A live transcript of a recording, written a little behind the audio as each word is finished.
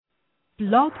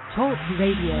Blog Talk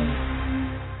Radio.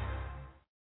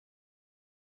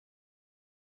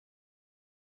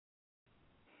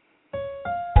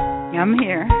 I'm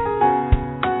here.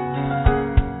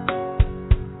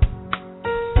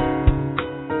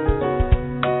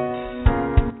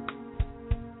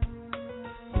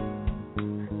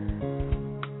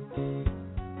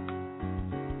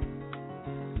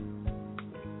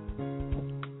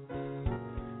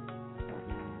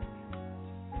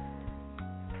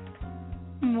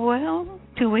 Well,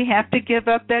 do we have to give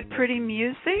up that pretty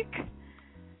music?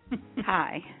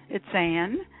 Hi, it's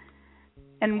Ann,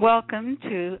 and welcome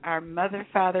to our Mother,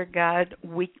 Father, God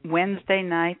Wednesday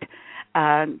night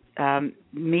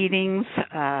meetings,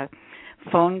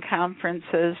 phone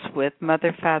conferences with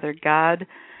Mother, Father, God,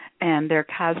 and their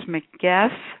cosmic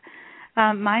guests.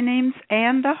 My name's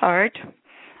Ann DeHart.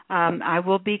 I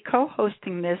will be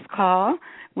co-hosting this call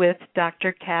with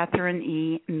Dr. Catherine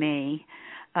E. May.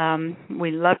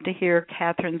 We love to hear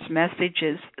Catherine's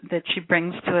messages that she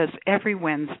brings to us every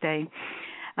Wednesday.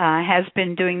 Has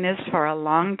been doing this for a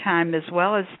long time, as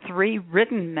well as 3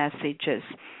 written messages.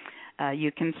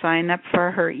 You can sign up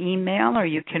for her email, or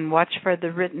you can watch for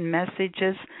the written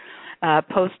messages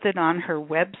posted on her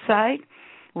website,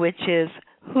 which is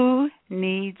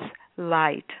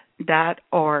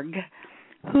whoneedslight.org.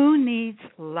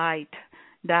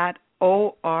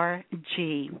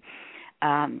 whoneedslight.org.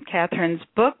 Catherine's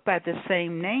book by the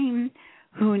same name,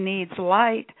 Who Needs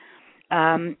Light,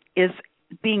 is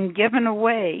being given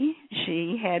away.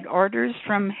 She had orders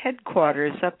from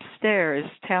headquarters upstairs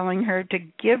telling her to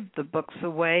give the books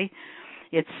away.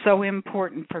 It's so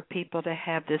important for people to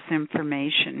have this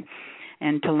information.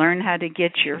 And to learn how to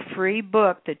get your free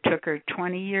book that took her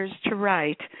 20 years to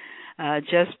write,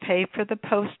 just pay for the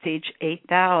postage,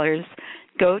 $8.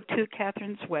 Go to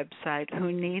Catherine's website,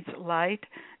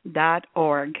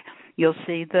 whoneedslight.org. You'll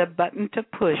see the button to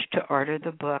push to order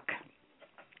the book.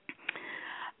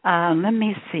 Let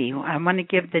me see. I want to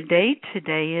give the date.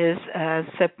 Today is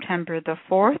September the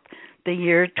 4th, the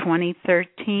year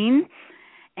 2013.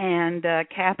 And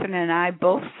Catherine and I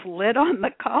both slid on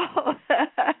the call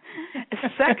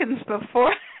seconds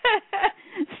before.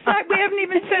 We haven't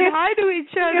even said hi to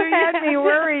each other. You had me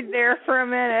worried there for a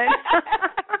minute.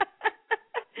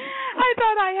 I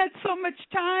thought I had so much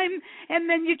time, and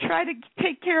then you try to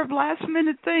take care of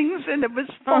last-minute things, and it was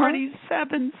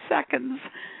 47 seconds.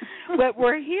 But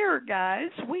we're here, guys.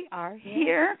 We are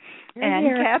here. And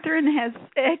here. Catherine,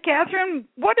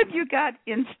 what have you got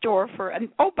in store for? And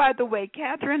oh, by the way,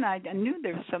 Catherine, I knew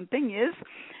there was something is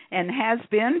and has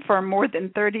been for more than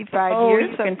 35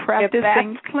 years of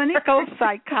practicing clinical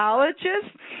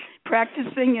psychologist,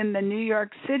 practicing in the New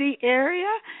York City area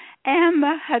and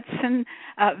the Hudson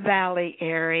Valley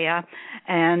area.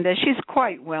 And she's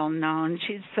quite well known.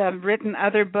 She's written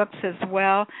other books as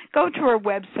well. Go to her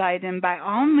website, and by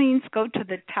all means, go to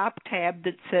the top tab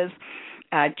that says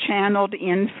Channeled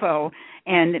Info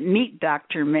and meet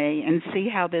Dr. May and see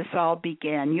how this all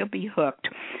began. You'll be hooked.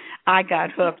 I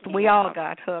got hooked. We all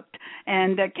got hooked.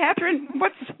 And Catherine,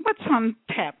 what's on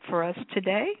tap for us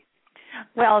today?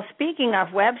 Well, speaking of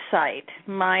website,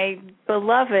 my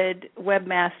beloved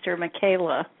webmaster,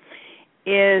 Michaela,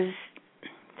 I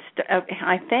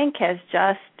think has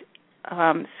just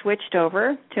switched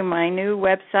over to my new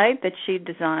website that she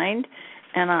designed,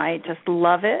 and I just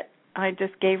love it. I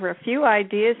just gave her a few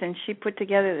ideas, and she put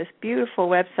together this beautiful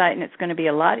website, and it's going to be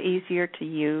a lot easier to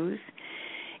use.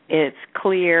 It's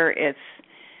clear, it's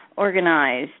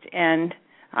organized, and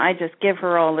I just give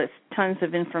her all this tons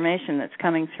of information that's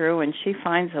coming through, and she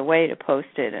finds a way to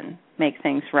post it and make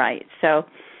things right. So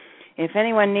if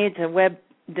anyone needs a web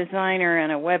designer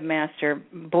and a webmaster,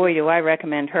 boy, do I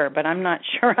recommend her, but I'm not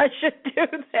sure I should do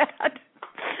that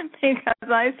because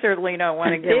I certainly don't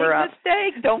want to give her up. Big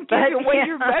mistake. Don't give away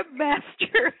your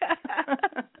webmaster.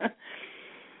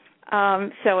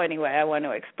 So anyway, I want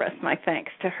to express my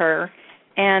thanks to her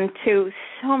and to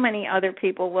so many other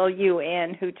people, well, you,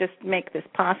 Ann, who just make this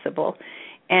possible.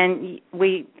 And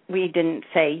we didn't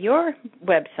say your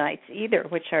websites either,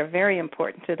 which are very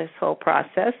important to this whole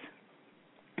process.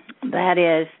 That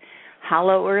is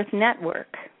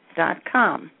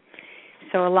hollowearthnetwork.com.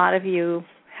 So a lot of you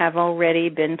have already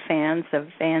been fans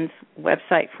of Ann's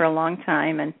website for a long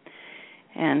time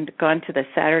and gone to the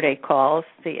Saturday calls,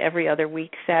 the every other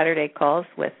week Saturday calls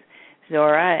with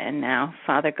Zora and now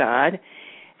Father God.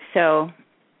 So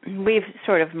we've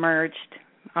sort of merged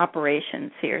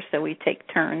operations here, so we take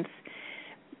turns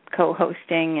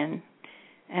co-hosting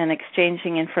and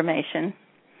exchanging information.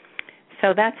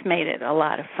 So that's made it a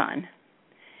lot of fun.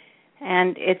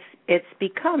 And it's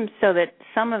become so that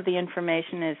some of the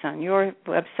information is on your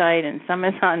website and some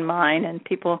is on mine, and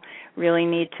people really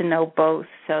need to know both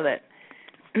so that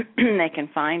they can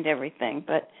find everything.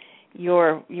 But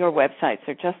your websites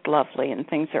are just lovely, and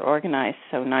things are organized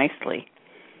so nicely.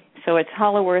 So it's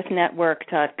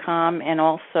hollowearthnetwork.com and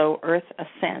also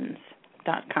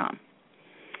earthascends.com.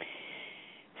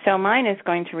 So mine is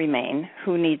going to remain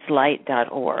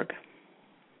whoneedslight.org.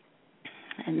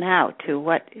 And now to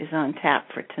what is on tap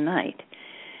for tonight.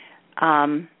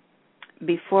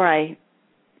 Before I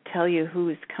tell you who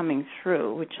is coming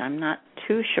through, which I'm not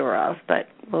too sure of, but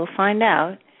we'll find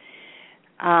out,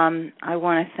 I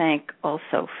want to thank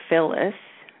also Phyllis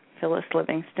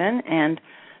Livingston, and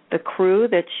the crew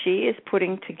that she is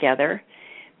putting together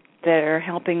that are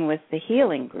helping with the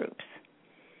healing groups.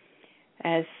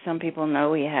 As some people know,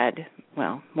 we had,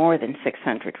 more than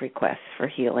 600 requests for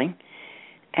healing.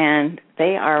 And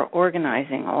they are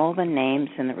organizing all the names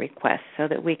in the requests so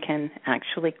that we can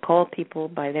actually call people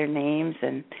by their names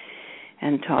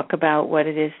and talk about what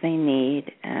it is they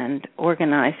need and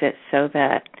organize it so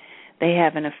that they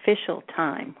have an official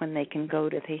time when they can go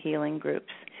to the healing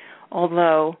groups.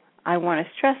 Although I want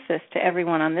to stress this to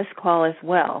everyone on this call as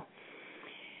well.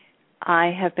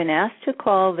 I have been asked to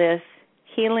call this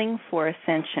Healing for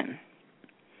Ascension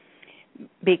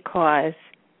because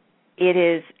it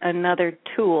is another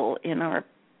tool in our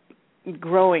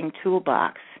growing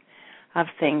toolbox of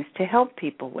things to help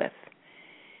people with.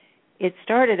 It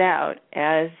started out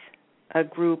as a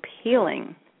group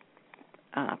healing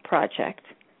project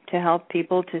to help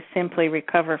people to simply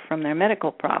recover from their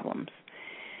medical problems.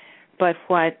 But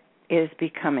what is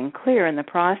becoming clear in the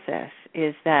process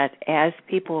is that as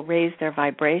people raise their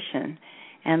vibration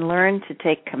and learn to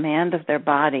take command of their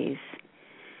bodies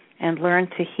and learn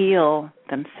to heal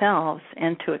themselves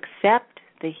and to accept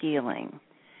the healing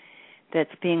that's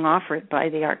being offered by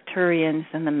the Arcturians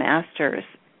and the Masters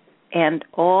and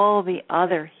all the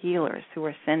other healers who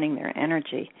are sending their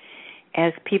energy,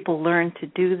 as people learn to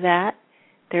do that,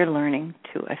 they're learning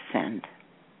to ascend.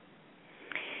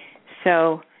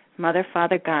 So Mother,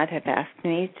 Father, God have asked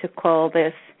me to call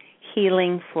this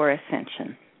Healing for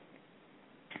Ascension.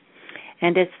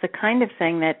 And it's the kind of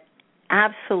thing that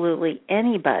absolutely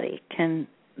anybody can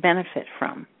benefit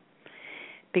from.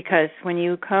 Because when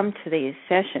you come to these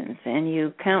sessions and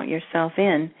you count yourself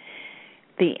in,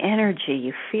 the energy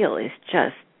you feel is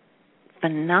just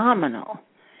phenomenal.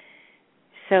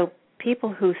 So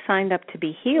people who signed up to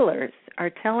be healers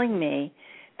are telling me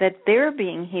that they're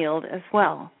being healed as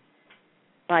well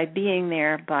by being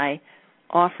there, by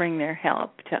offering their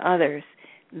help to others.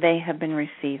 They have been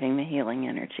receiving the healing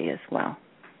energy as well.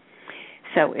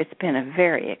 So it's been a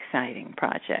very exciting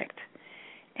project.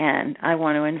 And I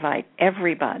want to invite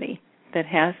everybody that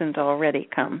hasn't already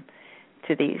come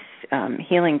to these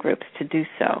healing groups to do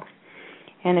so.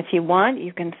 And if you want,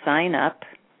 you can sign up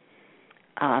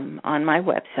on my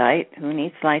website,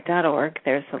 whoneedslight.org.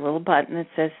 There's a little button that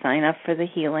says sign up for the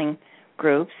healing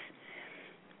groups.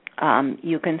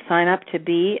 You can sign up to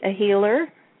be a healer.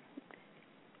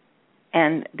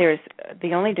 And there's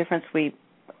the only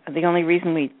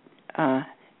reason we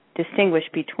distinguish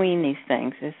between these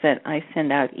things is that I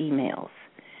send out emails.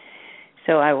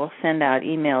 So I will send out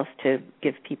emails to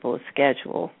give people a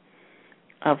schedule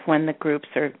of when the groups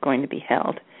are going to be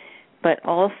held. But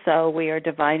also we are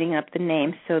dividing up the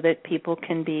names so that people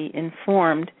can be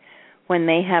informed when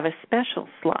they have a special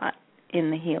slot in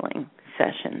the healing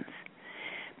sessions.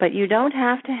 But you don't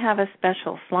have to have a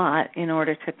special slot in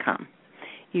order to come.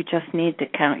 You just need to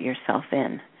count yourself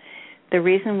in. The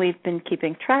reason we've been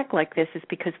keeping track like this is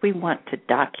because we want to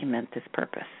document this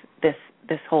purpose,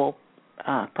 this whole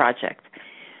project.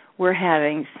 We're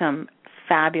having some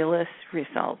fabulous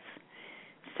results.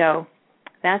 So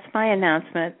that's my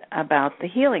announcement about the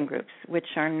healing groups, which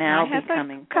are now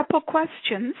becoming... I have a couple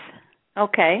questions.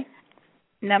 Okay.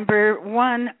 Number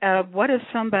one, what if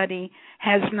somebody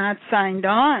has not signed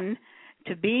on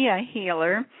to be a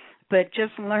healer, but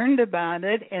just learned about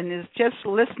it and is just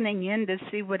listening in to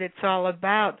see what it's all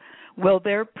about? Will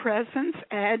their presence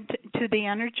add to the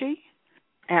energy?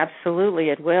 Absolutely,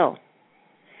 it will.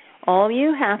 All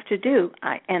you have to do,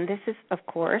 and this is, of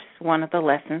course, one of the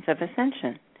lessons of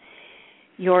Ascension,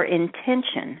 your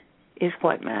intention is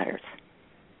what matters.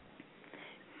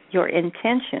 Your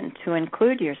intention to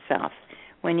include yourself.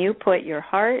 When you put your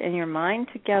heart and your mind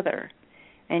together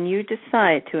and you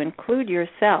decide to include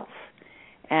yourself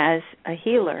as a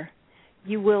healer,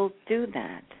 you will do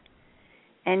that.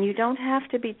 And you don't have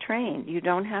to be trained. You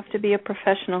don't have to be a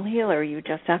professional healer. You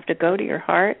just have to go to your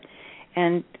heart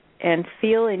and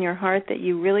feel in your heart that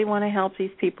you really want to help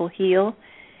these people heal,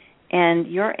 and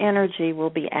your energy will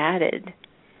be added.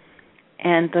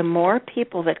 And the more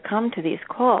people that come to these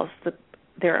calls,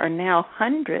 there are now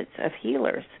hundreds of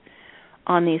healers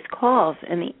on these calls,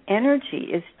 and the energy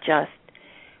is just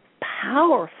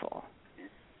powerful.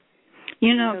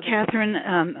 You know, Catherine,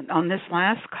 on this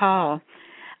last call,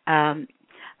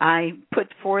 I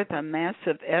put forth a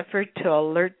massive effort to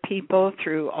alert people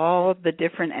through all the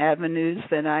different avenues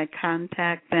that I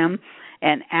contact them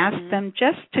and ask them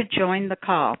just to join the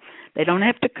call. They don't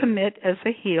have to commit as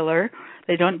a healer.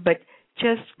 But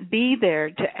just be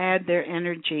there to add their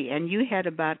energy. And you had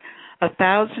about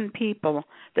 1,000 people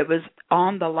that was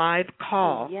on the live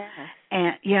call. Oh, yes.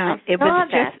 And yeah, it was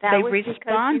just they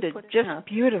responded just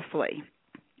beautifully.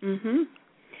 Mhm.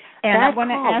 And I want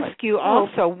to ask you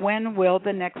also, when will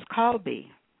the next call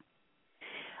be?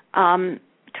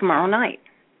 Tomorrow night,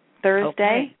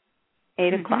 Thursday,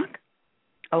 8 o'clock.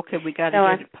 Okay, we got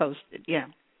to get it posted. Yeah.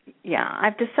 Yeah,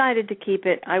 I've decided to keep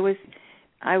it. I was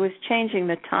changing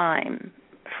the time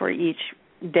for each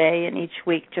day and each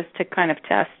week just to kind of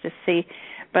test to see,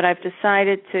 but I've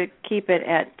decided to keep it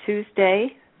at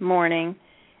Tuesday morning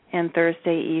and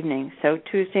Thursday evening. So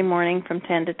Tuesday morning from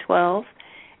 10 to 12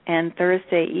 and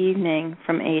Thursday evening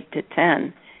from 8 to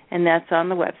 10, and that's on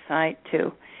the website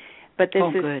too. But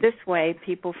this way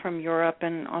people from Europe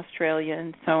and Australia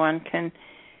and so on can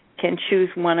choose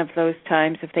one of those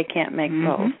times if they can't make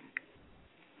both.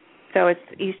 So it's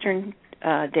Eastern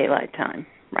Daylight Time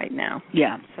right now.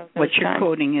 Yeah. So what you're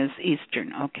quoting is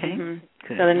Eastern, okay?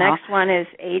 Good. So the next one is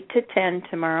 8 to 10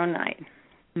 tomorrow night.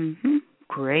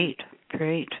 Great.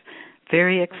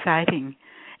 Very exciting.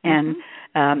 And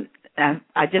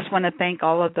I just want to thank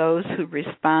all of those who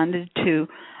responded to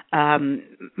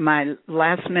my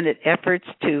last-minute efforts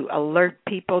to alert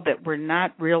people that were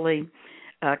not really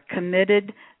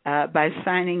committed by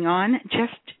signing on,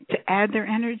 just to add their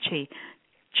energy.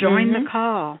 Join the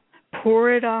call,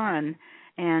 pour it on,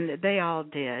 and they all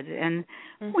did. And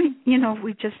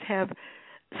we just have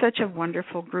such a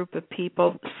wonderful group of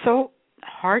people, so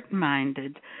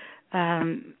heart-minded.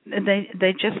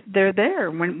 They're there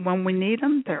when we need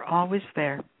them. They're always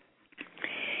there.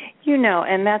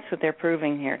 And that's what they're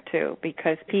proving here too,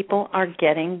 because people are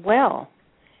getting well,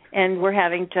 and we're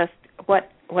having just what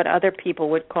other people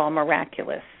would call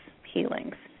miraculous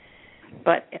healings,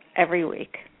 but every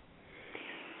week.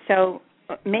 So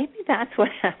maybe that's what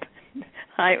happened.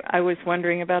 I was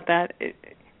wondering about that.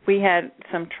 We had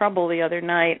some trouble the other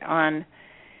night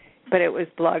but it was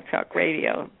Blog Talk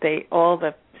Radio. All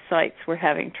the sites were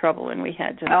having trouble, and we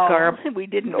had just garbage. We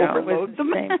didn't overload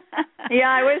them. Yeah,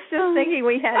 I was just thinking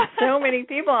we had so many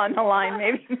people on the line.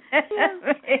 Maybe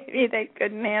they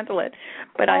couldn't handle it.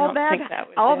 But I don't think that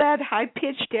was all that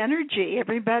high-pitched energy.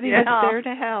 Everybody was there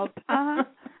to help.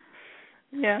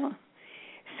 Yeah.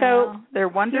 So they're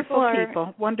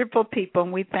wonderful people,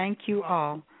 and we thank you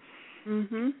all.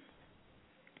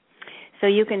 So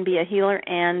you can be a healer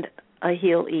and a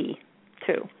healee,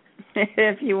 too.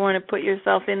 If you want to put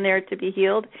yourself in there to be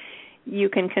healed, you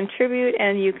can contribute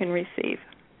and you can receive.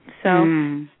 So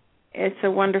it's a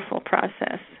wonderful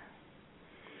process.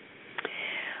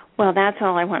 Well, that's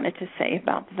all I wanted to say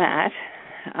about that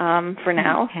for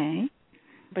now. Okay.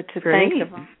 But to thank the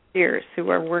volunteers who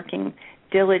are working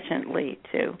diligently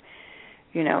to,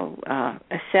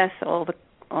 assess all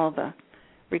the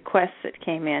requests that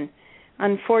came in.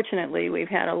 Unfortunately, we've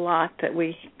had a lot that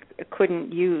we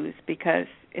couldn't use because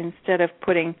instead of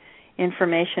putting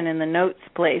information in the notes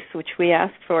place, which we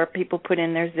asked for, people put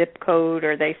in their zip code,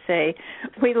 or they say,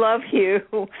 "We love you,"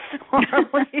 or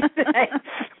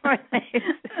they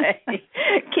say,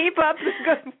 "Keep up the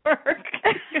good work."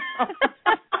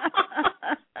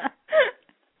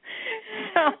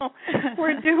 So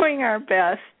we're doing our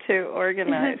best to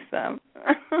organize them.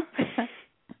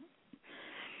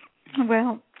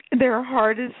 Well, their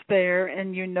heart is there,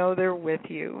 and they're with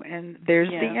you, and there's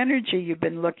the energy you've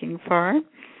been looking for.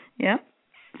 Yeah.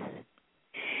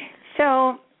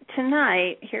 So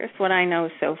tonight, here's what I know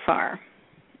so far.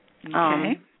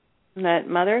 Okay. That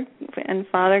Mother and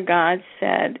Father God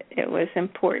said it was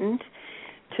important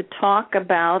to talk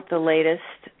about the latest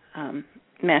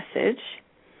message,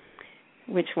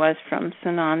 which was from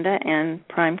Sananda and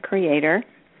Prime Creator,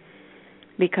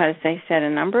 because they said a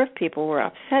number of people were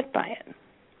upset by it.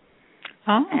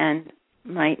 And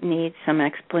might need some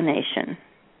explanation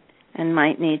and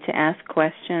might need to ask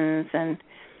questions and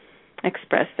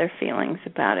express their feelings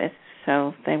about it.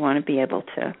 So they want to be able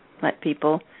to let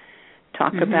people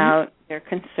talk about their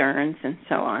concerns and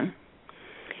so on.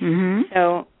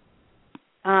 So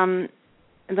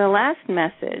the last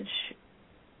message,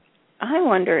 I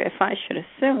wonder if I should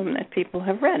assume that people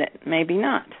have read it. Maybe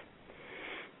not.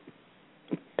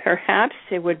 perhaps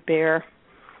it would bear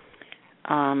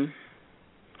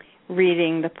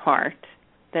reading the part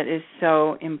that is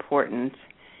so important.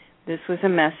 This was a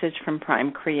message from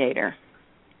Prime Creator.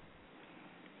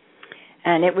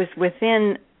 And it was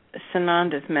within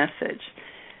Sananda's message,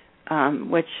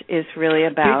 which is really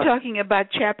about... You're talking about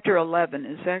Chapter 11,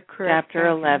 is that correct? Chapter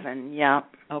 11, yeah.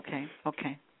 Okay.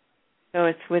 So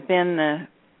it's within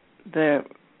the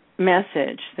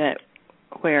message that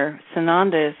where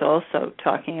Sananda is also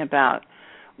talking about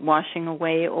washing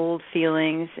away old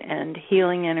feelings and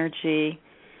healing energy,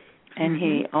 and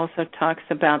he also talks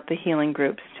about the healing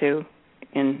groups too.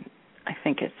 I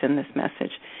think it's in this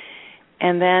message.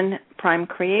 And then Prime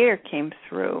Creator came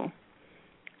through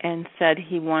and said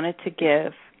he wanted to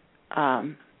give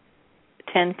the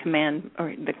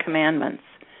commandments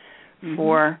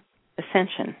for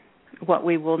ascension, what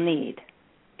we will need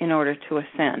in order to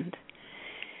ascend.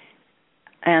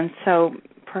 And so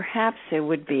perhaps it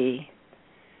would be,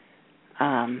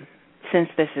 since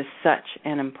this is such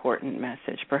an important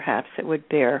message, perhaps it would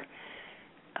bear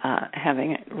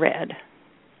having it read,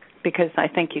 because I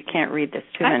think you can't read this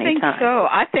too many times.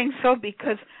 I think so,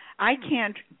 because I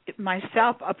can't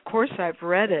myself. Of course, I've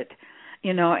read it,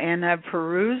 and I've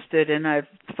perused it and I've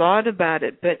thought about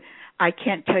it, but I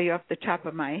can't tell you off the top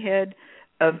of my head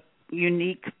of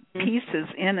unique pieces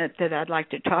in it that I'd like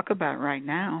to talk about right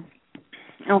now.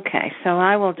 Okay, so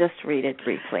I will just read it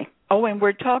briefly. Oh, and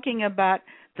we're talking about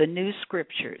the New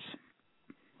Scriptures.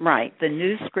 Right. The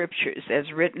New Scriptures as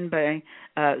written by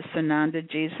Sananda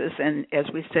Jesus, and as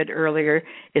we said earlier,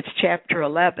 it's Chapter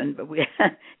 11, but we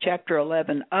Chapter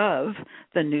 11 of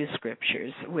the New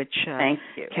Scriptures, which Thank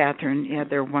you, Catherine,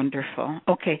 they're wonderful.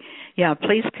 Okay,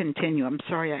 please continue. I'm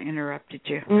sorry I interrupted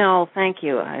you. No, thank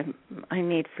you. I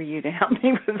need for you to help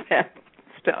me with that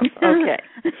stuff. Okay.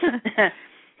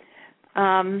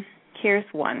 Here's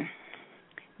one.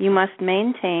 You must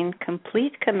maintain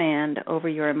complete command over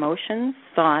your emotions,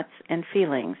 thoughts, and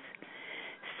feelings,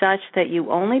 such that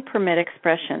you only permit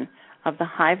expression of the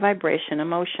high vibration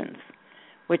emotions,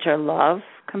 which are love,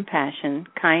 compassion,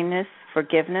 kindness,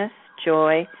 forgiveness,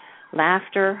 joy,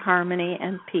 laughter, harmony,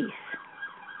 and peace.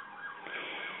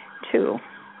 2.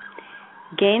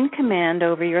 Gain command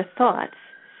over your thoughts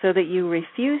so that you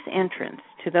refuse entrance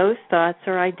to those thoughts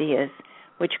or ideas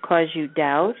which cause you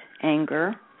doubt,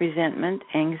 anger, resentment,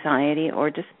 anxiety, or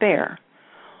despair,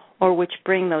 or which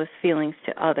bring those feelings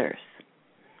to others.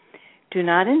 Do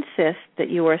not insist that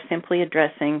you are simply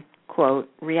addressing, quote,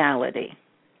 reality.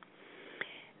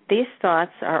 These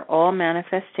thoughts are all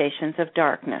manifestations of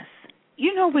darkness.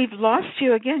 We've lost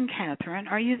you again, Catherine.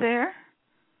 Are you there?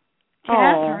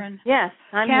 Catherine. Yes,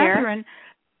 I'm Catherine,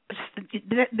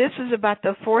 here. This is about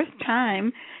the fourth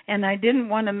time, and I didn't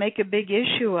want to make a big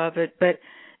issue of it, but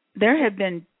there have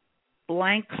been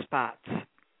blank spots.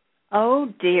 Oh,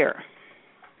 dear.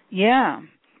 Yeah,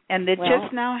 and it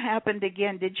just now happened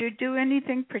again. Did you do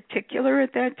anything particular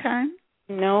at that time?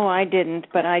 No, I didn't,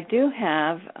 but I do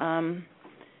have,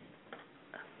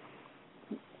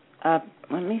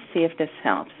 let me see if this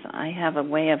helps. I have a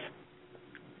way of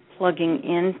plugging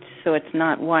in so it's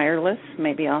not wireless.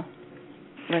 Maybe let's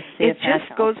see if that helps. It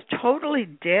just goes totally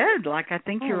dead, like I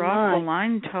think you're off the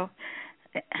line.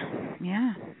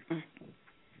 Yeah.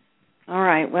 All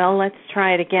right, well, let's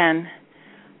try it again.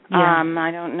 Yeah.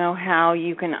 I don't know how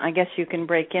you can, I guess you can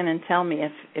break in and tell me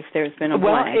if there's been a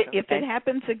blank. Well, if it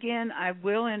happens again, I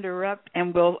will interrupt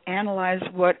and we'll analyze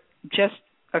what just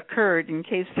occurred in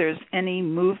case there's any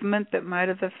movement that might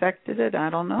have affected it. I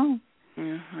don't know.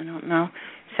 Yeah, I don't know.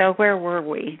 So where were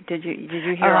we? Did you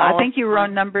hear all? I think you were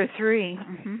on number 3.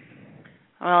 Mm-hmm.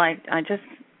 Well,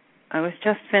 I was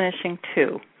just finishing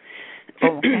 2.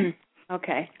 Oh, okay.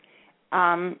 Okay.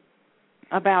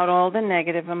 About all the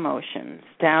negative emotions,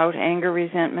 doubt, anger,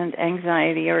 resentment,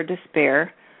 anxiety, or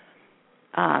despair,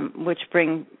 which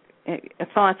bring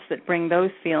thoughts that bring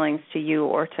those feelings to you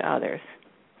or to others.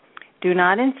 Do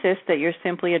not insist that you're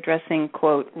simply addressing,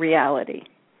 quote, reality.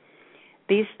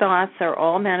 These thoughts are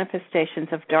all manifestations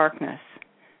of darkness,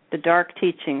 the dark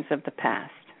teachings of the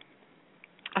past.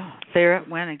 Oh, there it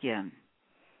went again.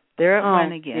 There it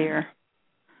went again. Dear.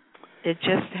 It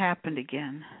just happened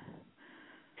again.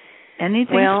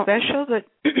 Anything special that?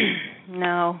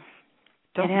 No.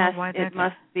 Don't know why that.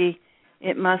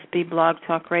 It must be Blog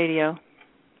Talk Radio.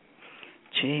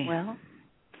 Gee.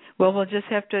 Well, we'll just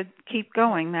have to keep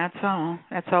going. That's all.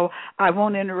 I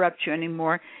won't interrupt you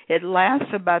anymore. It lasts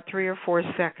about 3 or 4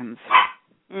 seconds.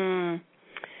 All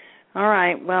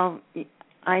right. Well,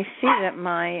 I see that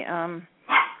my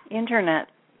internet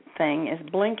thing is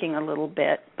blinking a little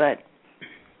bit, but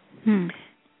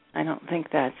I don't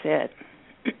think that's it.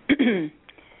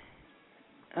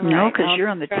 All No, right, because I'll you're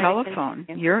on the try to telephone.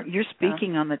 continue. You're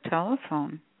speaking on the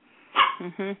telephone.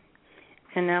 Mhm.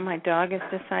 And now my dog has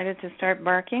decided to start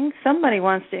barking. Somebody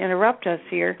wants to interrupt us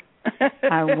here.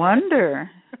 I wonder.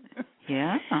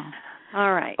 Yeah.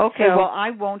 All right. Okay, so, well, I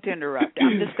won't interrupt.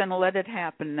 I'm just going to let it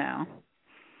happen now.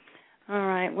 All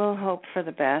right, we'll hope for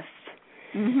the best.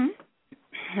 Mhm.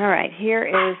 All right, here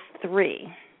is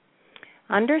 3.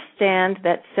 Understand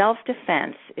that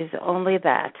self-defense is only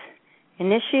that,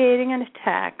 initiating an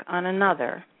attack on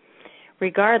another,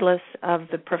 regardless of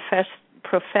the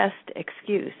professed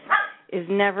excuse, is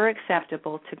never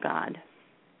acceptable to God.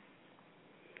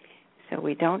 So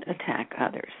we don't attack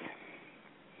others.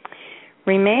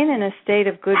 Remain in a state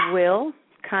of goodwill,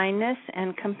 kindness,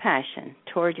 and compassion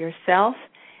toward yourself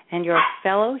and your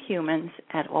fellow humans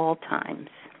at all times.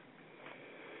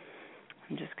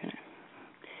 I'm just going to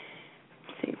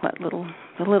see what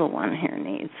the little one here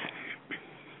needs.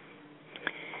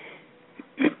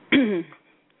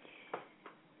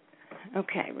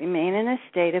 Okay, remain in a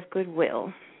state of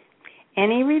goodwill.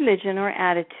 Any religion or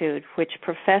attitude which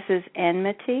professes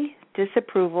enmity,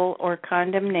 disapproval, or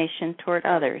condemnation toward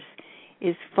others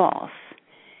is false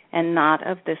and not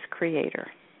of this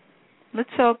Creator. Let's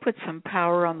all put some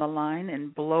power on the line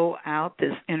and blow out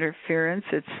this interference.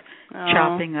 It's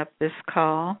chopping up this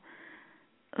call.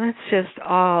 Let's just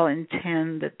all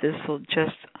intend that this will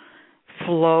just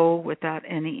flow without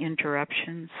any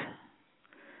interruptions.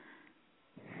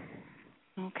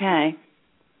 Okay.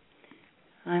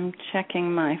 I'm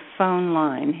checking my phone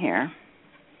line here.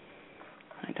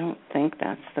 I don't think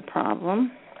that's the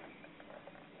problem.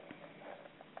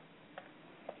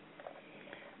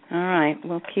 All right,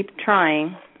 we'll keep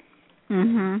trying.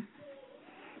 Mhm.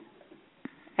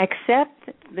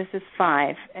 This is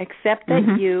 5, accept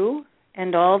that you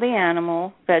and all the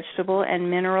animal, vegetable, and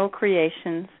mineral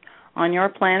creations on your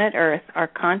planet Earth are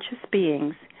conscious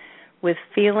beings with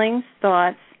feelings,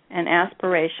 thoughts, and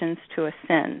aspirations to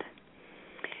ascend.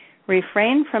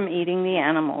 Refrain from eating the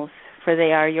animals, for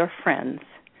they are your friends.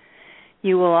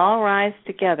 You will all rise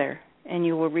together, and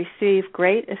you will receive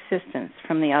great assistance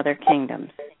from the other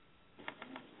kingdoms.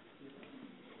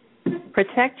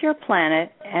 Protect your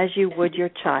planet as you would your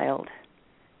child,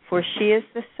 for she is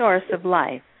the source of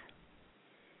life.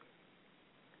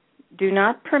 Do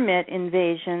not permit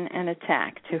invasion and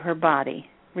attack to her body,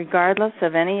 regardless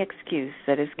of any excuse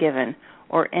that is given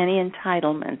or any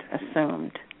entitlement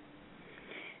assumed.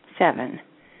 7.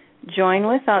 Join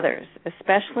with others,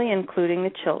 especially including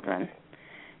the children,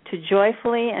 to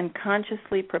joyfully and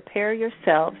consciously prepare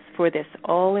yourselves for this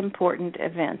all-important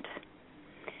event.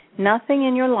 Nothing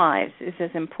in your lives is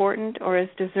as important or as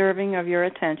deserving of your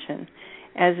attention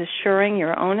as assuring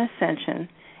your own ascension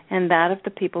and that of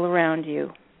the people around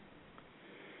you.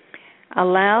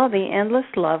 Allow the endless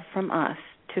love from us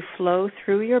to flow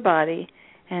through your body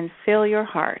and fill your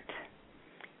heart.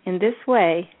 In this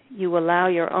way, you allow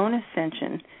your own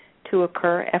ascension to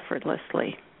occur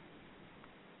effortlessly.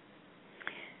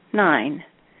 9.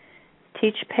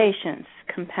 Teach patience,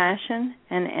 compassion,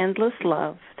 and endless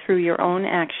love through your own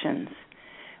actions,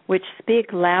 which speak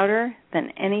louder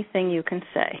than anything you can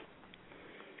say.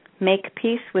 Make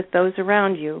peace with those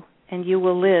around you, and you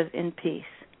will live in peace.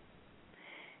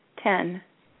 10.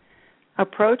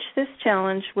 Approach this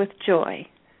challenge with joy,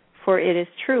 for it is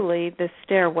truly the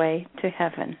stairway to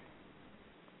heaven.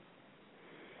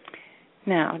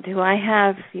 Now, do I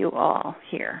have you all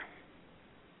here?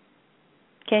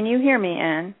 Can you hear me,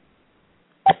 Anne?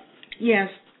 Yes.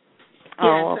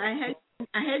 Oh. Yes,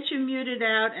 I had you muted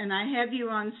out, and I have you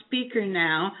on speaker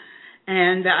now,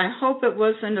 and I hope it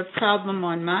wasn't a problem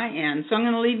on my end. So I'm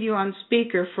going to leave you on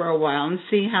speaker for a while and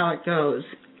see how it goes.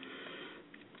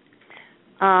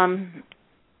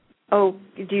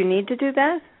 Do you need to do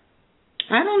that?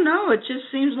 I don't know. It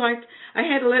just seems like I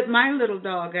had to let my little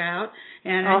dog out,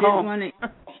 and I didn't want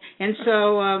to. And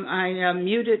so I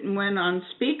muted and went on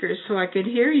speaker so I could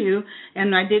hear you,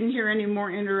 and I didn't hear any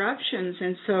more interruptions.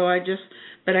 And so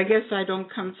but I guess I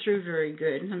don't come through very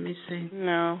good. Let me see.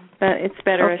 No, but it's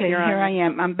better if you're on. Okay, here I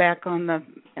am. I'm back on the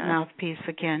mouthpiece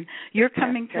again. You're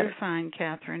coming through fine,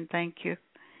 Catherine. Thank you.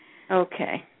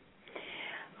 Okay.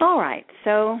 All right,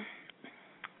 so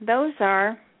those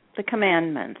are the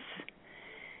commandments.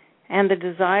 And the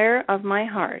desire of my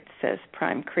heart, says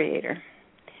Prime Creator,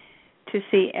 to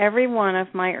see every one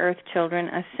of my earth children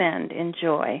ascend in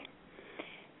joy,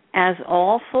 as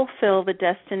all fulfill the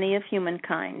destiny of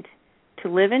humankind, to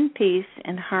live in peace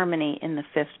and harmony in the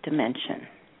 5th dimension.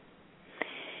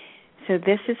 So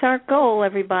this is our goal,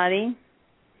 everybody,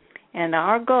 and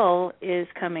our goal is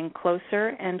coming closer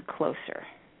and closer.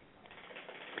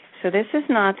 So this is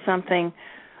not something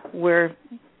we're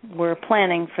we're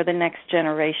planning for the next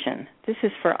generation. This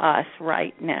is for us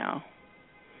right now.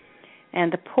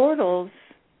 And the portals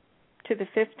to the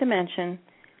fifth dimension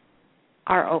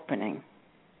are opening.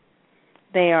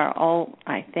 They are all,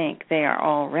 I think, they are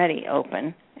already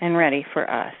open and ready for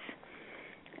us.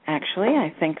 Actually, I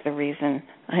think the reason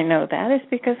I know that is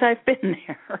because I've been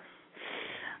there.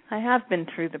 I have been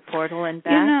through the portal and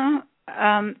back. You know,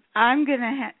 I'm going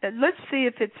to let's see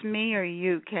if it's me or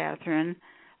you, Catherine.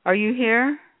 Are you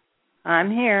here? I'm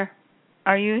here.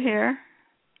 Are you here?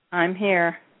 I'm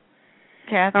here.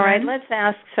 Catherine? All right, let's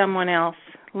ask someone else.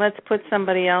 Let's put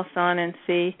somebody else on and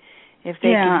see if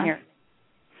they can hear.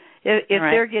 If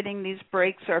they're getting these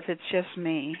breaks or if it's just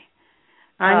me.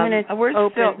 I'm going to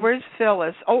open. Where's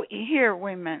Phyllis? Oh, here,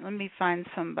 wait a minute. Let me find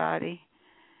somebody.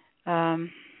 Here's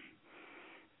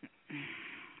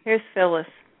Phyllis.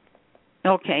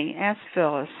 Okay, ask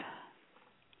Phyllis.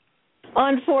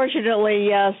 Unfortunately,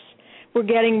 yes, we're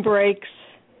getting breaks.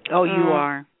 Oh, you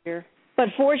are. But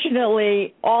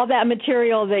fortunately, all that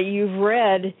material that you've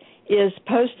read is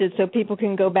posted so people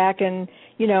can go back and,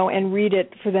 and read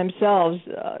it for themselves.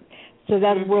 So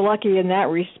that we're lucky in that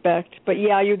respect. But,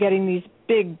 yeah, you're getting these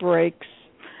big breaks.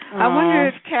 I wonder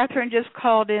if Catherine just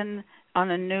called in on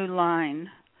a new line.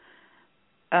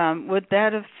 Would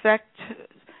that affect...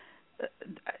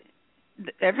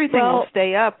 everything will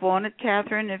stay up, won't it,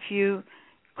 Catherine, if you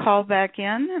call back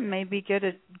in and maybe get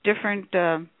a different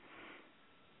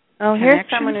here's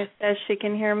someone who says she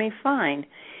can hear me fine.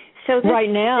 So right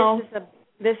now,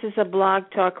 this is a blog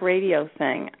talk radio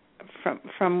thing.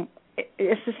 From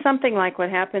this is something like what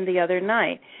happened the other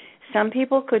night. Some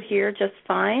people could hear just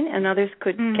fine, and others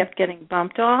kept getting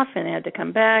bumped off and had to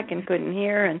come back and couldn't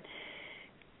hear. And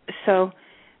so,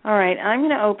 all right, I'm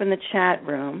going to open the chat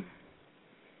room,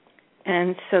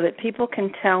 and so that people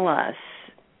can tell us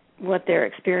what they're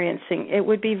experiencing. It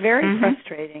would be very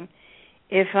frustrating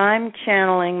if I'm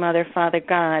channeling Mother, Father,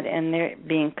 God, and they're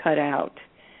being cut out.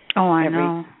 Oh, I every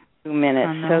know. 2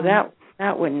 minutes. So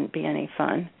that wouldn't be any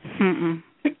fun.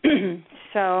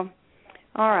 So,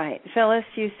 all right, Phyllis,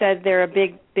 you said there are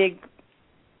big spaces.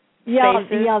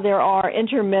 Yeah, there are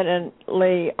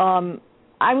intermittently. I'm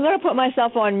going to put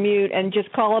myself on mute and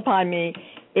just call upon me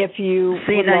if you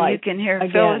would now like. You can hear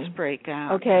again. Phyllis break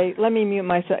out. Okay, let me mute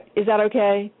myself. Is that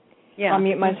okay? Yeah. I'll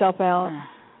mute myself out.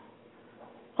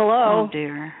 Hello? Oh,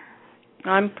 dear.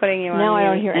 I'm putting you on now mute.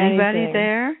 I don't hear Anybody anything.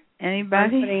 there?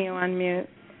 Anybody? I'm putting you on mute.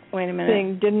 Wait a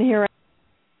minute. Didn't hear.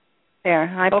 There,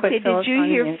 I put Phyllis on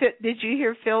mute. Did you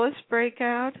hear Phyllis break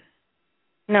out?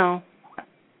 No.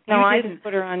 No, I just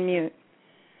put her on mute.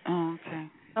 Oh, okay.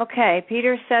 Okay,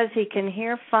 Peter says he can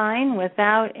hear fine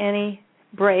without any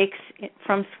breaks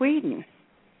from Sweden.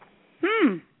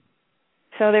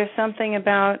 So there's something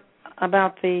about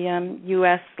the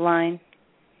U.S. line.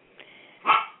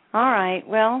 All right,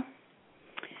 well,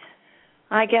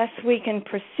 I guess we can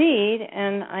proceed,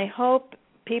 and I hope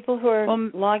people who are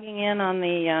logging in on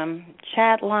the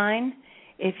chat line,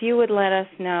 if you would let us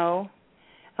know.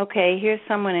 Okay, here's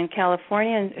someone in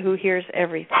California who hears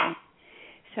everything.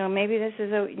 So maybe this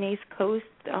is an East Coast.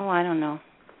 Oh, I don't know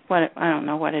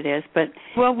what it is, but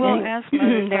we'll ask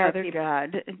Mother, Father,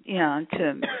 God,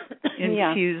 to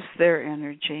infuse their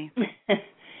energy.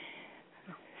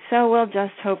 So we'll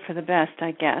just hope for the best,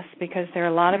 I guess, because there are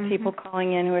a lot of people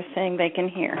calling in who are saying they can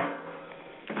hear.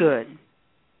 Good.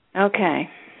 Okay.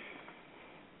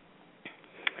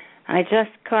 I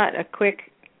just caught a quick,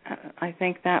 I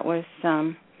think that was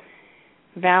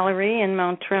Valerie in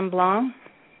Mount Tremblant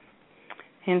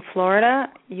in Florida.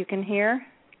 You can hear.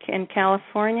 In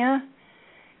California,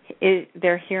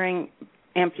 they're hearing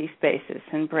empty spaces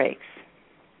and breaks.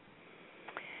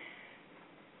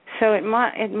 So it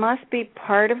must be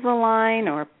part of the line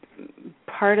or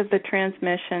part of the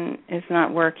transmission is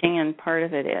not working and part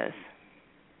of it is.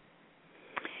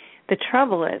 The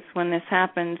trouble is when this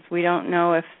happens, we don't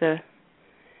know if the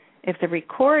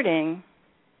recording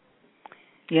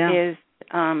is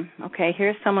okay.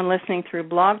 Here's someone listening through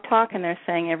Blog Talk and they're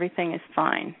saying everything is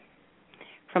fine.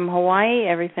 From Hawaii,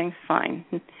 everything's fine.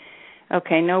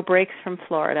 Okay, no breaks from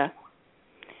Florida.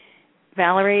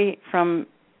 Valerie from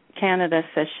Canada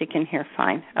says she can hear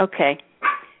fine. Okay,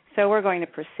 so we're going to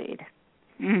proceed.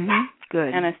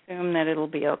 Good. And assume that it'll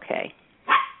be okay.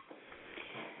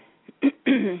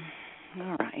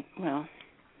 All right, well,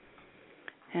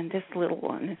 and this little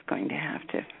one is going to have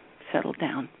to settle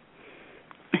down.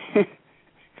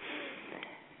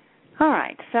 All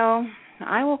right, so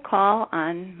I will call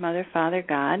on Mother, Father,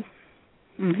 God.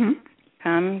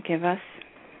 Come give us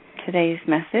today's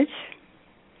message.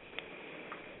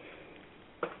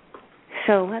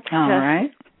 So let's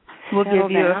We'll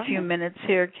give you a few minutes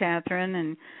here, Catherine,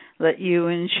 and let you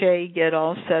and Shay get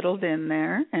all settled in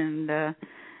there and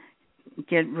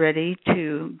get ready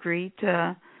to greet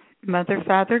Mother,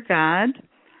 Father, God.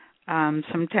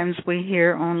 Sometimes we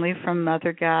hear only from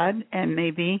Mother God, and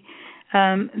maybe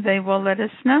they will let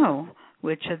us know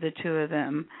which of the two of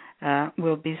them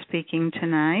will be speaking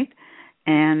tonight.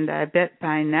 And I bet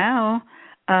by now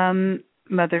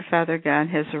Mother, Father, God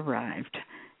has arrived.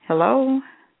 Hello?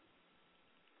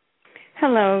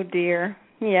 Hello, dear.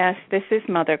 Yes, this is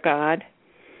Mother God.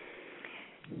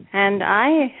 And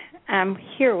I am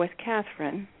here with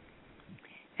Catherine,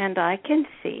 and I can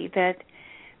see that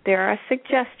there are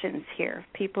suggestions here.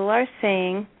 People are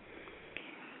saying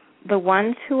the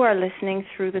ones who are listening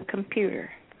through the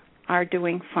computer are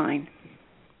doing fine.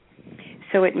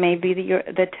 So it may be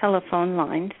the telephone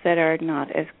lines that are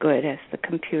not as good as the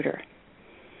computer.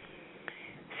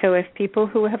 So if people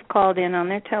who have called in on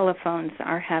their telephones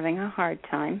are having a hard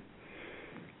time,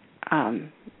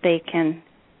 they can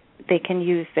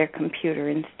use their computer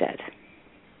instead,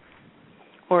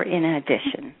 or in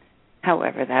addition,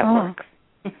 however that works.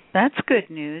 That's good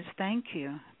news. Thank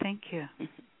you. Thank you.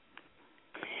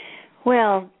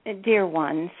 Well, dear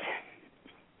ones,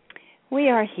 we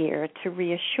are here to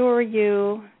reassure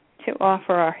you, to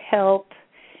offer our help,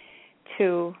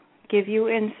 to give you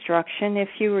instruction if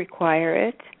you require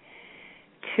it,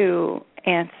 to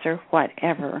answer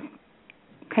whatever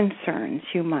concerns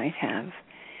you might have.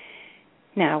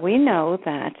 Now, we know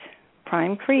that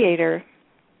Prime Creator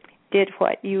did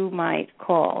what you might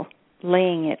call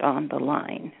laying it on the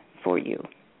line for you.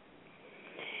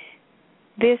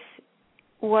 This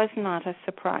was not a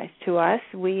surprise to us.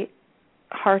 We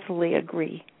heartily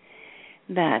agree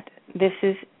that this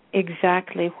is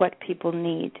exactly what people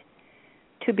need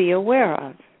to be aware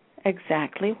of,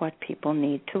 exactly what people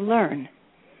need to learn.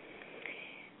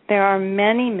 There are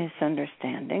many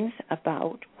misunderstandings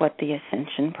about what the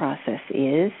ascension process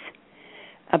is,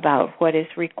 about what is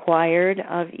required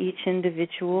of each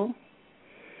individual.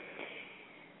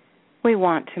 We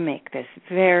want to make this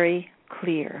very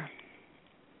clear.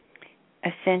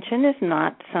 Ascension is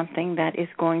not something that is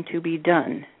going to be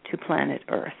done to planet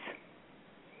Earth.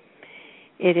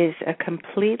 It is a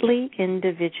completely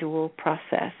individual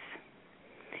process,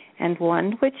 and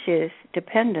one which is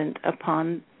dependent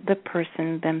upon the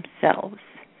person themselves.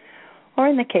 Or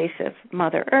in the case of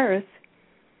Mother Earth,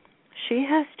 she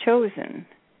has chosen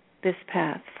this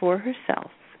path for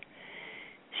herself.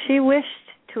 She wished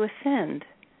to ascend.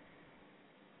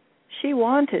 She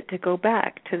wanted to go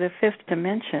back to the fifth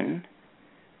dimension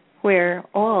where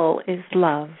all is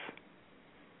love.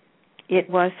 It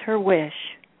was her wish,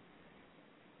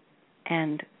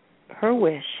 and her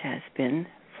wish has been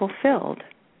fulfilled.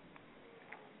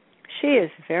 She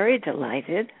is very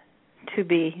delighted to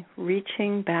be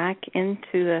reaching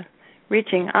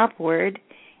upward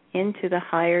into the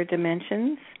higher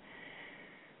dimensions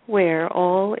where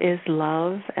all is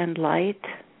love and light.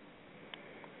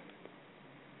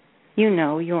 You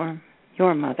know, your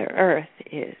Mother Earth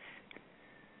is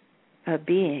a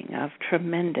being of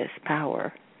tremendous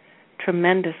power,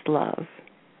 tremendous love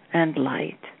and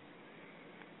light.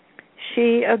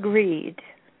 She agreed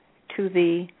to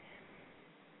the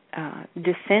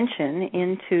descension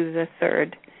into the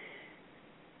third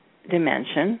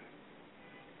dimension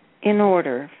in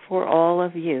order for all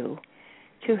of you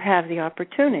to have the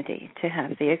opportunity to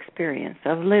have the experience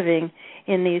of living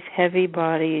in these heavy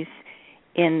bodies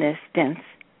in this dense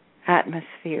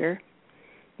atmosphere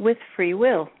with free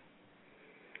will.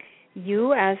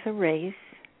 You as a race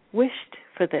wished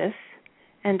for this,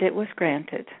 and it was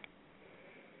granted.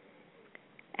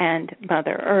 And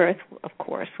Mother Earth, of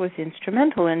course, was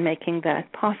instrumental in making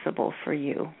that possible for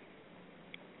you.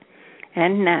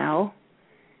 And now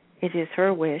it is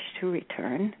her wish to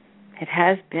return. It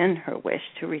has been her wish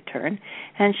to return,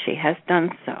 and she has done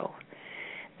so.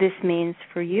 This means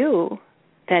for you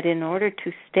that in order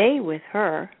to stay with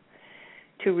her,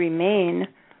 to remain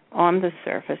on the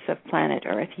surface of planet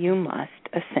Earth, you must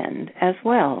ascend as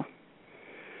well.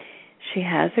 She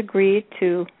has agreed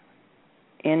to,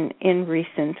 in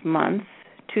recent months,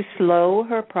 to slow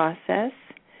her process,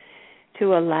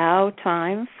 to allow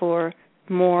time for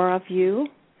more of you,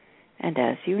 and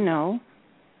as you know,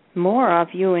 more of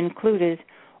you included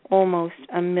almost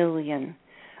 1 million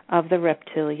of the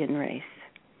reptilian race.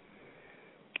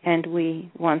 And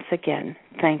we once again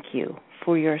thank you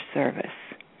for your service.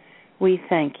 We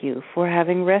thank you for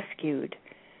having rescued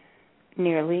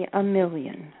nearly 1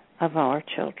 million of our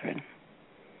children.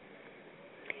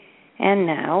 And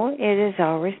now it is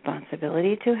our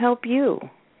responsibility to help you,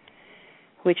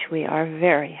 which we are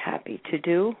very happy to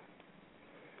do.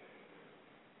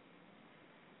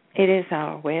 it is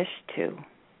our wish to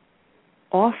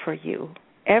offer you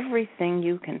everything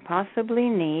you can possibly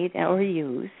need or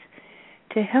use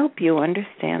to help you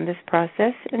understand this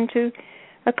process and to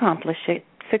accomplish it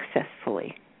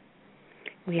successfully.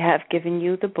 We have given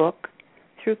you the book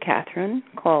through Catherine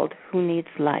called Who Needs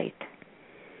Light?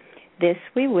 This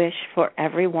we wish for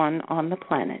everyone on the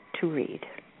planet to read.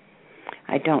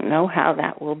 I don't know how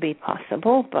that will be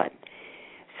possible, but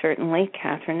certainly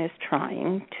Catherine is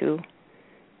trying to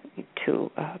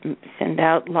send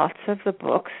out lots of the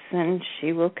books, and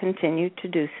she will continue to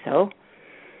do so.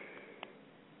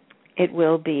 It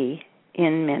will be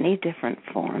in many different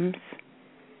forms.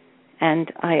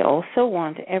 And I also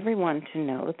want everyone to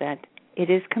know that it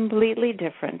is completely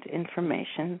different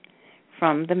information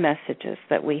from the messages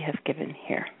that we have given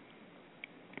here.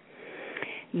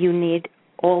 You need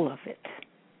all of it,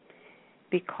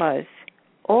 because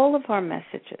all of our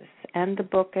messages and the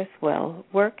book as well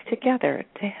work together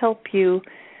to help you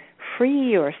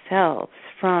free yourselves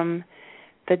from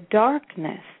the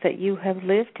darkness that you have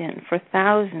lived in for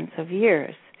thousands of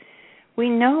years. We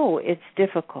know it's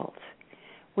difficult.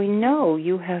 We know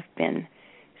you have been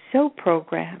so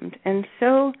programmed and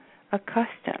so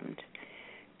accustomed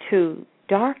to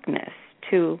darkness,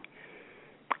 to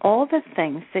all the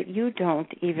things that you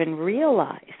don't even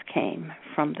realize came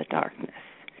from the darkness.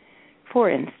 For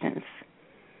instance,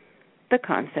 the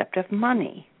concept of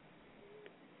money.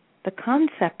 The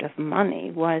concept of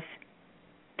money was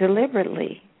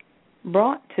deliberately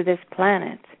brought to this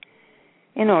planet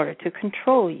in order to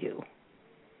control you.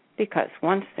 Because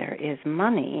once there is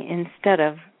money, instead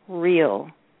of real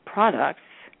products,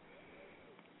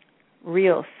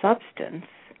 real substance,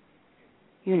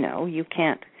 you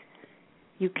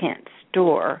can't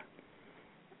store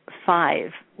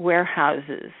 5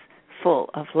 warehouses full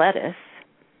of lettuce.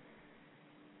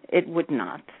 It would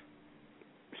not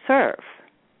serve.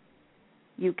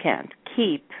 You can't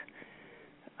keep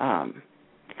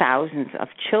thousands of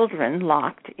children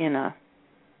locked in a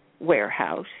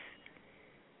warehouse.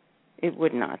 It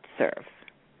would not serve.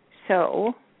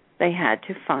 So they had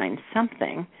to find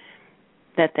something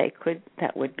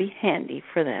that would be handy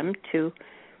for them to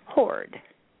hoard.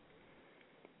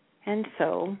 And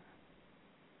so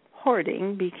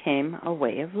hoarding became a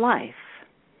way of life.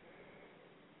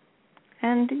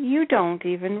 And you don't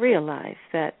even realize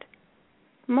that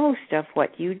most of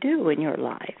what you do in your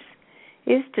lives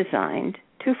is designed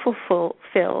to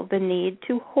fulfill the need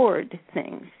to hoard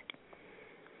things.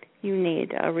 You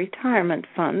need a retirement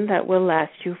fund that will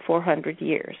last you 400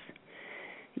 years.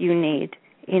 You need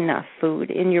enough food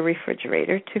in your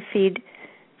refrigerator to feed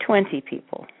 20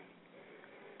 people.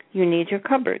 You need your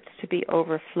cupboards to be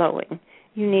overflowing.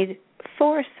 You need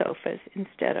 4 sofas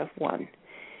instead of 1,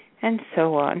 and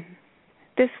so on.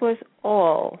 This was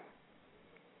all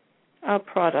a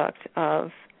product of,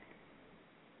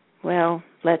 well,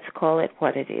 let's call it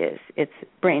what it is. It's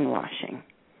brainwashing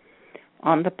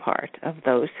on the part of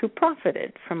those who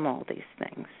profited from all these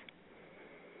things.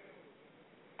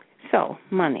 So,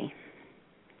 money.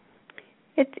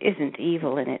 It isn't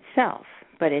evil in itself,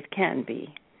 but it can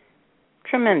be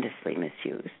tremendously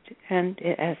misused, and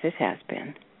as it has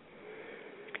been.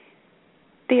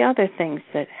 The other things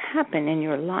that happen in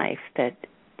your life that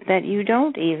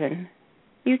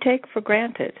you take for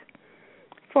granted.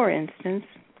 For instance,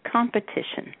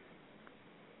 competition.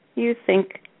 You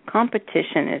think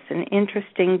competition is an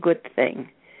interesting, good thing,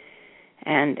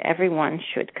 and everyone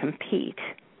should compete.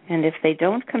 And if they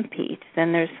don't compete,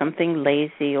 then there's something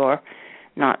lazy or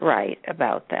not right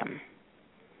about them.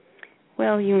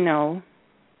 Well,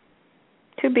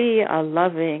 to be a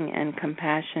loving and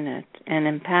compassionate and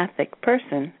empathic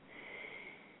person,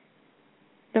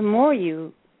 the more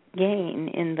you gain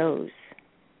in those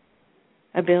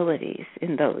abilities,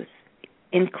 in those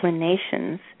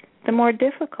inclinations, the more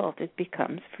difficult it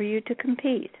becomes for you to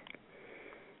compete.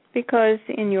 Because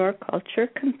in your culture,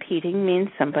 competing means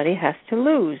somebody has to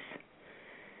lose.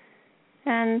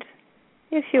 And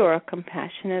if you're a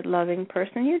compassionate, loving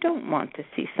person, you don't want to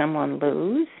see someone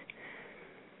lose.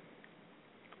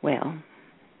 Well,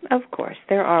 of course,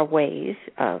 there are ways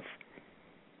of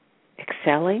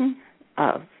excelling,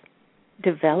 of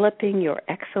developing your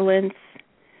excellence,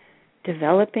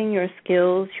 developing your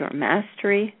skills, your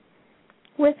mastery,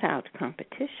 without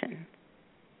competition.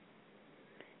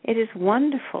 It is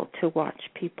wonderful to watch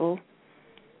people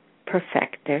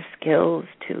perfect their skills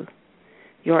to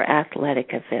your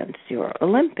athletic events, your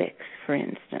Olympics, for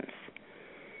instance.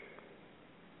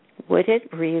 Would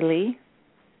it really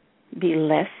be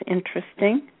less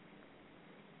interesting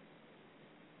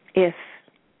if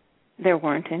there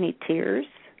weren't any tears?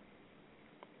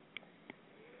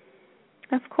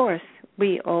 Of course,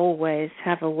 we always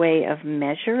have a way of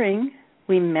measuring.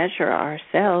 We measure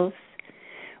ourselves.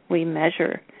 We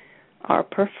measure our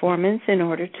performance in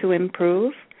order to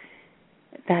improve.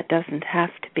 That doesn't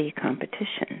have to be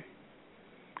competition.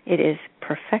 It is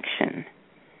perfection.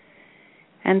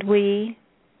 And we,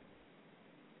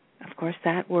 of course,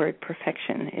 that word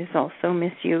perfection is also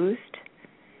misused.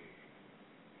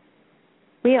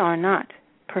 We are not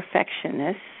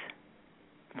perfectionists,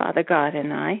 Father God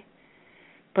and I,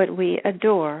 but we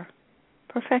adore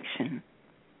perfection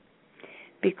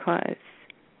because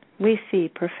we see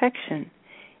perfection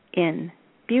in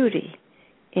beauty,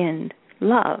 in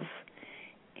love,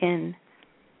 in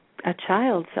a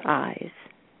child's eyes,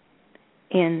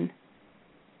 in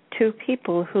two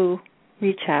people who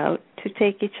reach out to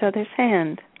take each other's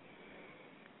hand.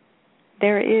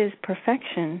 There is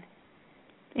perfection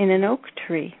in an oak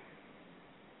tree.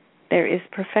 There is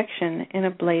perfection in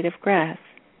a blade of grass.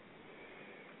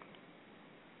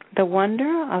 The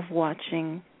wonder of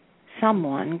watching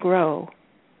someone grow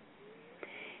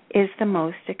is the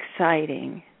most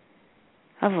exciting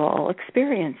of all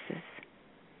experiences.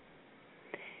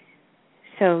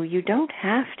 So you don't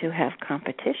have to have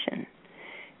competition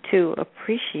to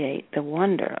appreciate the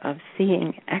wonder of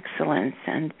seeing excellence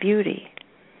and beauty.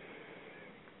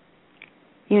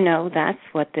 You know, that's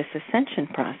what this ascension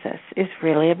process is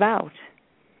really about.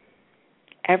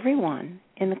 Everyone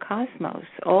in the cosmos,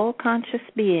 all conscious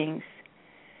beings,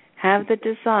 have the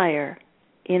desire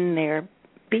in their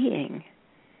being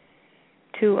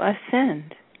to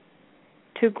ascend,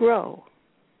 to grow,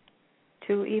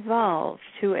 to evolve,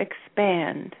 to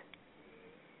expand.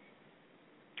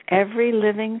 Every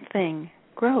living thing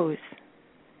grows.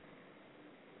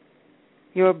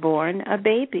 You're born a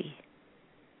baby.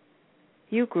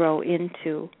 You grow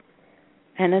into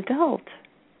an adult.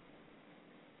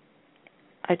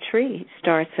 A tree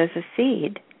starts as a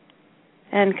seed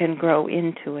and can grow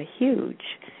into a huge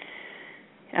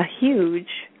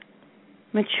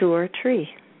mature tree.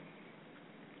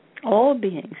 All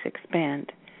beings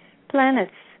expand.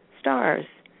 Planets, stars,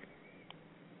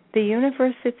 the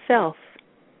universe itself,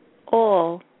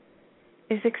 all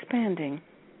is expanding.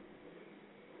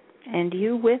 And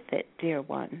you with it, dear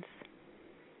ones.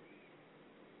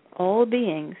 All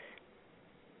beings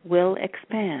will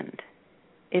expand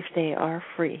if they are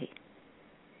free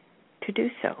to do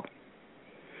so.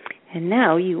 And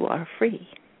now you are free.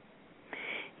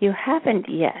 You haven't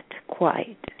yet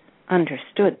quite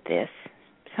understood this,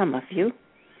 some of you.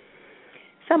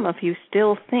 Some of you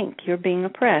still think you're being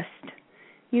oppressed.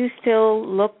 You still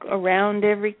look around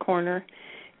every corner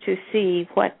to see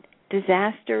what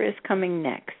disaster is coming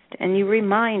next. And you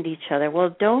remind each other,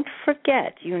 well, don't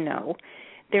forget,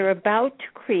 they're about to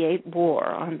create war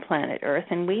on planet Earth,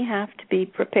 and we have to be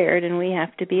prepared and we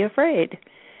have to be afraid.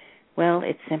 Well,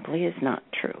 it simply is not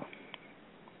true.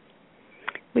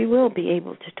 We will be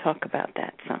able to talk about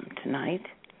that some tonight.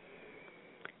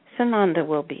 Sananda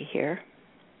will be here.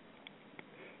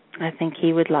 I think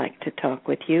he would like to talk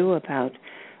with you about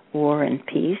war and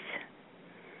peace.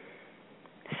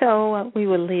 So we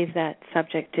will leave that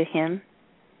subject to him.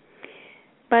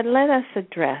 But let us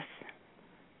address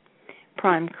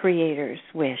Prime Creator's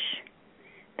wish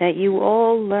that you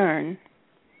all learn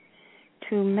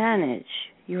to manage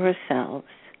yourselves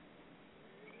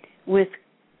with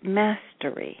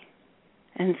mastery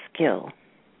and skill.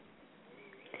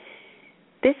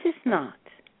 This is not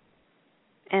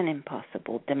an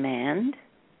impossible demand.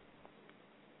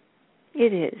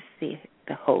 It is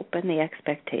the hope and the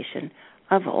expectation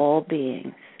of all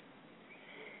beings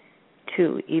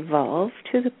to evolve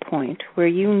to the point where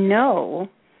you know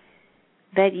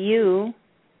that you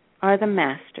are the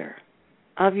master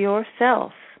of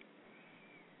yourself.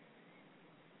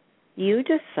 You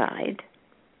decide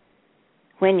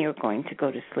when you're going to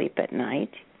go to sleep at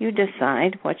night. You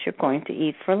decide what you're going to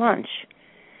eat for lunch.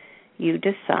 You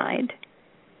decide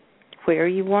where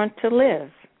you want to live,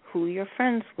 who your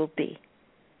friends will be.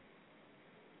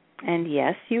 And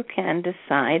yes, you can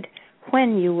decide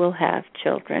when you will have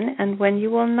children and when you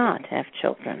will not have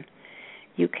children.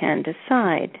 You can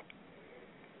decide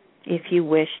if you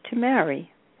wish to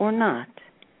marry or not,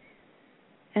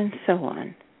 and so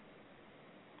on.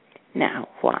 Now,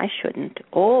 why shouldn't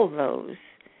all those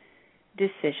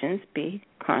decisions be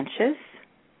conscious,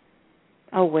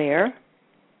 aware,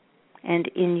 and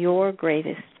in your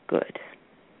greatest good?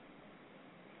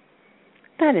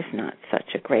 That is not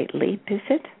such a great leap, is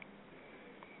it?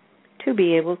 To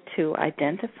be able to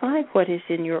identify what is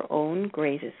in your own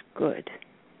greatest good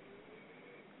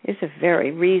is a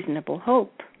very reasonable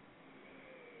hope.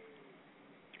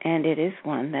 And it is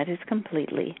one that is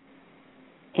completely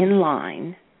in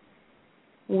line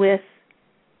with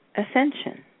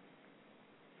ascension.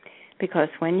 Because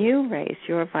when you raise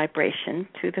your vibration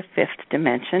to the fifth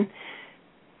dimension,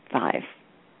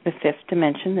 the fifth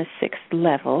dimension, the sixth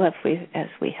level, as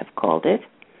we have called it,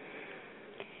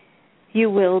 you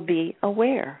will be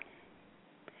aware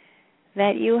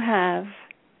that you have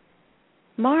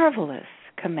marvelous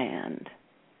command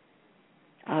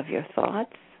of your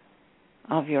thoughts,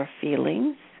 of your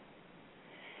feelings,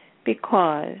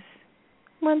 because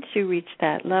once you reach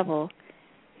that level,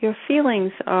 your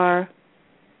feelings are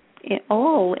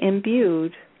all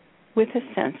imbued with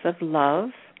a sense of love,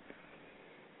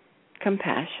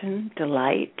 compassion,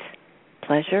 delight,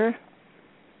 pleasure,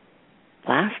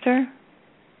 laughter.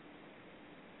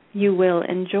 You will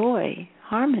enjoy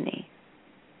harmony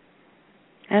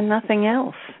and nothing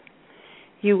else.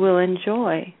 You will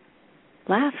enjoy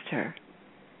laughter.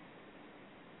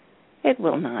 It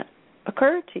will not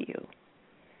occur to you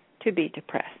to be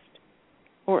depressed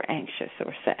or anxious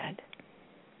or sad,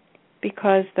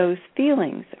 because those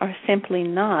feelings are simply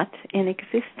not in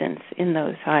existence in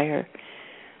those higher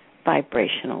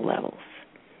vibrational levels.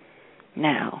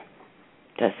 Now,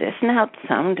 does this not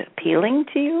sound appealing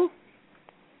to you?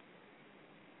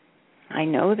 I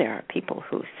know there are people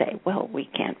who say, well, we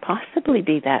can't possibly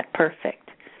be that perfect.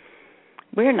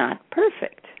 We're not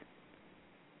perfect.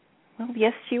 Well,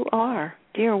 yes, you are.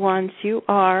 Dear ones, you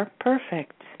are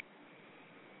perfect.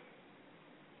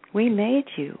 We made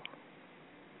you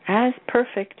as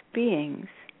perfect beings.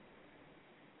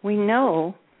 We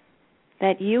know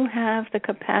that you have the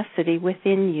capacity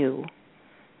within you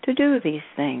to do these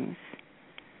things,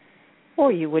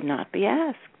 or you would not be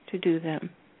asked to do them.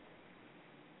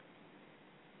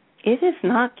 It is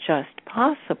not just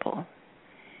possible.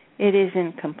 It is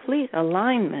in complete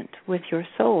alignment with your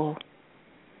soul.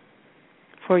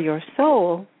 For your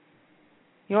soul,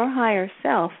 your higher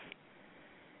self,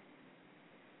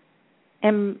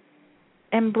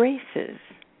 embraces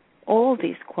all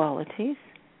these qualities,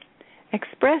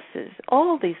 expresses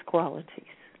all these qualities.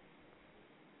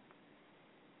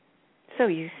 So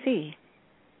you see,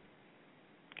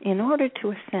 in order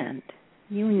to ascend,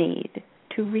 you need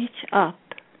to reach up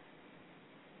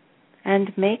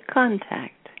and make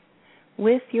contact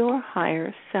with your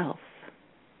higher self,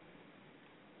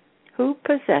 who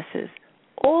possesses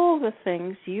all the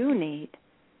things you need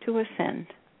to ascend.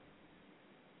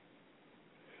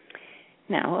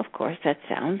 Now, of course, that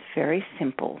sounds very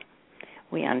simple.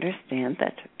 We understand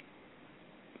that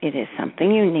it is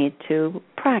something you need to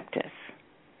practice,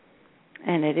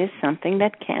 and it is something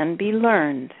that can be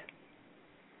learned.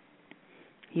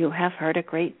 You have heard a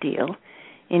great deal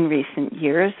in recent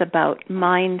years about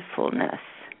mindfulness.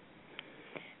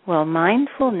 Well,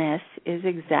 mindfulness is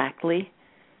exactly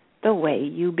the way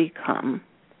you become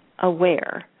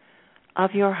aware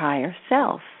of your higher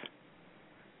self.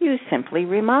 You simply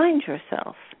remind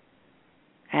yourself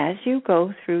as you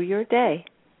go through your day.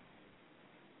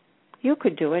 You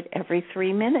could do it every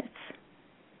 3 minutes.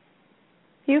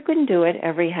 You can do it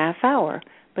every half hour,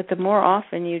 but the more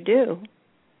often you do,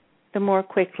 the more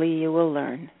quickly you will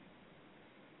learn.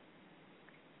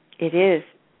 It is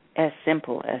as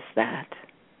simple as that.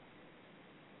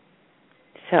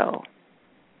 So,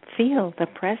 feel the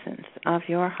presence of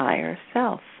your higher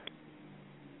self.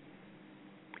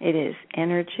 It is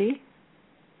energy.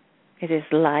 It is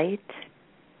light.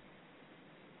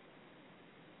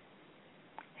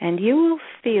 And you will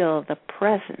feel the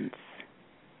presence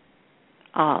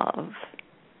of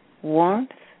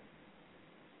warmth,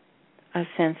 a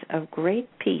sense of great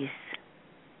peace,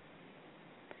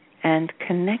 and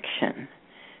connection.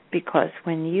 Because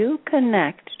when you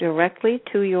connect directly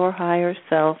to your higher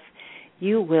self,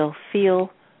 you will feel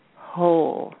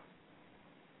whole.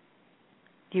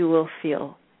 You will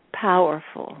feel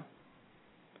powerful,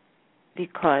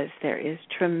 because there is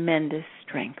tremendous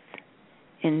strength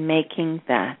in making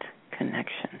that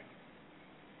connection.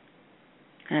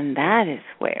 And that is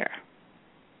where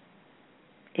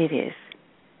it is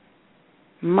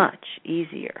much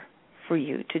easier for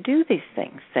you to do these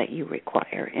things that you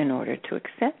require in order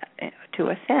to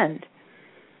ascend.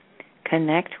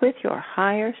 Connect with your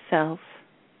higher self,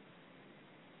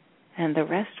 and the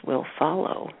rest will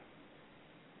follow.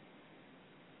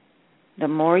 The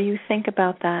more you think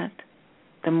about that,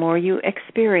 the more you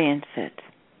experience it,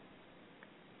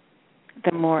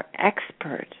 the more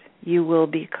expert you will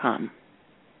become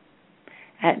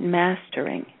at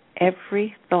mastering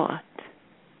every thought,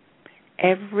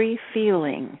 every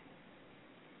feeling,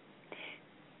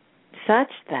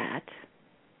 such that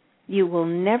you will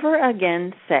never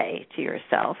again say to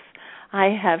yourself,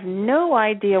 I have no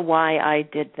idea why I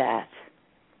did that.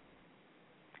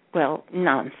 Well,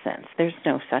 nonsense. There's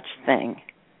no such thing.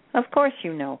 Of course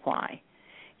you know why.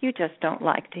 You just don't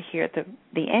like to hear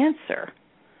the answer.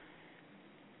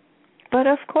 But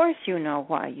of course you know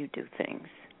why you do things.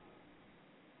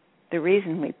 The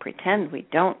reason we pretend we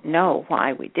don't know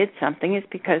why we did something is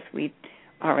because we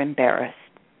are embarrassed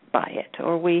by it,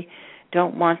 or we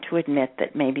don't want to admit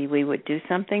that maybe we would do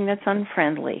something that's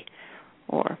unfriendly,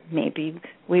 or maybe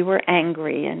we were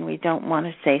angry and we don't want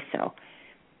to say so.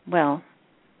 Well,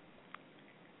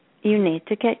 you need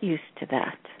to get used to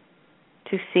that,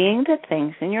 to seeing the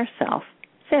things in yourself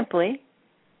simply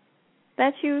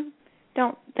that you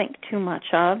don't think too much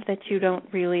of, that you don't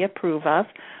really approve of.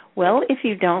 Well, if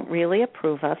you don't really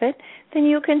approve of it, then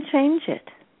you can change it.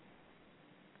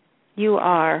 You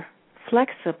are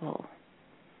flexible.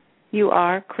 You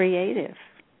are creative.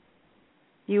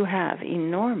 You have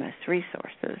enormous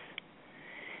resources.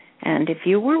 And if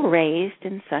you were raised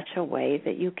in such a way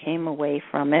that you came away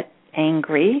from it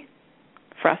angry,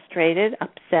 frustrated,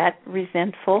 upset,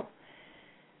 resentful,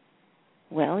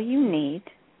 well, you need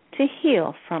to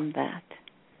heal from that.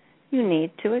 You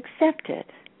need to accept it.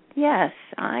 Yes,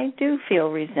 I do feel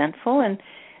resentful and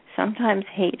sometimes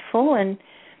hateful and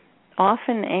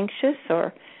often anxious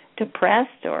or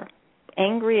depressed or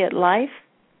angry at life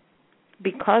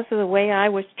because of the way I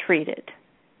was treated.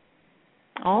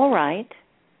 All right.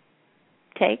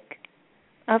 Take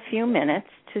a few minutes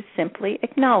to simply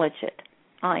acknowledge it.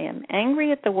 I am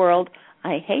angry at the world.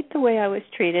 I hate the way I was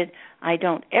treated. I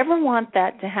don't ever want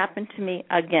that to happen to me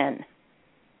again.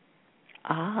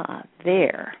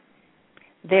 There.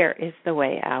 There is the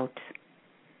way out.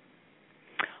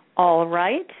 All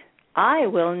right. I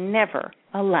will never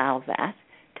allow that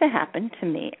to happen to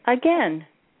me again.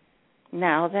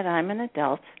 Now that I'm an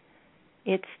adult,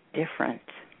 it's different.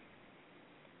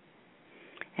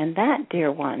 And that,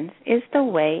 dear ones, is the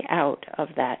way out of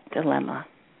that dilemma.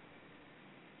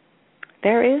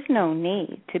 There is no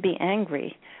need to be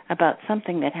angry about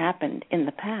something that happened in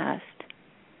the past,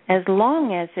 as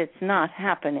long as it's not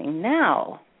happening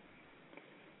now.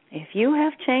 If you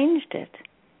have changed it,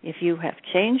 if you have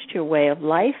changed your way of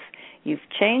life, you've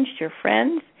changed your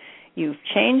friends, you've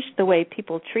changed the way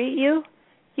people treat you,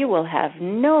 you will have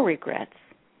no regrets,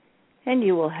 and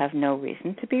you will have no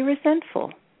reason to be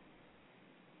resentful.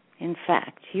 In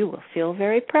fact, you will feel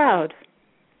very proud.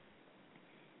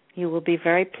 You will be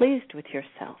very pleased with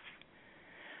yourself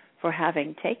for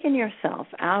having taken yourself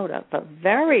out of a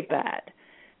very bad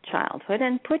childhood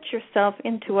and put yourself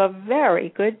into a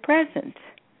very good present.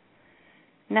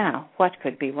 Now, what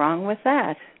could be wrong with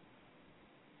that?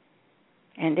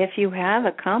 And if you have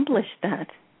accomplished that,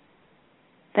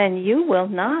 then you will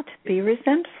not be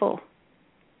resentful.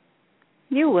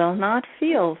 You will not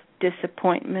feel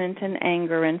disappointment and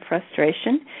anger and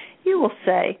frustration. You will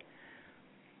say,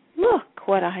 look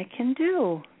what I can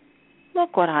do.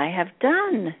 Look what I have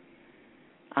done.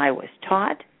 I was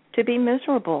taught to be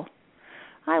miserable.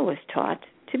 I was taught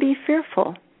to be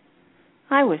fearful.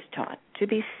 I was taught to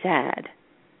be sad.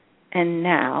 And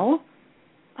now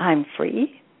I'm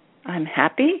free, I'm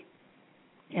happy,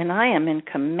 and I am in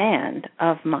command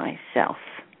of myself.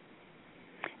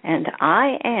 And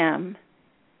I am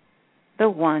the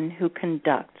one who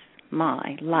conducts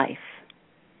my life.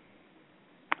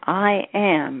 I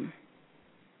am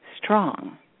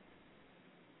strong.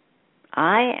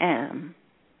 I am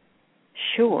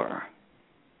sure.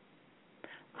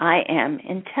 I am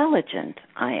intelligent.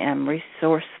 I am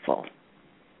resourceful.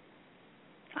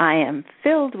 I am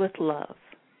filled with love.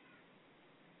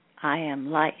 I am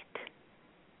light.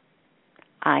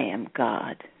 I am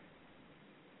God.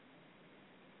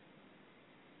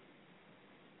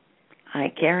 I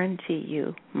guarantee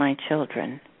you, my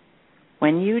children,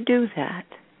 when you do that,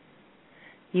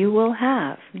 you will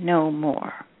have no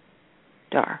more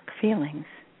dark feelings.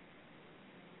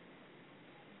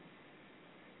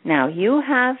 Now, you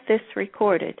have this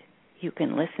recorded. You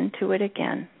can listen to it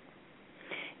again.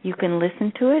 You can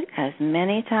listen to it as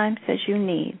many times as you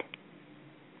need.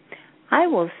 I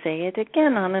will say it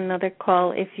again on another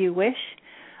call if you wish.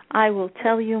 I will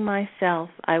tell you myself.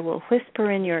 I will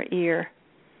whisper in your ear.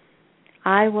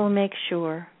 I will make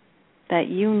sure that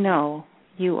you know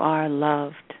you are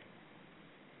loved.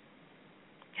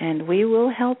 And we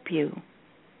will help you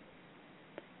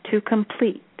to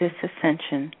complete this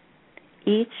ascension,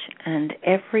 each and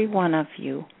every one of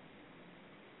you.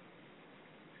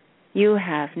 You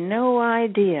have no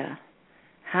idea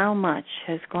how much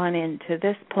has gone into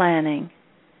this planning,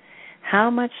 how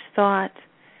much thought,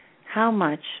 how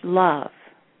much love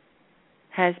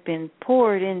has been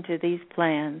poured into these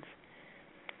plans.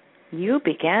 You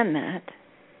began that.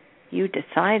 You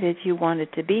decided you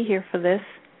wanted to be here for this,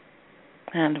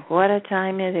 and what a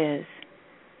time it is.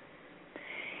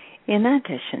 In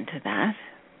addition to that,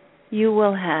 you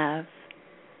will have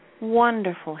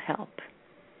wonderful help.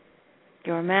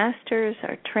 Your masters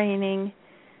are training.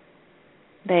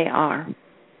 They are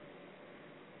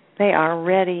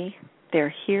ready.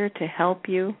 They're here to help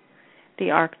you. The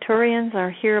Arcturians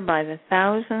are here by the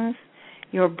thousands.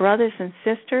 Your brothers and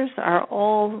sisters are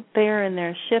all there in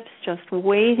their ships just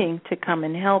waiting to come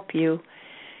and help you.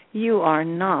 You are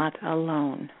not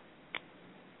alone.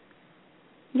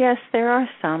 Yes, there are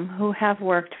some who have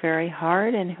worked very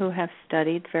hard and who have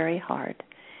studied very hard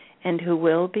and who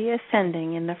will be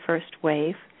ascending in the first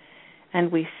wave,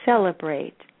 and we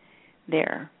celebrate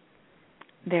their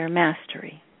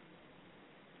mastery.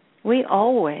 We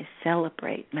always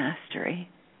celebrate mastery.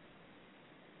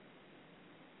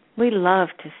 We love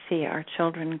to see our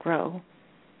children grow.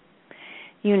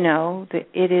 You know that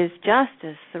it is just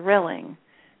as thrilling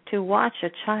to watch a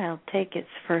child take its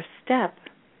first step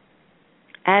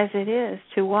as it is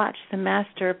to watch the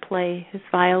master play his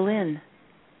violin.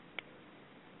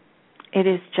 It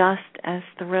is just as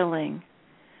thrilling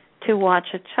to watch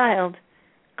a child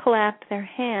clap their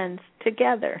hands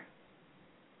together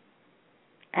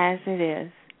as it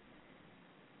is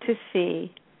to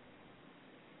see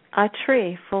a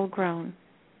tree full grown.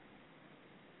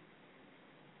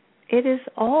 It is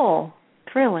all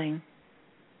thrilling.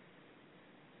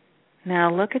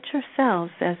 Now look at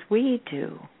yourselves as we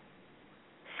do.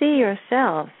 See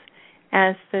yourselves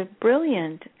as the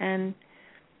brilliant and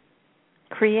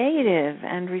creative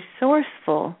and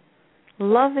resourceful,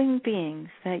 loving beings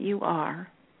that you are.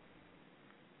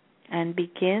 And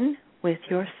begin with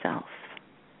yourself.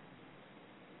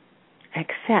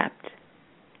 Accept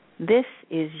this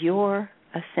is your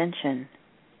ascension.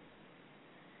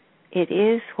 It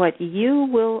is what you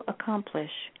will accomplish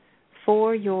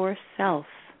for yourself.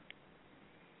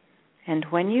 And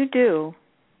when you do,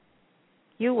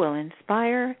 you will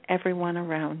inspire everyone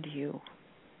around you.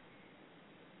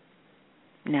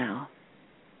 Now,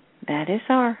 that is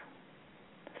our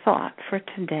thought for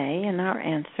today and our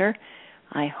answer,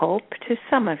 I hope, to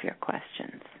some of your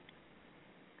questions.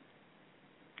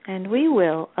 And we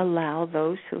will allow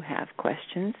those who have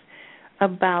questions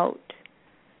about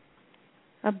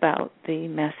the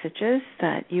messages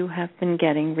that you have been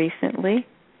getting recently.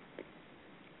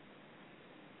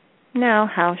 Now,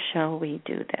 how shall we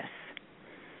do this?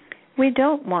 We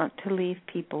don't want to leave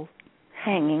people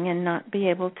hanging and not be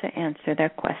able to answer their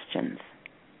questions.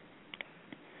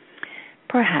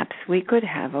 Perhaps we could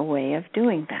have a way of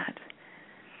doing that.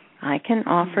 I can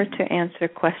offer to answer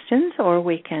questions, or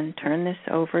we can turn this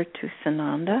over to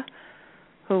Sananda,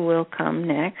 who will come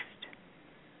next.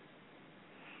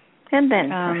 And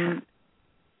then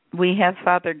we have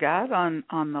Father God on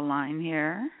the line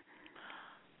here.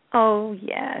 Oh,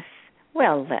 yes.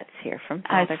 Well, let's hear from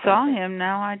Father God. I saw him,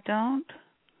 now I don't.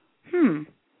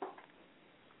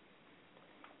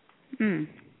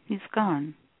 He's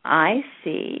gone. I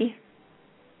see.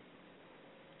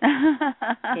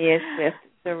 He is with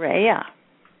Soraya.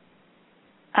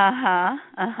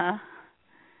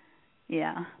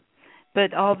 Yeah.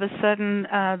 But all of a sudden,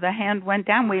 the hand went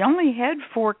down. We only had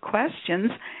 4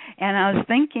 questions, and I was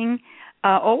thinking,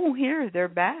 here, they're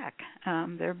back.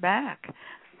 They're back.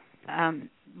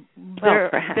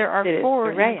 There are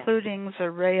 4, Soraya, including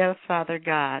Soraya, Father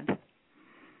God.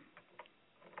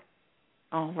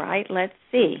 All right, let's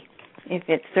see if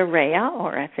it's Soraya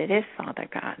or if it is Father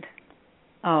God.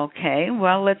 Okay,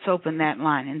 well, let's open that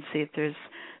line and see if there's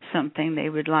something they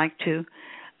would like to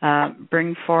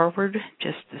bring forward.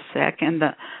 Just a second.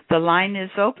 The line is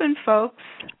open, folks.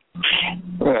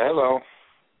 Hello.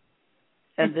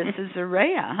 And this is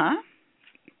Soraya, huh?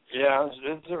 Yeah,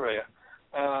 it's Soraya.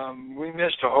 We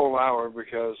missed a whole hour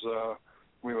because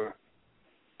we were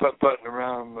putt-putting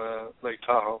around Lake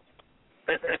Tahoe.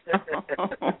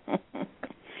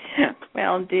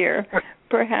 Well, dear,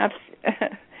 perhaps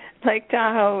Lake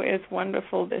Tahoe is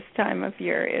wonderful this time of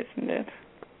year, isn't it?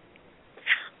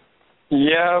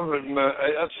 Yeah, but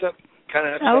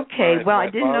okay, well, I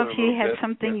didn't know if you had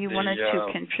something you wanted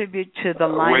to contribute to the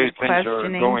line of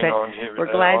questioning, but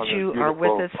we're glad you are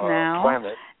with us now.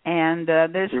 Planet. And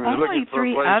there's only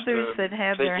 3 others that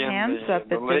have their hands up at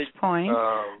this point,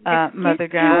 Mother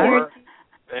God.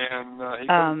 And he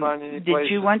couldn't find any did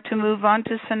places. you want to move on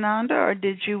to Sananda, or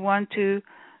did you want to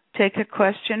take a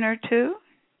question or two?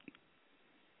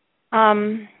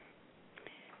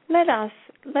 Let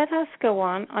us go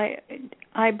on.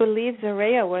 I believe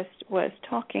Soraya was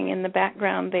talking in the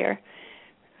background there.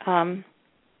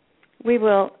 We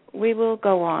will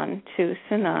go on to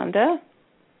Sananda.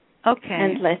 Okay.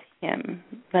 And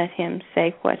let him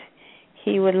say what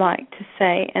he would like to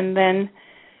say, and then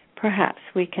perhaps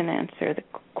we can answer the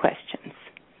questions.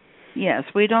 Yes,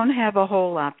 we don't have a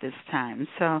whole lot this time,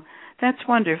 so that's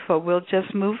wonderful. We'll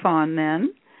just move on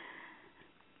then.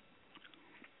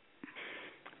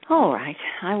 All right.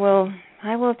 I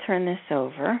will turn this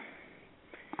over.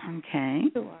 Okay.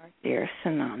 To our dear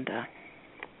Sananda.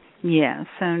 Yes,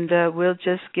 and we'll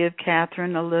just give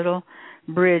Catherine a little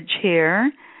bridge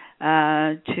here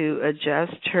to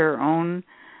adjust her own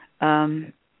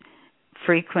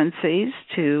frequencies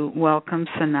to welcome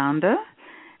Sananda.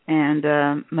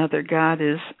 And Mother God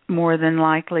is more than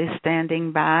likely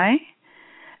standing by.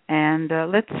 And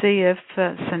let's see if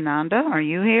Sananda, are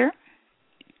you here?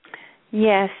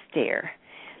 Yes, dear.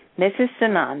 This is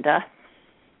Sananda.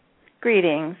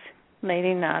 Greetings,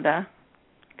 Lady Nada.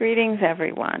 Greetings,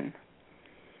 everyone.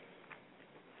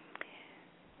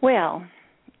 Well,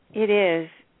 it is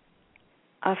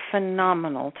a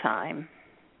phenomenal time.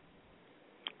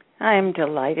 I am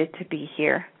delighted to be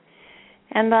here.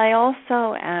 And I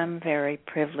also am very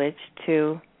privileged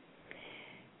to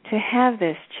have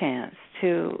this chance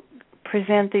to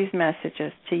present these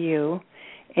messages to you.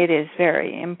 It is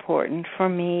very important for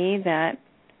me that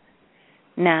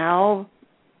now,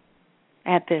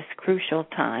 at this crucial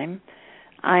time,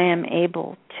 I am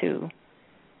able to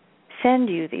send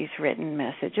you these written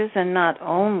messages, and not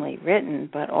only written,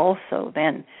 but also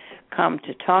then come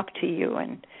to talk to you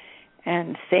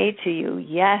and say to you,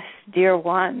 yes, dear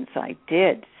ones, I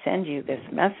did send you this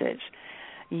message.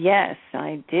 Yes,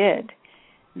 I did.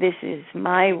 These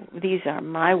are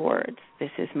my words.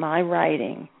 This is my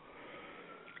writing.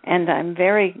 And I'm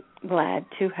very glad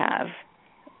to have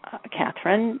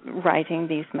Catherine writing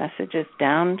these messages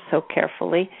down so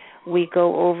carefully. We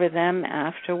go over them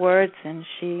afterwards, and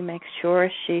she makes sure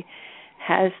she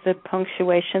has the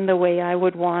punctuation the way I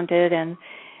would want it, and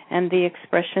the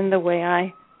expression the way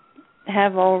I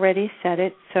have already said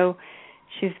it. So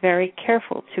she's very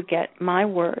careful to get my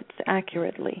words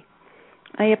accurately.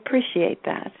 I appreciate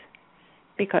that,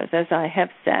 because as I have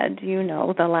said,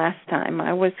 the last time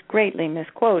I was greatly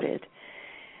misquoted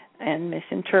and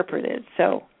misinterpreted.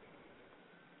 So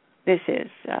this is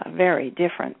a very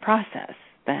different process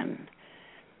than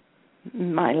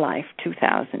my life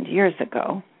 2,000 years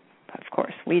ago. Of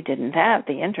course, we didn't have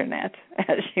the Internet,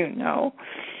 as you know.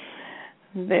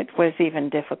 It was even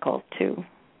difficult to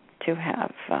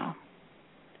have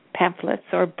pamphlets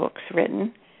or books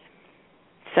written.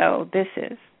 So this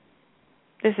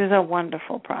is a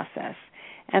wonderful process,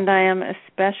 and I am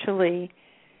especially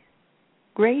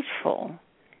grateful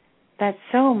that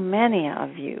so many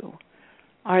of you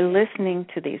are listening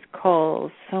to these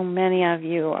calls. So many of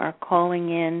you are calling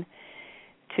in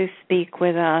to speak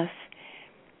with us.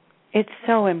 It's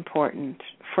so important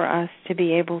for us to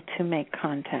be able to make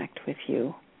contact with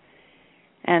you,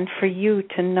 and for you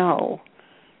to know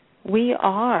we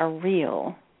are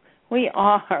real. We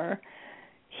are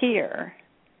here.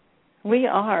 We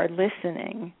are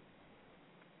listening.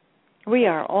 We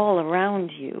are all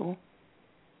around you.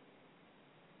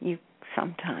 You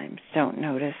sometimes don't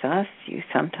notice us. You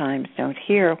sometimes don't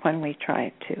hear when we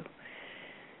try to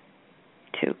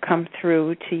come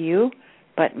through to you,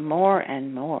 but more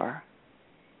and more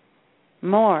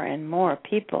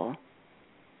people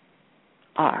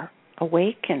are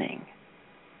awakening.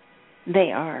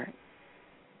 They are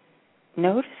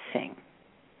noticing.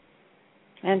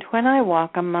 And when I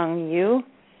walk among you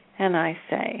and I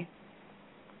say,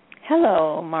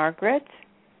 hello, Margaret,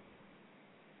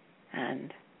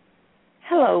 and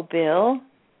hello, Bill,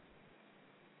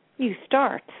 you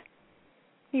start.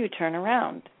 You turn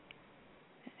around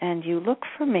and you look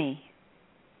for me.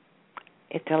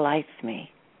 It delights me.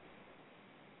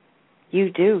 You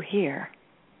do hear.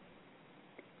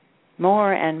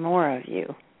 More and more of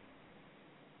you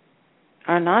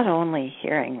are not only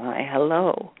hearing my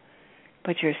hello,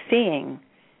 but you're seeing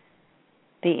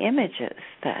the images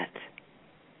that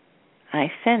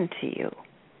I send to you.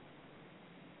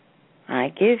 I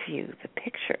give you the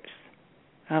pictures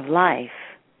of life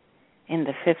in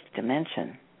the fifth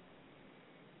dimension.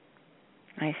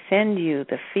 I send you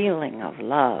the feeling of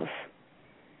love,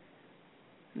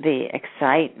 the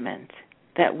excitement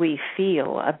that we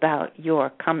feel about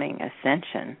your coming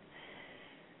ascension.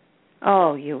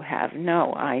 Oh, you have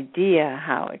no idea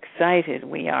how excited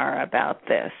we are about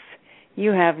this.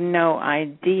 You have no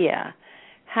idea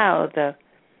how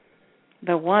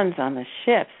the ones on the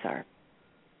ships are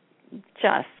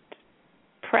just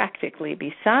practically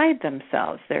beside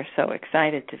themselves. They're so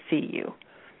excited to see you.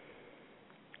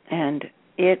 And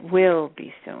it will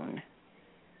be soon.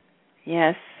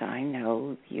 Yes, I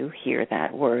know you hear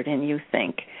that word and you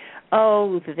think,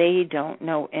 oh, they don't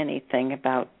know anything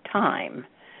about time.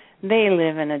 They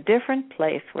live in a different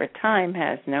place where time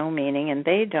has no meaning, and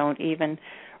they don't even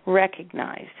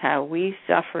recognize how we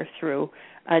suffer through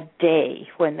a day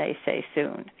when they say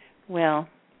soon. Well,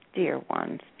 dear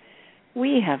ones,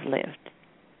 we have lived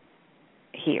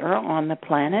here on the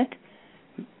planet,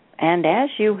 and as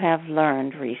you have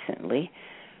learned recently,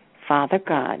 Father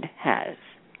God has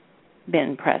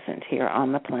been present here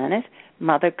on the planet.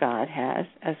 Mother God has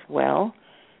as well.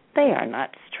 They are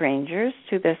not strangers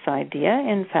to this idea.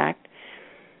 In fact,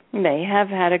 they have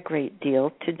had a great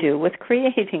deal to do with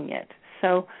creating it.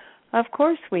 So, of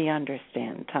course, we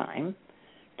understand time,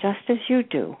 just as you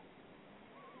do.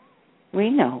 We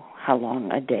know how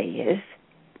long a day is,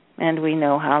 and we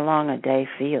know how long a day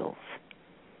feels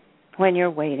when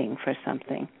you're waiting for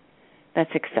something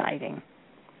that's exciting.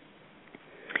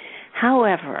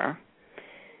 However,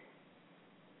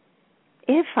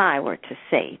 if I were to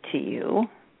say to you,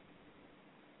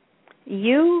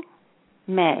 you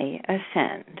may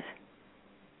ascend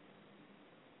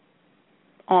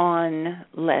on,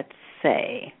 let's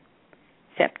say,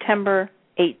 September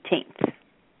 18th.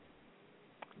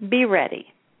 Be ready.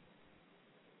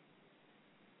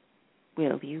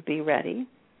 Will you be ready?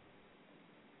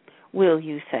 Will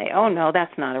you say, oh, no,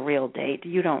 that's not a real date.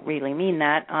 You don't really mean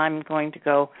that. I'm going to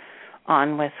go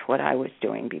on with what I was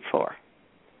doing before.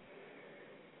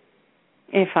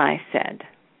 If I said,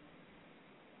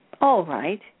 all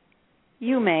right,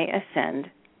 you may ascend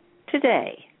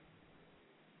today,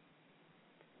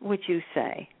 would you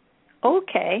say,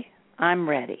 okay, I'm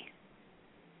ready?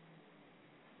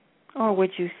 Or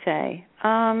would you say,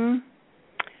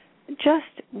 just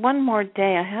one more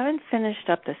day, I haven't finished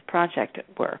up this project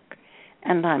at work,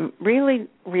 and I'm really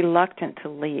reluctant to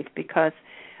leave because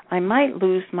I might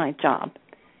lose my job.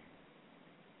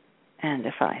 And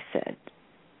if I said,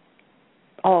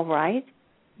 all right,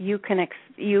 you can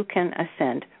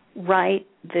ascend right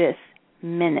this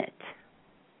minute,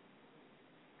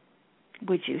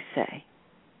 would you say,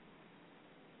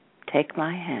 take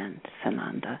my hand,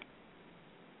 Sananda,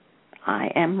 I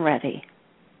am ready?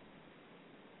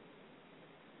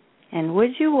 And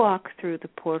would you walk through the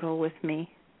portal with me?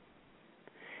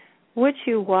 Would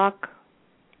you walk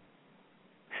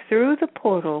through the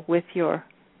portal with your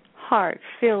heart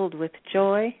filled with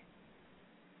joy?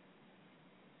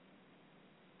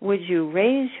 Would you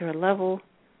raise your level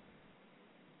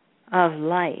of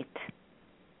light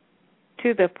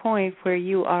to the point where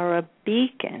you are a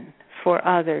beacon for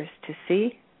others to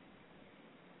see?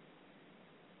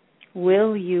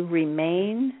 Will you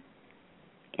remain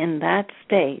in that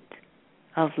state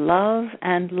of love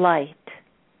and light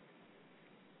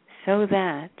so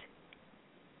that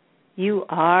you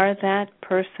are that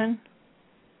person?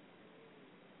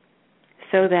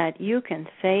 So that you can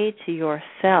say to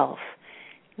yourself,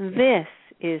 this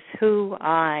is who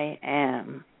I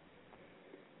am.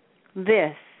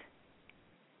 This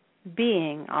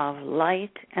being of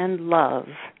light and love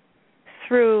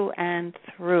through and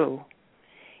through,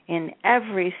 in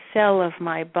every cell of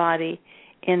my body,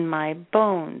 in my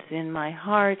bones, in my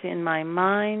heart, in my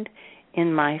mind,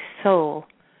 in my soul,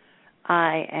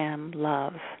 I am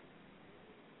love.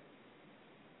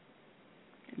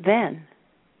 Then,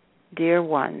 dear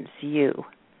ones, you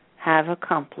have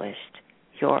accomplished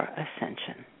your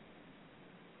ascension.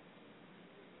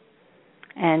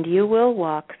 And you will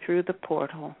walk through the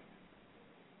portal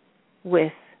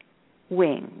with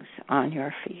wings on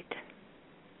your feet.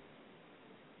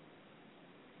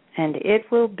 And it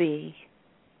will be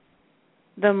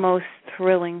the most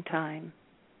thrilling time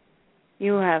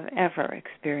you have ever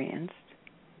experienced.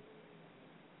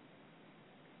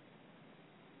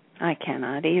 I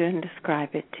cannot even describe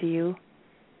it to you,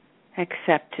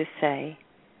 except to say,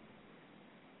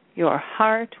 your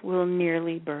heart will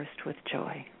nearly burst with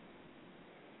joy.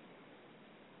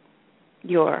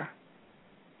 Your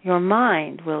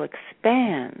mind will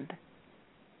expand.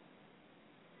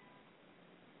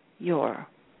 Your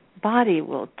body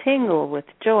will tingle with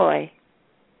joy.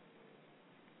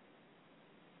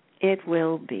 It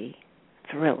will be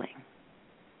thrilling.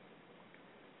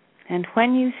 And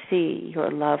when you see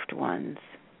your loved ones,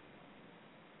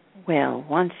 well,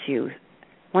 once you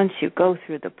go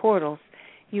through the portals,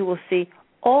 you will see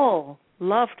all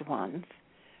loved ones,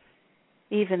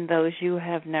 even those you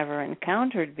have never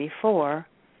encountered before,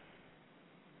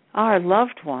 are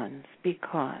loved ones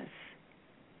because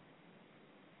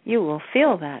you will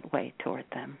feel that way toward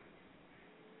them.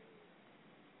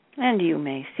 And you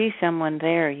may see someone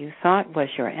there you thought was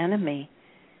your enemy,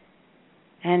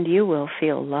 and you will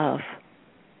feel love.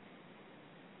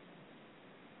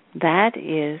 That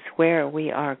is where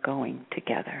we are going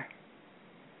together.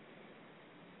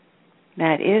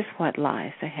 That is what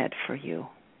lies ahead for you.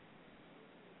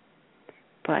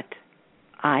 but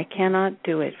I cannot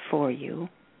do it for you.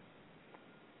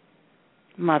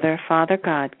 Mother, Father,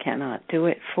 God cannot do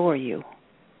it for you.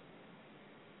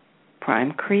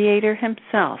 Prime Creator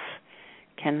Himself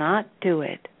cannot do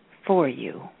it for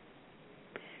you.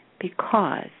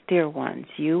 Because, dear ones,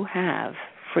 you have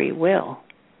free will.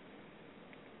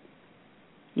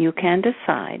 You can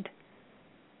decide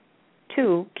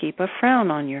to keep a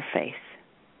frown on your face,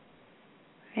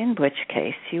 in which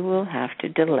case you will have to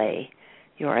delay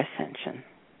your ascension.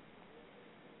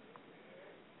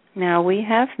 Now, we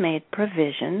have made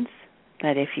provisions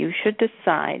that if you should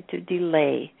decide to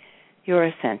delay your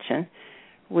ascension,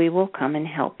 we will come and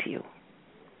help you.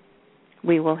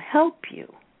 We will help you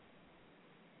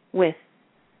with,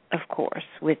 of course,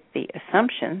 with the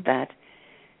assumption that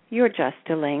you're just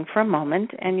delaying for a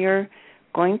moment and you're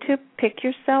going to pick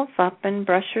yourself up and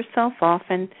brush yourself off,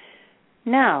 and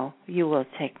now you will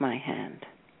take my hand.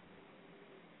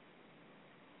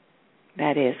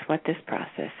 That is what this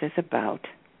process is about.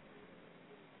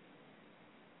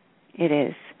 It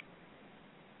is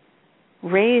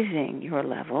raising your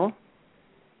level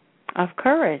of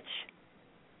courage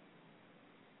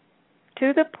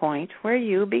to the point where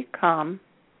you become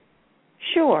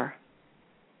sure.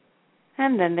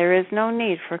 And then there is no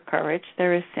need for courage.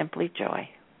 There is simply joy.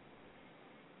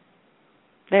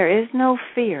 There is no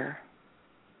fear.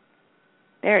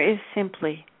 There is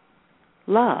simply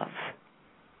love.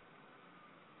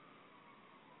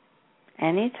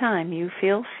 Anytime you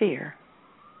feel fear,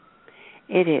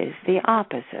 it is the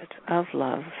opposite of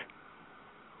love.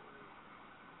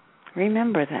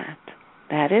 Remember that.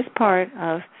 That is part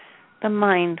of the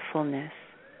mindfulness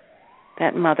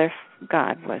that Mother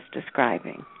God was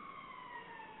describing.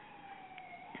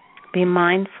 Be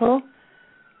mindful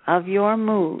of your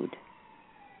mood.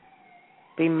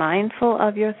 Be mindful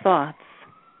of your thoughts,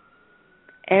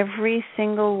 every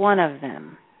single one of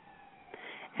them.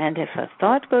 And if a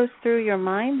thought goes through your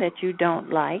mind that you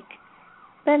don't like,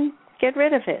 then get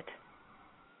rid of it.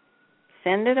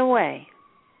 Send it away.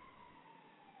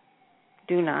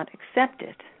 Do not accept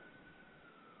it.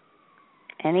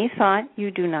 Any thought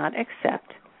you do not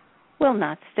accept will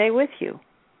not stay with you.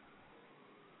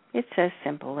 It's as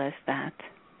simple as that.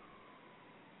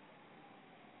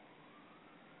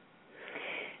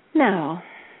 Now,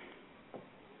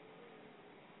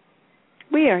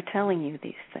 we are telling you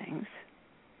these things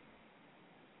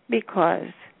because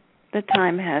the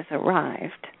time has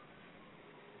arrived.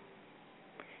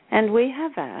 And we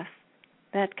have asked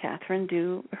that Catherine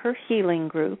do her healing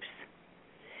groups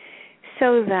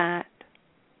so that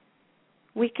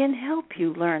we can help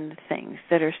you learn the things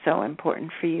that are so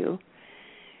important for you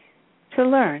to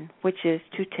learn, which is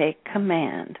to take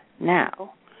command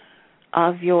now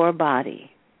of your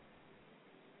body.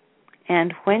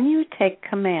 And when you take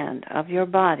command of your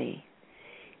body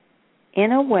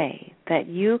in a way that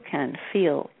you can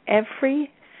feel every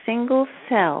single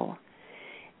cell,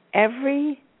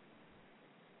 every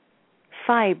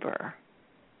fiber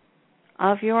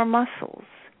of your muscles,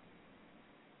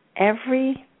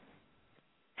 every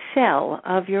cell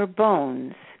of your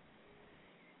bones,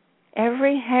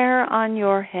 every hair on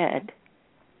your head,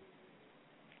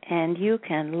 and you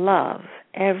can love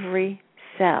every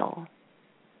cell,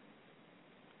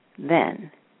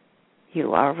 then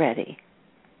you are ready.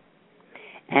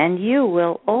 And you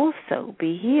will also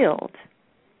be healed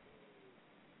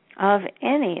of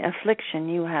any affliction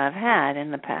you have had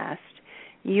in the past.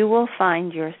 You will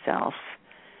find yourself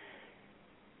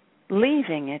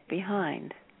leaving it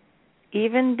behind.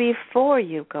 Even before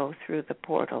you go through the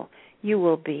portal, you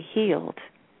will be healed.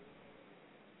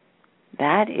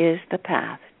 That is the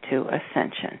path to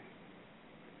ascension.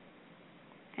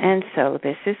 And so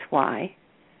this is why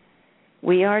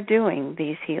we are doing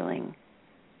these healing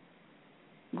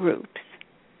groups.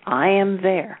 I am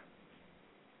there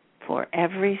for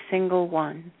every single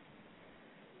one.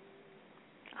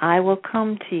 I will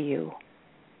come to you.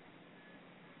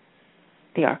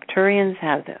 The Arcturians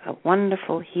have a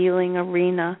wonderful healing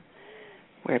arena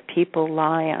where people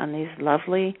lie on these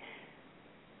lovely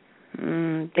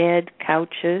bed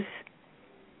couches.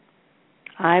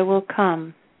 I will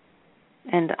come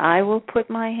and I will put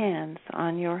my hands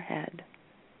on your head.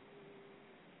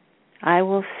 I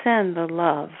will send the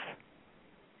love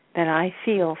that I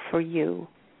feel for you,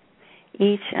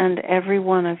 each and every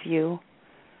one of you.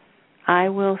 I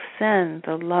will send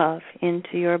the love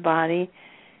into your body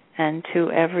and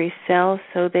to every cell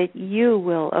so that you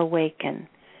will awaken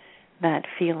that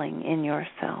feeling in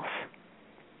yourself.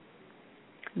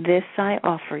 This I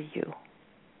offer you.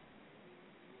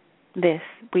 This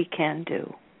we can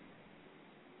do.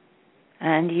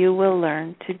 And you will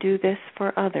learn to do this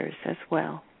for others as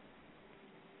well.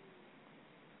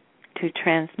 to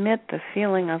transmit the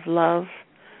feeling of love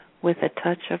with a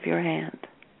touch of your hand.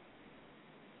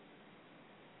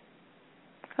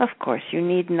 Of course, you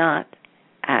need not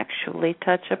actually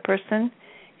touch a person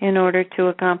in order to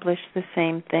accomplish the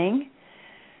same thing,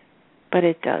 but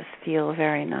it does feel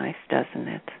very nice, doesn't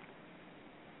it?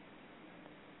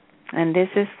 And this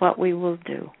is what we will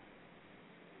do.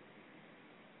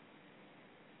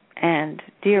 And,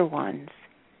 dear ones,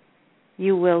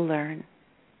 you will learn.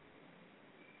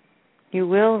 You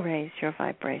will raise your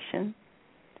vibration,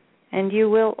 and you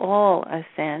will all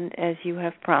ascend as you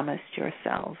have promised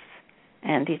yourselves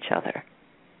and each other.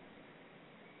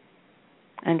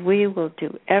 And we will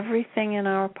do everything in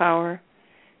our power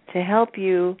to help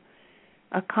you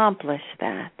accomplish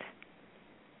that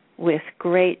with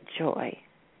great joy.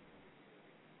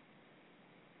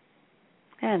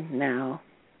 And now,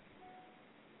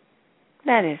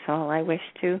 that is all I wish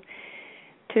to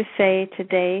say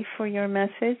today for your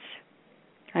message.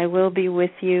 I will be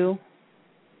with you.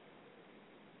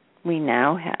 We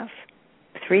now have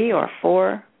 3 or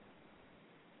 4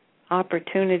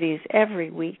 opportunities every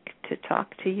week to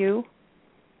talk to you.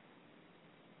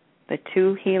 The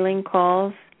 2 healing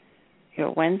calls,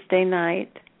 your Wednesday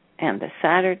night and the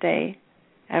Saturday,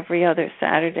 every other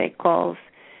Saturday calls.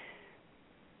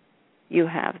 You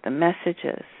have the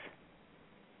messages.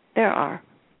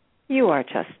 You are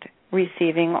just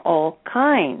receiving all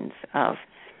kinds of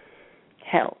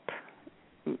help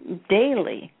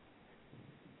daily.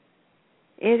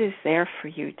 It is there for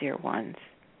you, dear ones.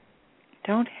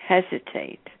 Don't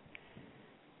hesitate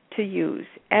to use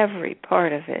every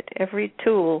part of it, every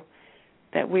tool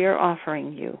that we are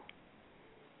offering you.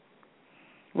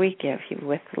 We give you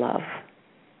with love.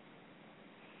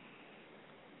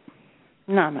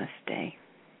 Namaste.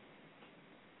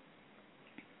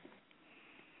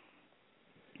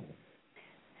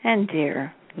 And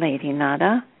dear Lady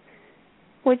Nada,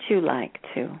 would you like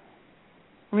to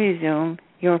resume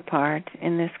your part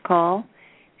in this call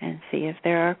and see if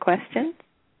there are questions?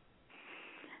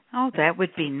 Oh, that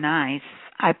would be nice.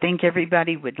 I think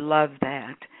everybody would love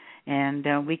that.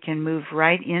 And we can move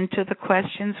right into the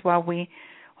questions while we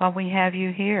have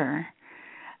you here.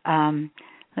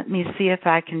 Let me see if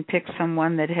I can pick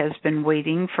someone that has been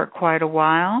waiting for quite a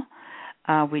while.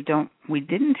 We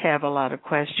didn't have a lot of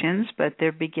questions, but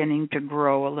they're beginning to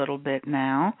grow a little bit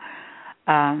now.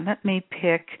 Let me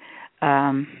pick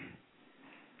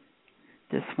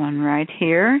this one right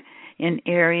here in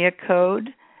area code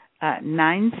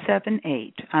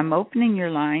 978. I'm opening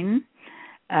your line,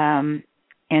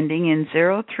 ending in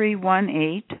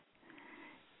 0318,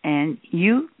 and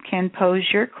you can pose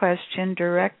your question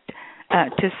direct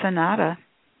to Sananda.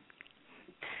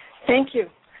 Thank you.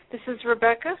 This is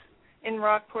Rebecca in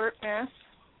Rockport, Mass.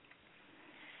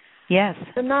 Yes.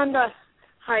 Sananda,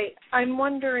 hi. I'm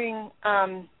wondering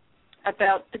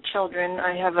about the children.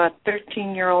 I have a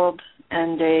 13-year-old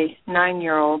and a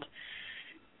 9-year-old,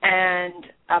 and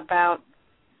about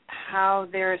how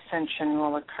their ascension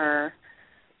will occur.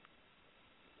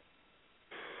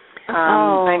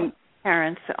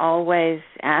 Parents always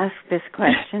ask this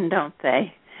question, don't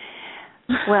they?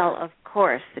 Well, of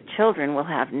course, the children will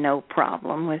have no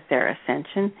problem with their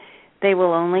ascension. They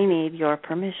will only need your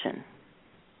permission.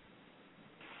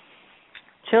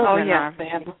 Children are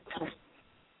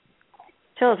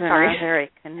very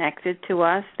connected to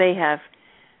us. They have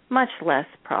much less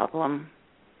problem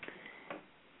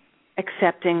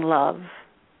accepting love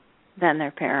than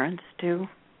their parents do.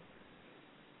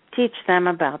 Teach them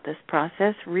about this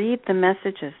process. Read the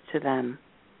messages to them.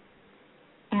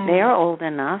 They are old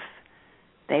enough.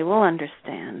 They will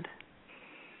understand.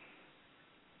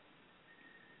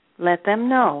 Let them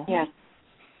know. Yes.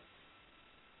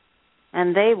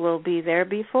 And they will be there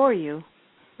before you.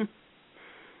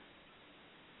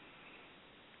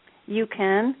 You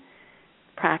can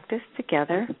practice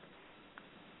together.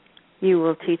 You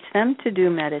will teach them to do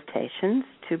meditations,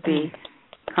 to be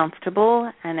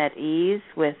comfortable and at ease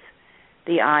with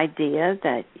the idea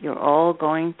that you're all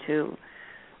going to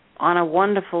on a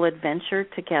wonderful adventure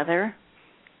together,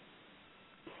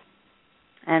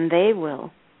 and they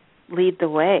will lead the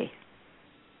way.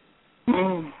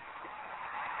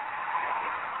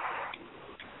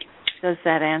 Does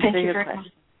that answer your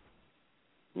question?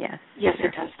 Yes. Yes,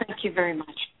 it does. Thank you very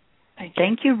much.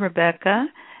 Thank you, Rebecca.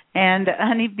 And,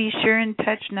 honey, be sure and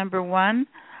touch number 1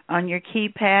 on your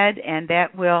keypad, and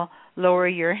that will lower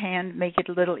your hand, make it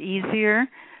a little easier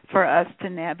for us to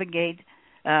navigate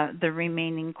the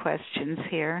remaining questions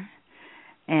here.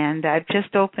 And I've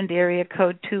just opened area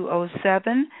code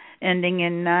 207, ending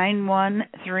in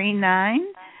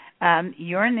 9139.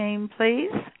 Your name,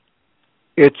 please?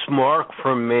 It's Mark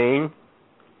from Maine.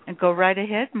 Go right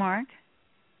ahead, Mark.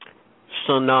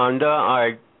 Sananda,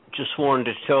 I just wanted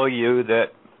to tell you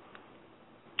that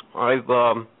I've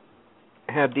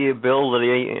had the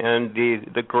ability and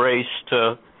the grace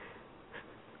to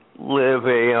live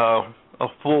a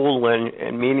full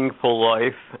and meaningful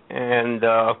life, and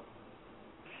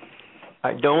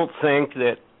I don't think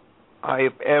that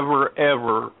I've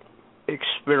ever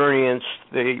experienced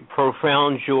the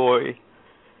profound joy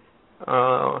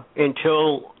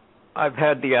until I've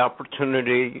had the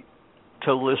opportunity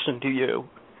to listen to you.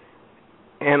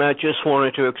 And I just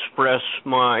wanted to express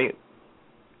my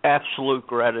absolute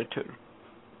gratitude.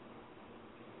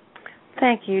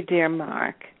 Thank you, dear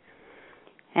Mark.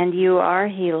 And you are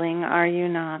healing, are you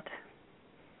not?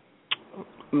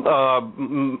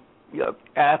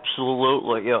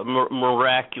 Absolutely,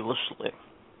 miraculously.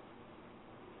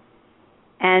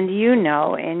 And you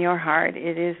know in your heart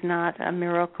it is not a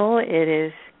miracle, it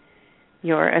is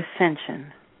your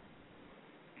ascension.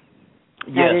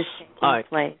 Yes, that is taking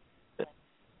place.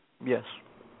 Yes,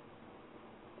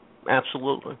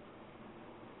 absolutely.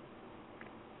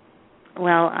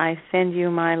 Well, I send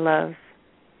you my love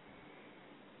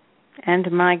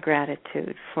and my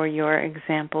gratitude for your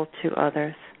example to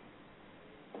others.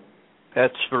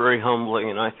 That's very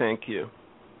humbling, and I thank you.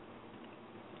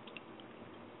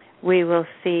 We will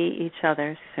see each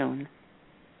other soon.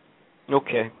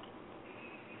 Okay.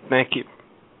 Thank you.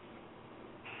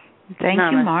 Thank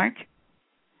you, Mark.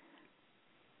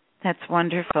 That's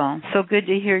wonderful. So good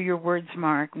to hear your words,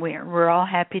 Mark. We're all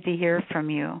happy to hear from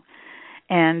you.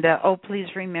 And, please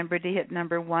remember to hit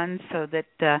number 1 so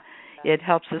that it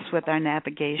helps us with our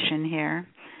navigation here.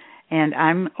 And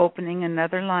I'm opening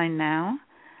another line now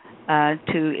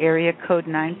to area code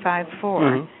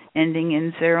 954, ending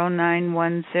in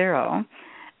 0910.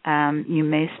 You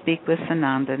may speak with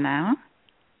Sananda now.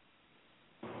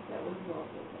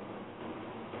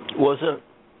 Was it?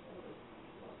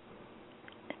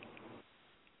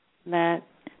 That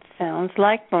sounds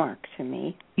like Mark to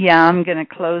me. Yeah, I'm going to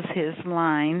close his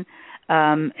line.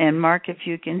 And Mark, if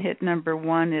you can hit number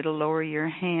 1, it'll lower your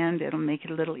hand. It'll make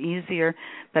it a little easier.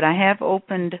 But I have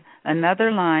opened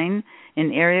another line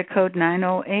in area code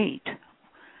 908.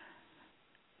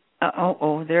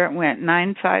 There it went,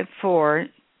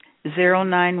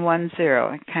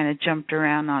 954-0910. It kind of jumped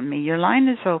around on me. Your line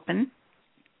is open.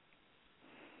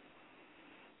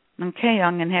 Okay,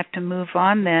 I'm going to have to move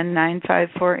on then.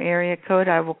 954 area code,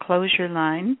 I will close your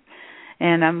line.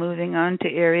 And I'm moving on to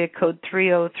area code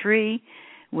 303,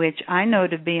 which I know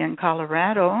to be in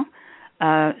Colorado.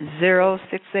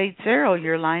 0680,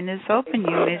 your line is open.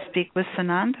 You may speak with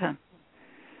Sananda.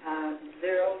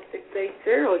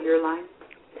 0680, your line.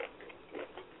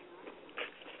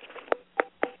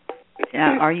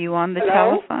 Are you on the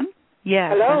Hello? telephone?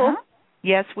 Yes. Hello?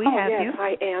 Yes, we have yes. you.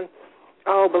 Hi, Ann.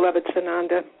 Oh, beloved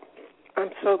Sananda, I'm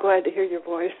so glad to hear your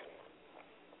voice.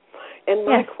 And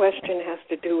my question has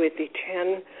to do with the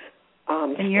 10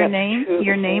 and your name?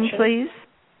 Your name, please?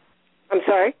 I'm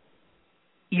sorry?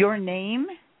 Your name?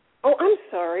 Oh, I'm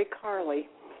sorry, Carly.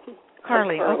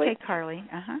 Carly. Okay, Carly.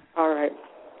 Uh-huh. All right.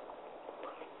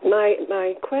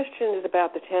 My question is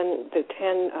about the 10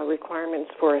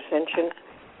 requirements for ascension.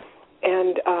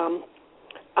 And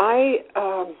I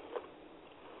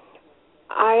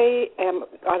am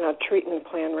on a treatment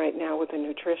plan right now with a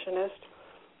nutritionist,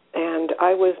 and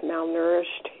I was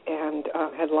malnourished and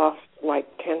had lost like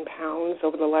 10 pounds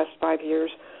over the last 5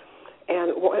 years.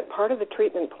 And part of the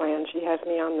treatment plan, she has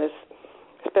me on this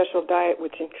special diet,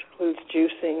 which includes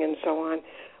juicing and so on.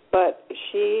 But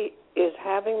she is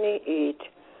having me eat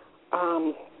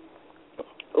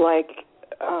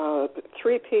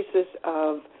 3 pieces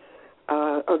of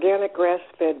organic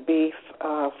grass-fed beef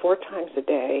 4 times a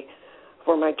day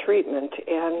for my treatment,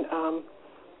 and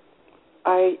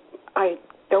I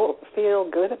don't feel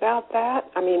good about that.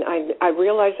 I mean, I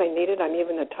realize I need it. I'm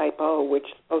even a type O, which is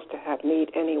supposed to have meat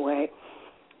anyway.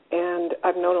 And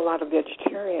I've known a lot of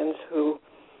vegetarians who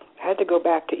had to go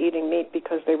back to eating meat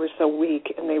because they were so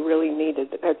weak and they really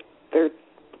needed their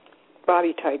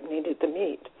body type needed the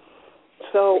meat.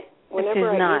 So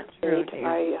whenever I eat meat,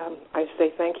 I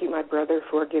say thank you, my brother,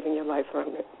 for giving your life for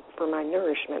my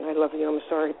nourishment. I love you. I'm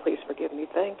sorry. Please forgive me.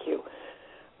 Thank you.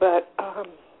 But I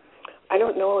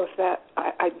don't know if that.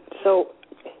 I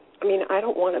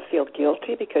don't want to feel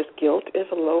guilty because guilt is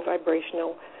a low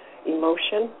vibrational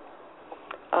emotion.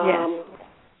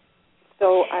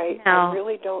 So I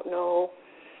really don't know.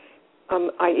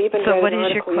 I even read an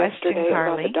article yesterday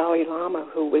about the Dalai Lama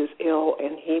who was ill,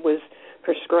 and he was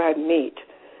prescribed meat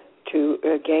to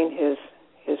gain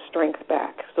his strength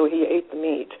back. So he ate the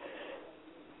meat.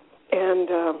 And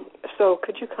so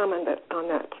could you comment on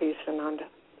that, please, Sananda?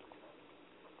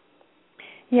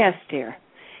 Yes, dear.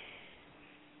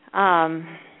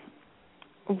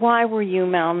 Why were you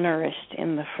malnourished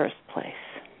in the first place?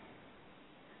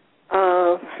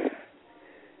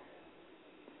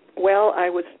 Well, I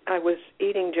was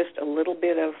eating just a little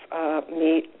bit of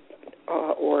meat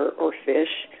or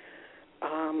fish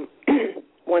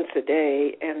once a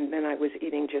day, and then I was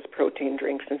eating just protein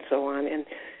drinks and so on, and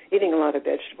eating a lot of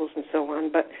vegetables and so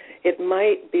on. But it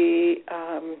might be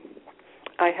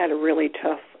I had a really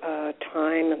tough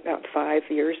time about 6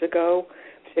 years ago,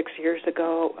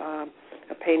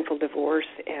 a painful divorce,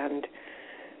 and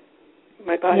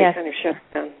my body kind of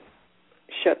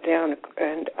shut down,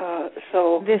 and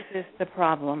so this is the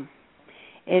problem.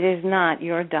 It is not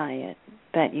your diet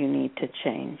that you need to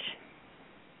change.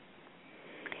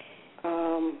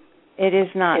 It is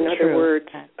not true. In other words,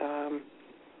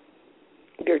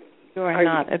 you are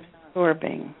not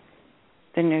absorbing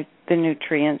the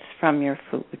nutrients from your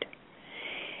food.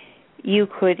 You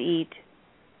could eat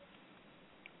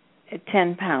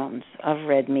 10 pounds of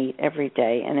red meat every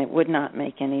day, and it would not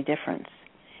make any difference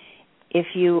if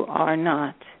you are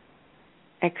not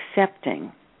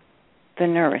accepting the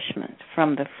nourishment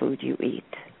from the food you eat.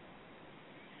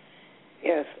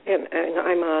 Yes, and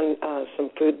I'm on some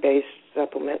food-based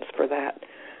supplements for that.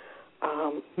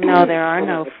 No, there are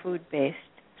no food-based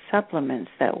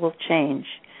supplements that will change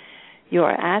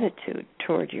your attitude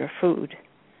toward your food.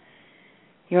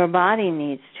 Your body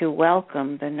needs to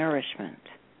welcome the nourishment.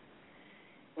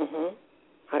 Mm-hmm.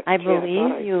 I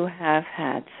believe you have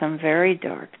had some very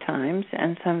dark times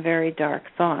and some very dark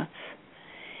thoughts.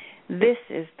 This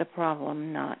is the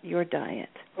problem, not your diet.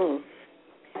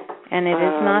 And it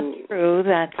is not true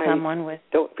that someone with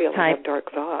don't feel I have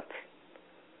dark thoughts.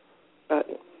 But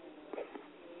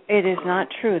it is not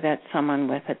true that someone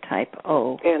with a type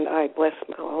O. And I bless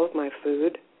all of my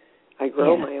food. I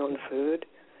grow my own food.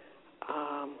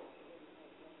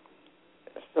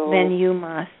 So then you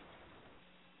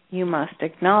must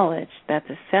acknowledge that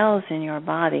the cells in your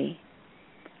body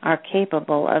are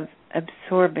capable of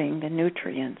absorbing the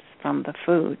nutrients from the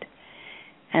food,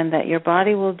 and that your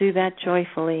body will do that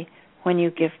joyfully when you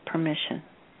give permission.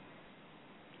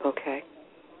 Okay.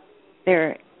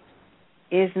 There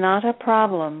is not a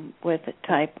problem with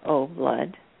type O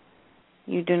blood.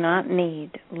 You do not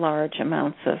need large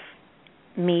amounts of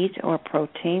meat or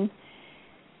protein.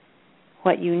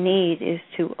 What you need is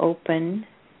to open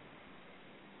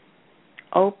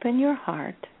your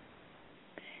heart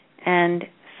and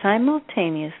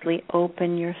simultaneously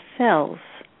open your cells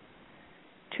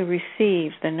to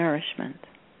receive the nourishment.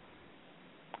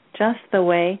 Just the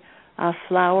way a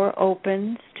flower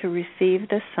opens to receive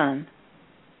the sun,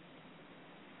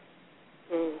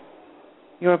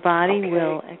 your body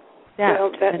will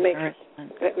accept the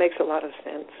nourishment. That makes a lot of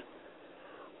sense.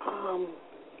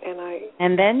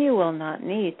 And then you will not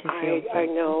need to feel I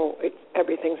know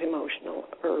everything's emotional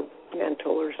or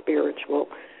mental or spiritual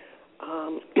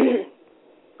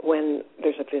when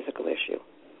there's a physical issue.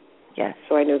 Yes.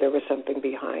 So I knew there was something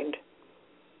behind.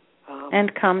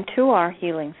 And come to our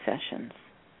healing sessions.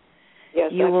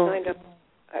 Yes, I signed up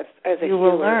as a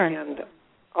healer and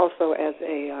also as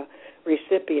a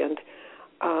recipient.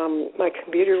 My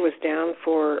computer was down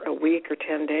for a week or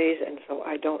 10 days, and so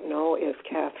I don't know if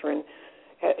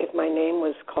my name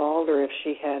was called or if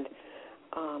she had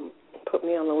put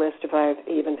me on the list if I've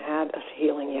even had a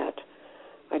healing yet.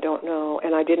 I don't know.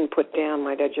 And I didn't put down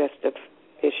my digestive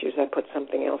issues. I put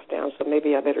something else down, so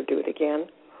maybe I better do it again.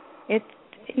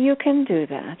 You can do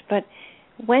that, but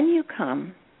when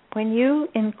you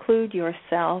include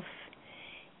yourself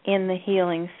in the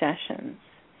healing sessions,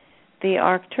 the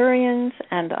Arcturians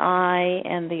and I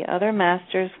and the other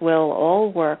masters will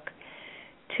all work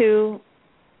to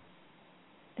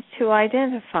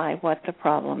identify what the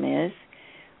problem is.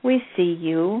 We see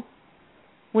you.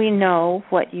 We know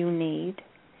what you need.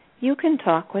 You can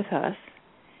talk with us.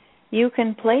 You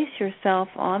can place yourself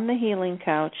on the healing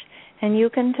couch and you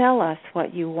can tell us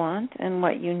what you want and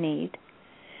what you need.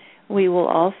 We will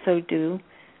also do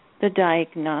the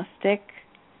diagnostic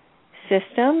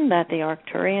system that the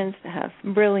Arcturians have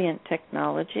brilliant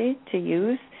technology to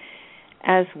use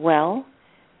as well.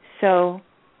 So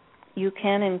you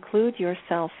can include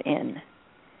yourself in.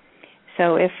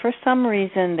 So if for some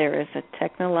reason there is a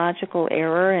technological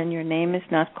error and your name is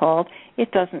not called,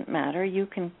 it doesn't matter. You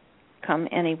can come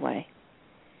anyway.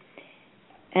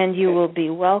 And you will be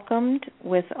welcomed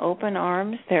with open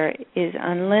arms. There is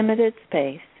unlimited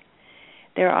space.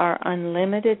 There are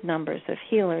unlimited numbers of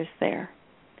healers there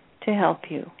to help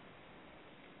you.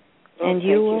 And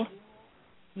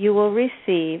you will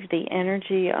receive the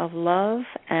energy of love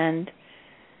and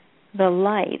the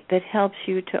light that helps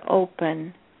you to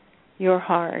open your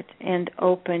heart and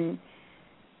open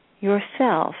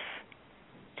yourself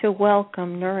to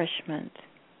welcome nourishment.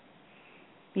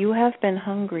 You have been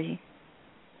hungry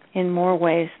in more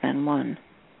ways than one.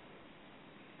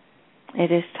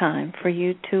 It is time for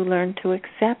you to learn to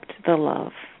accept the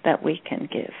love that we can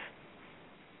give.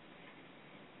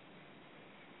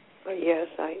 Yes,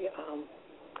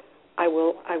 I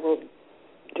will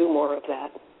do more of that.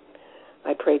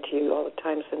 I pray to you all the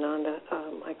time, Sananda.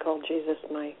 I call Jesus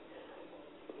my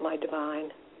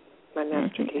divine, my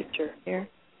master teacher. Here.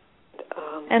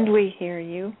 And we hear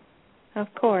you, of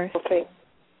course. Okay.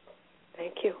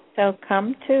 Thank you. So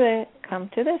come to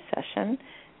this session,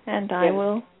 and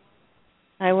yes.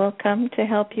 I will come to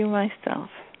help you myself.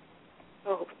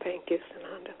 Oh, thank you,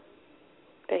 Sananda.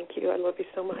 Thank you. I love you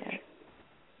so much. Yes.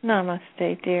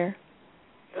 Namaste, dear.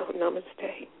 Oh,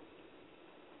 namaste.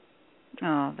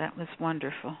 Oh, that was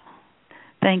wonderful.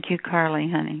 Thank you, Carly,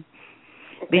 honey.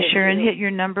 Be sure and hit your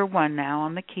number 1 now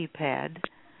on the keypad.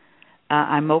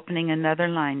 I'm opening another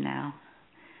line now.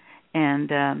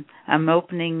 And I'm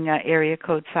opening area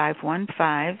code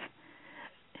 515,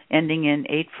 ending in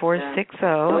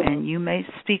 8460, and you may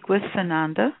speak with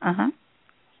Sananda. That's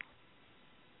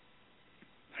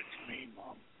me,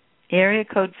 Mom. Area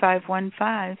code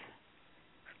 515.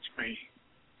 That's me.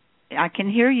 I can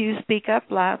hear you. Speak up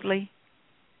loudly.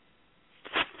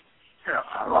 Yeah,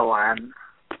 hello, Ann.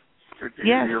 Good to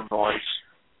hear your voice.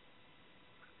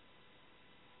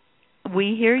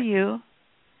 We hear you.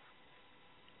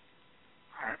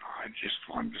 I just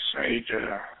wanted to say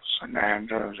to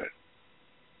Sananda that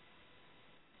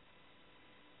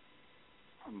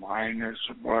mine is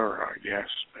a blur, I guess,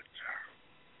 but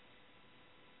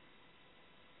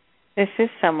this is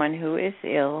someone who is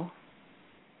ill.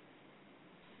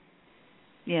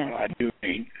 Yes. Well, I do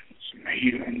need some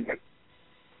healing, but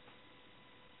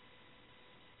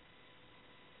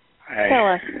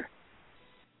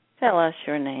Tell us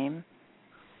your name.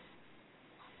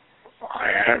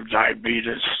 I have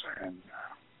diabetes and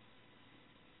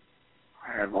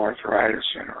I have arthritis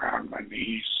in around my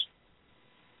knees.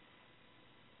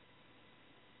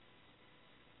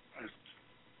 But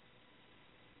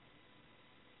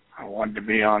I wanted to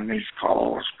be on these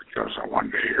calls because I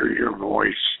wanted to hear your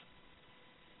voice.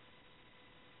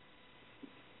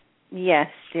 Yes,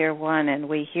 dear one, and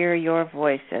we hear your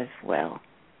voice as well.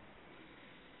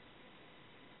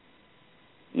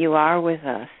 You are with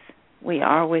us. We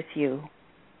are with you.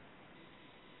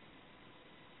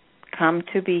 Come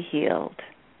to be healed.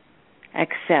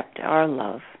 Accept our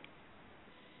love.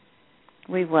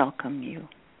 We welcome you.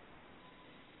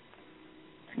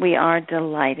 We are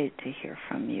delighted to hear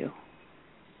from you.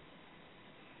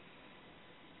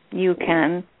 You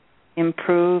can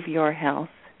improve your health.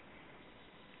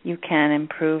 You can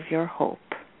improve your hope.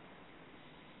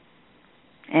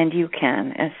 And you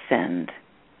can ascend.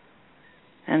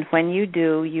 And when you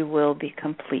do, you will be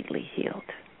completely healed.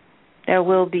 There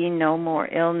will be no more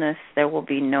illness. There will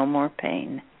be no more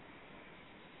pain.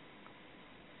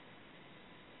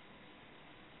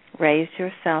 Raise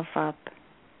yourself up.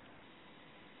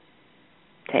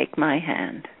 Take my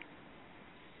hand.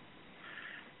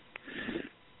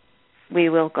 We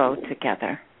will go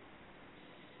together.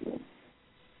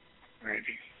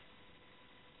 Ready.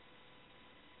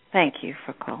 Thank you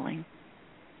for calling.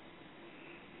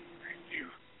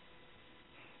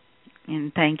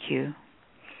 And thank you.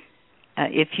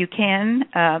 If you can,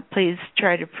 please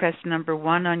try to press number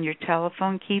 1 on your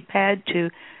telephone keypad to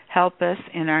help us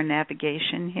in our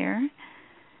navigation here.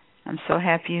 I'm so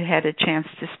happy you had a chance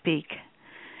to speak.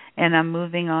 And I'm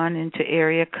moving on into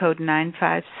area code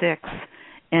 956,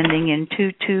 ending in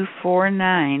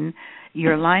 2249.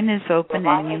 Your line is open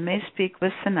and you may speak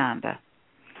with Sananda.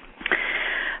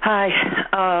 Hi.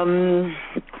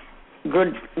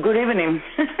 Good evening.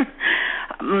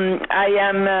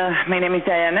 My name is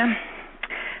Diana,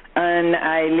 and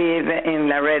I live in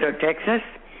Laredo, Texas.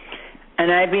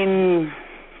 And I've been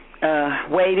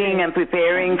waiting and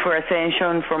preparing for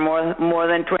Ascension for more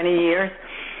than 20 years.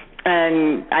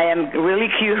 And I am really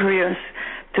curious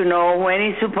to know when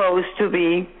it's supposed to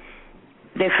be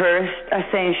the first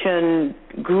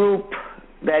Ascension group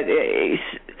that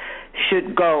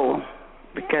should go,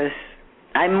 because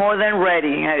I'm more than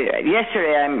ready.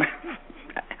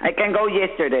 I can go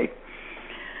yesterday.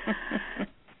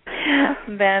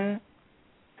 Then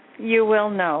you will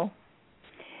know.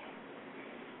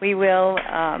 We will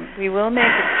make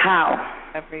it how,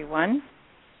 everyone.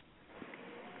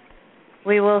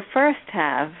 We will first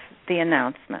have the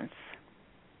announcements.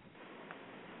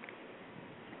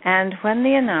 And when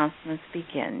the announcements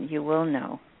begin, you will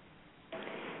know.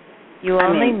 You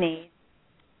only need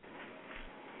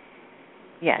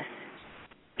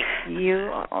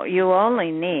You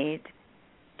only need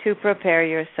to prepare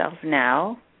yourself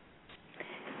now.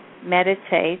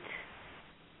 Meditate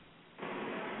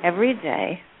every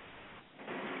day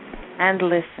and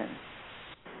listen.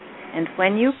 And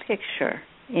when you picture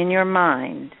in your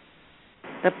mind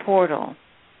the portal,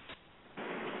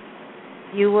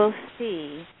 you will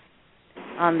see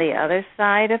on the other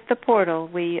side of the portal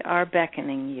we are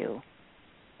beckoning you.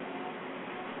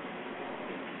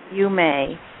 You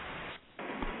may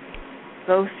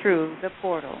go through the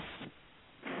portal.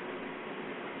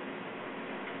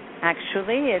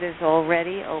 Actually, it is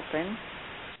already open.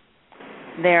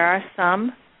 There are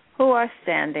some who are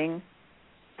standing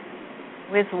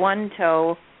with one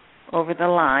toe over the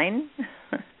line,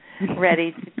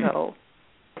 ready to go.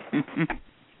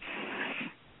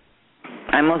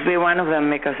 I must be one of them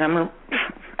because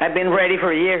I've been ready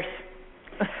for years.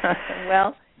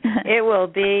 Well, it will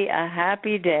be a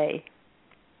happy day,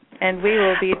 and we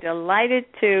will be delighted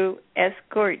to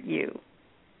escort you.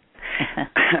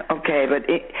 Okay, but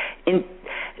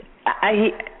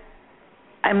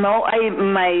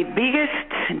my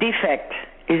biggest defect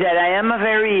is that I am a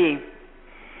very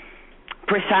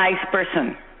precise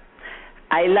person.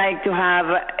 I like to have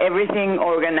everything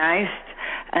organized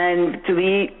and to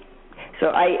be. So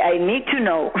I need to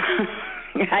know.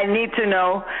 I need to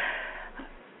know.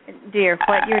 Dear,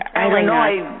 what you're telling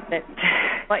us.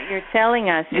 What you're telling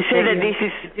us. You say that this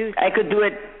is. I could do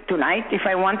it tonight if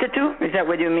I wanted to. Is that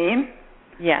what you mean?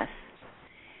 Yes.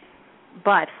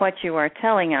 But what you are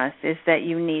telling us is that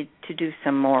you need to do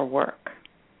some more work.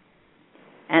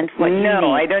 And what you need.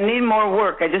 No, I don't need more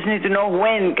work. I just need to know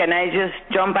when can I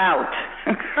just jump out.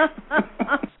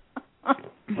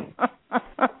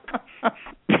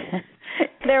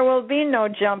 There will be no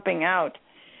jumping out.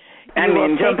 I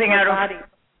mean, jumping out of. Body.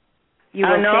 You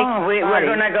will no, we're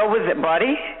going to go with the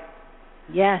body.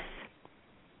 Yes,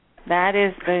 that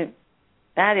is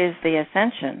the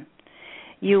ascension.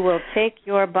 You will take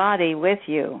your body with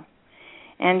you,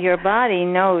 and your body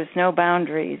knows no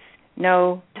boundaries,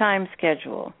 no time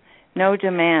schedule, no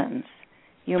demands.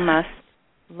 You must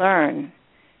learn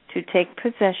to take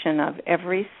possession of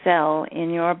every cell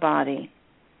in your body,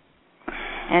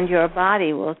 and your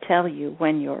body will tell you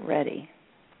when you're ready.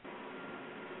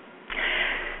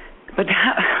 But,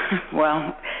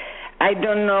 well, I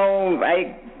don't know.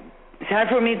 It's hard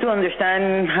for me to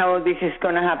understand how this is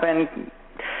going to happen.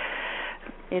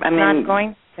 It's not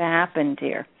going to happen,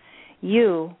 dear.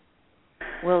 You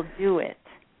will do it.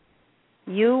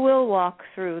 You will walk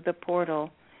through the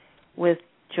portal with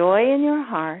joy in your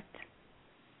heart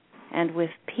and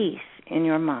with peace in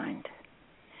your mind.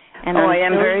 And I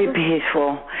am very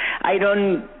peaceful. The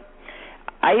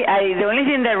only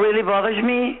thing that really bothers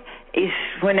me is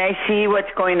when I see what's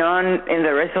going on in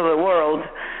the rest of the world.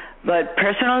 But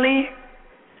personally,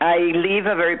 I live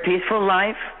a very peaceful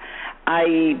life.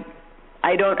 I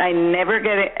never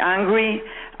get angry.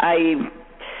 I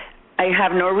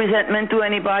have no resentment to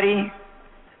anybody,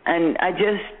 and I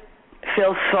just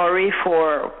feel sorry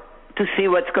to see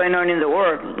what's going on in the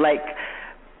world. Like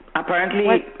apparently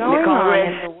what's going the Congress.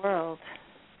 On in the world?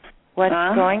 What's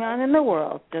going on in the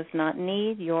world does not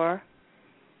need your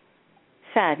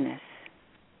sadness.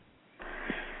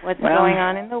 What's going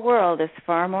on in the world is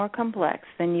far more complex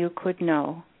than you could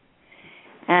know.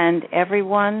 And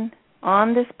everyone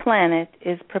on this planet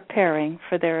is preparing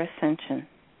for their ascension.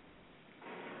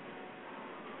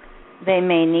 They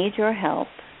may need your help.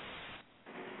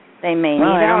 They may need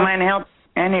I don't mind help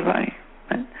anybody.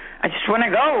 But I just want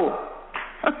to go.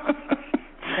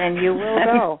 Then you will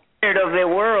go. I'm tired of the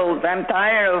world. I'm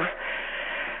tired of.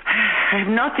 I have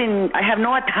nothing. I have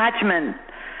no attachment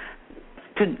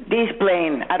to this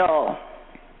plane at all.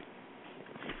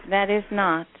 That is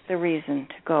not the reason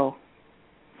to go.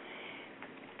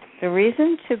 The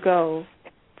reason to go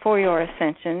for your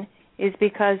ascension is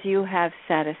because you have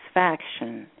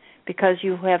satisfaction, because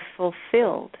you have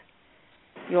fulfilled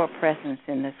your presence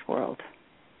in this world,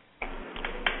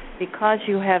 because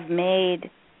you have made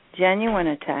genuine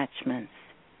attachments,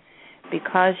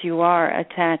 because you are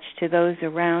attached to those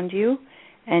around you,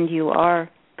 and you are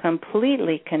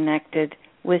completely connected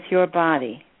with your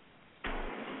body.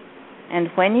 And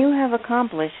when you have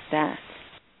accomplished that,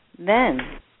 then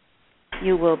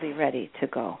you will be ready to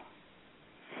go.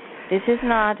 This is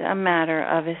not a matter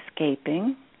of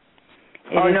escaping.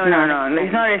 No.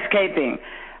 It's not escaping.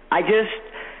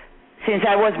 Since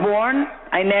I was born,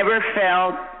 I never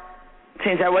felt,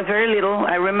 since I was very little,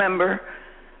 I remember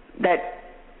that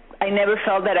I never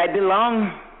felt that I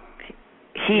belonged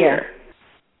here.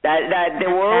 Yes. That the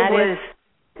world was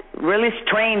really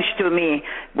strange to me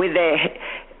with the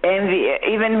envy.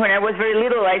 Even when I was very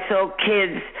little, I saw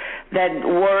kids that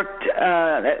worked,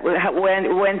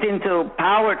 went into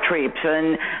power trips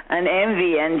and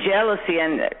envy and jealousy,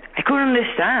 and I couldn't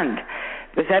understand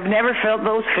because I've never felt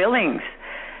those feelings.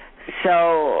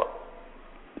 So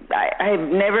I've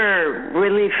never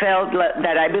really felt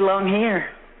that I belong here.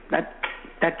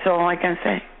 That's all I can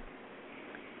say.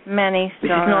 Many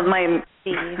sorrows.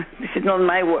 This is not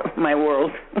my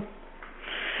world.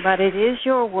 But it is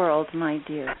your world, my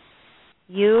dear.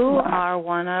 You are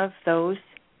one of those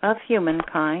of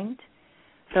humankind,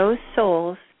 those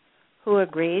souls who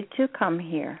agreed to come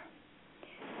here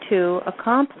to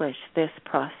accomplish this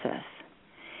process.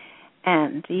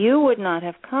 And you would not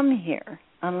have come here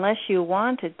unless you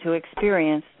wanted to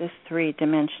experience this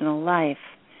three-dimensional life.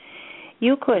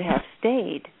 You could have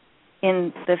stayed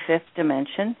in the fifth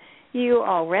dimension. You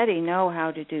already know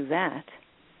how to do that.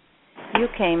 You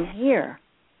came here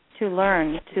to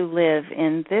learn to live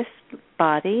in this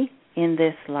body, in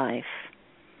this life,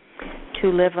 to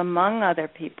live among other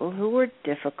people who were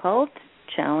difficult,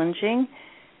 challenging,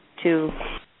 to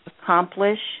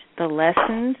accomplish the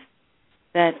lessons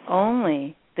that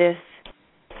only this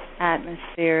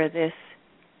atmosphere, this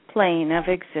plane of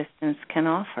existence can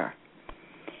offer.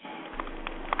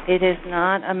 It is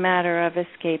not a matter of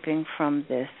escaping from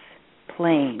this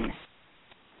plane.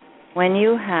 When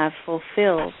you have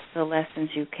fulfilled the lessons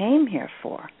you came here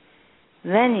for,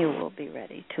 then you will be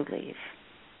ready to leave.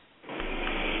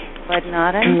 But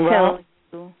not until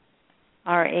you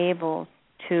are able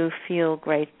to feel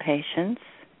great patience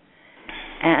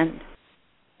and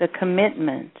the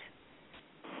commitment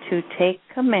to take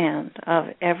command of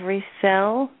every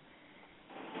cell,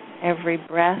 every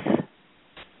breath,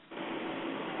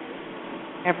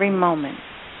 every moment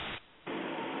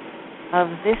of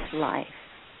this life.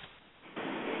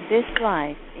 This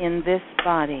life in this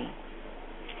body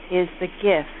is the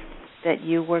gift that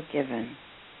you were given.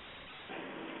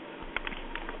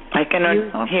 I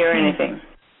cannot hear anything.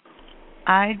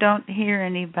 I don't hear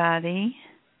anybody.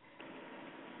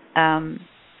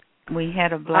 We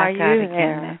had a blackout again. Are you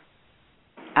there?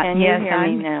 Can you hear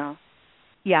me now?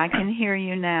 Yeah, I can hear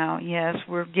you now. Yes,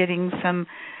 we're getting some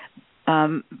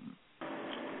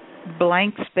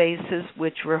blank spaces,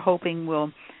 which we're hoping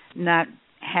will not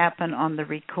happen on the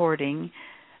recording.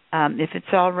 If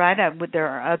it's all right, there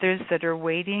are others that are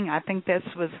waiting. I think this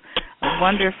was a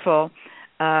wonderful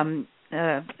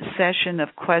session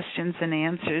of questions and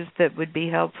answers that would be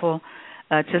helpful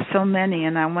to so many,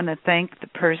 and I want to thank the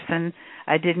person.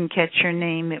 I didn't catch your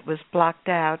name. It was blocked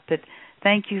out, but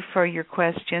thank you for your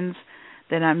questions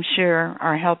that I'm sure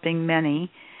are helping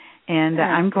many. And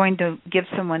I'm going to give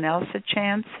someone else a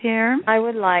chance here. I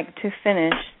would like to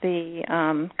finish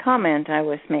the comment I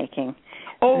was making.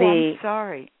 Oh, I'm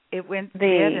sorry. It went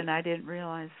dead and I didn't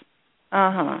realize.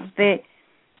 The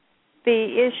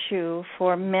issue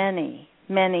for many,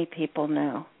 many people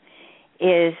now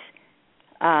is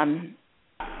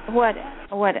what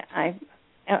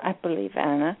I believe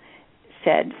Anna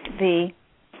said.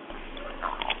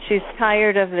 She's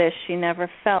tired of this. She never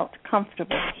felt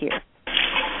comfortable here.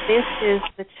 This is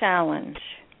the challenge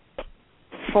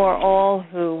for all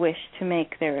who wish to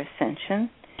make their ascension.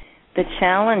 The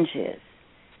challenge is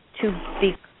to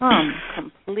become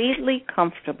completely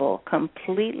comfortable,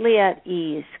 completely at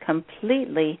ease,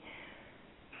 completely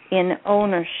in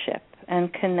ownership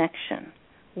and connection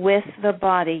with the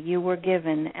body you were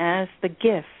given as the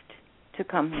gift to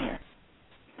come here.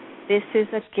 This is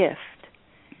a gift.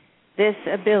 This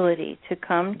ability to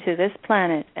come to this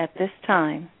planet at this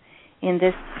time, in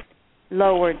this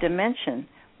lower dimension,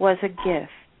 was a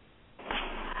gift.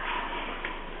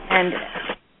 And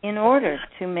in order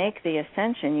to make the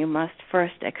ascension, you must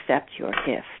first accept your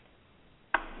gift.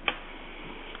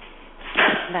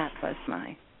 That was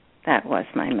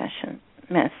my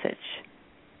message.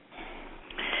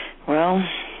 Well,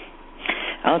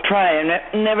 I'll try.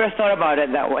 I never thought about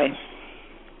it that way.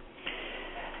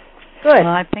 Good. Well,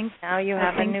 I think now you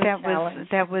have a new challenge.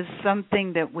 That was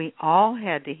something that we all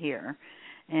had to hear,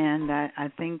 and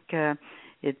I think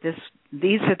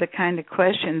these are the kind of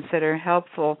questions that are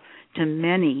helpful to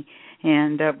many,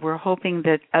 and we're hoping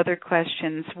that other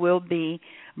questions will be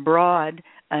broad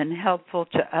and helpful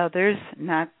to others,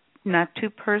 not too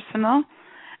personal.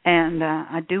 And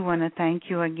I do want to thank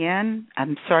you again.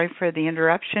 I'm sorry for the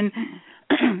interruption.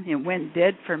 It went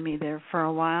dead for me there for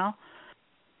a while.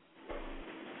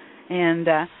 And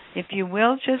if you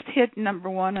will, just hit number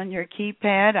 1 on your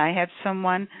keypad. I have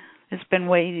someone that's been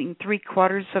waiting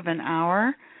 3/4 of an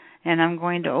hour, and I'm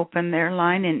going to open their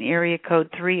line in area code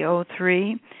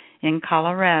 303 in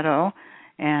Colorado,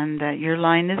 and your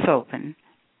line is open.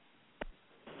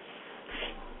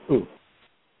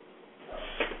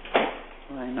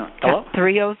 Right. Hello?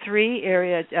 303,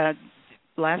 area,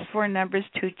 last four numbers,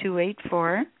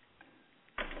 2284.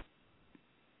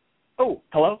 Oh,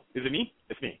 hello? Is it me?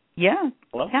 It's me. Yeah.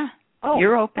 Hello? Yeah. Oh,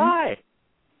 you're open. Hi.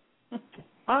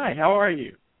 Hi, how are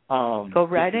you? Go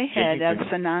right ahead.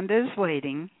 Sananda is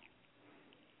waiting.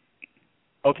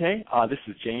 Okay, this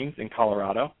is James in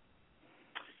Colorado.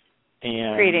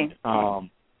 And Greetings.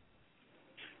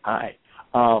 Hi.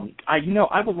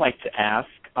 I would like to ask,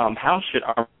 how should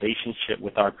our relationship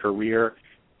with our career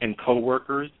and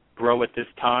coworkers grow at this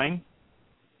time?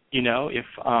 You know, if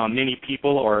many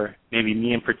people, or maybe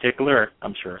me in particular,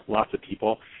 I'm sure lots of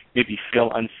people, maybe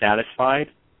feel unsatisfied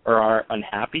or are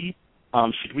unhappy,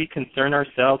 should we concern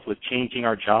ourselves with changing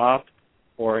our job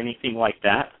or anything like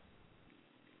that?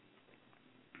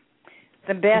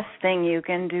 The best thing you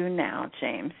can do now,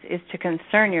 James, is to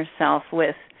concern yourself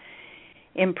with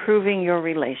improving your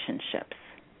relationships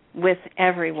with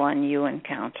everyone you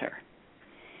encounter.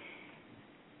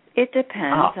 It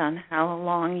depends on how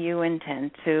long you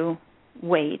intend to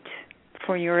wait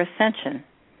for your ascension.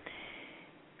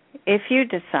 If you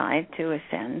decide to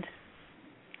ascend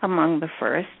among the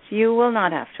first, you will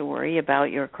not have to worry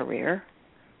about your career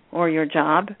or your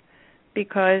job,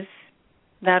 because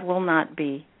that will not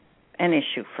be an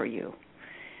issue for you.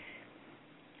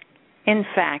 In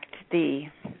fact, the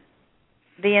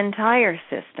entire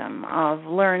system of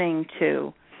learning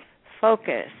to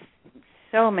focus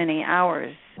so many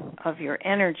hours of your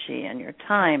energy and your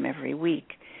time every week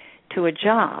to a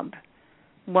job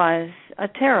was a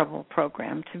terrible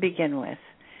program to begin with.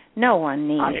 No one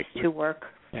needs to work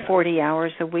 40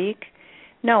 hours a week.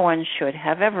 No one should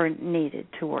have ever needed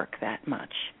to work that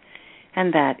much.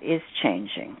 And that is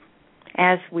changing.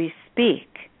 As we speak,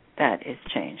 that is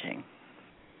changing.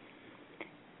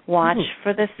 Watch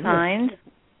for the signs.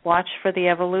 Watch for the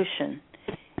evolution.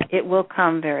 It will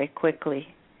come very quickly.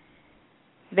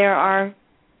 There are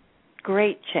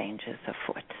great changes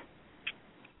afoot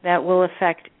that will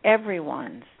affect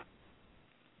everyone's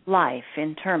life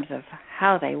in terms of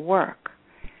how they work.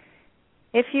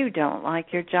 If you don't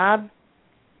like your job,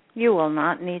 you will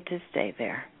not need to stay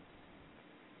there.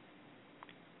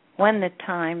 When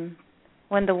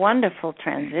the wonderful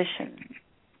transition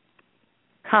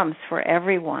comes for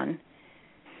everyone,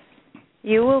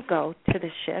 you will go to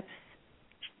the ships,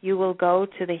 you will go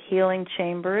to the healing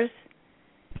chambers,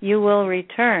 you will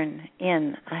return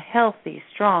in a healthy,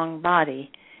 strong body,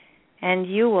 and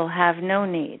you will have no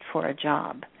need for a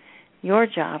job. Your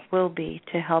job will be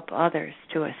to help others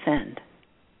to ascend.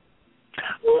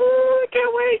 Ooh, I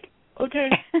can't wait. Okay.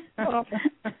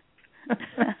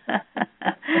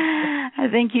 I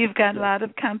think you've got a lot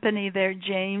of company there,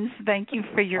 James. Thank you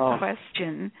for your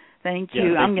question. Thank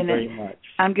you. Thank you very much.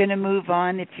 I'm going to move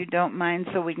on, if you don't mind,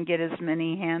 so we can get as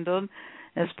many handled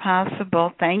as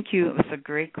possible. Thank you. It was a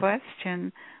great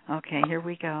question. Okay, here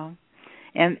we go.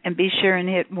 And be sure and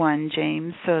hit 1,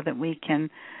 James, so that we can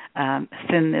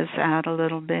thin this out a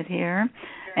little bit here.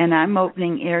 And I'm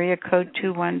opening area code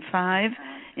 215,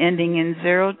 ending in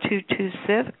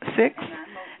 0226.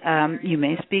 You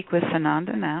may speak with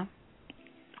Sananda now.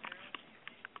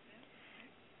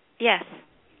 Yes.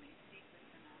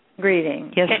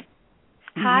 Greetings. Yes.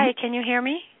 Hi, can you hear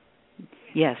me?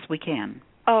 Yes, we can.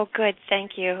 Oh, good.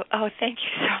 Thank you. Oh, thank you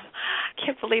so much. I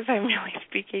can't believe I'm really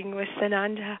speaking with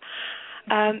Sananda.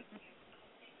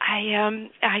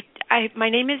 My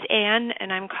name is Anne,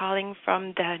 and I'm calling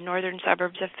from the northern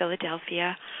suburbs of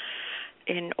Philadelphia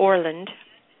in Orland.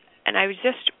 And I was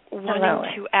just wanting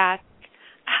to ask,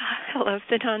 hello,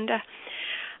 Sananda.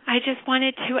 I just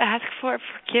wanted to ask for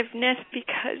forgiveness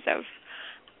because of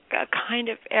a kind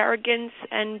of arrogance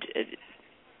and a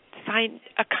kind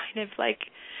of like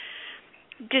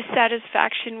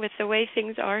dissatisfaction with the way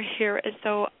things are here, as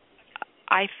though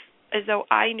I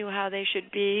knew how they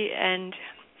should be, and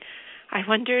I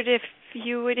wondered if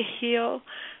you would heal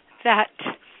that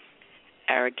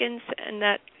arrogance and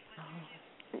that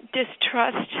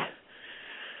distrust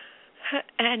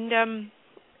and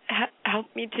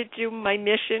help me to do my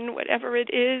mission, whatever it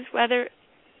is, whether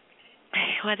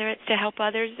it's to help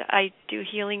others. I do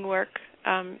healing work,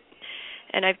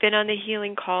 and I've been on the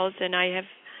healing calls, and I have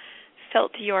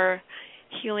felt your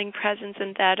healing presence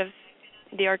and that of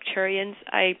the Arcturians.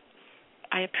 I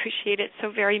appreciate it so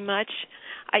very much.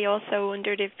 I also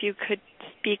wondered if you could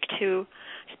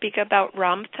speak about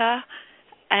Ramtha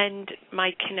and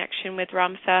my connection with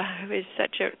Ramtha, who is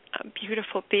such a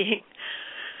beautiful being.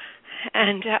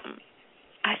 And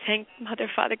I thank Mother,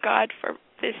 Father, God for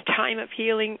this time of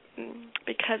healing,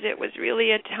 because it was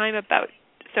really a time I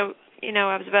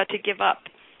was about to give up.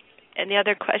 And the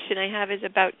other question I have is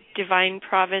about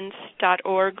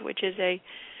divineprovince.org, which is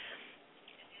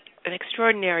an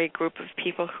extraordinary group of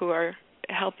people who are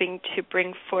helping to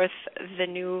bring forth the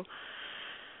new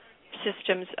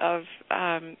systems of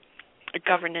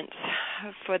governance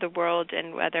for the world,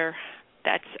 and whether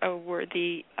that's a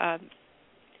worthy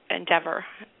endeavor.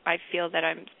 I feel that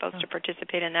I'm supposed to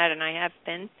participate in that, and I have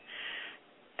been.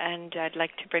 And I'd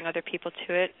like to bring other people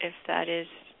to it if that is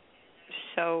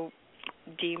so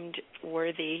deemed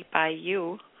worthy by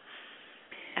you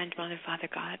and Mother, Father,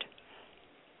 God.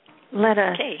 Let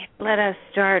us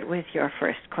start with your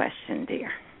first question, dear,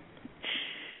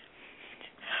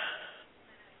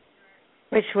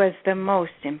 which was the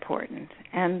most important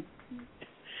and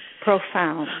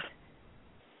profound.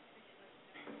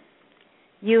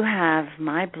 You have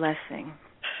my blessing.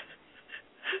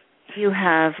 You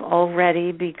have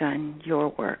already begun your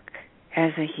work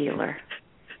as a healer.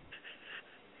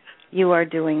 You are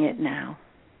doing it now.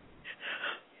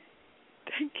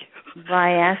 Thank you.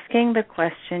 By asking the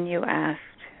question you asked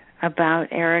about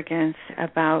arrogance,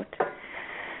 about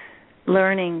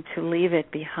learning to leave it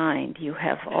behind, you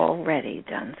have already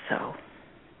done so.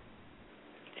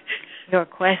 Your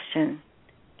question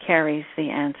carries the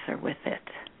answer with it.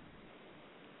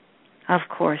 Of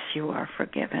course you are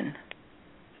forgiven.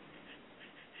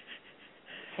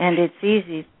 And it's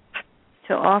easy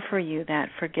to offer you that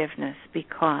forgiveness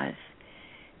because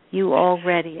you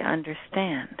already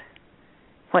understand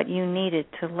what you needed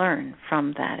to learn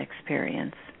from that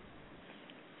experience.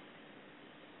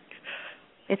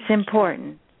 It's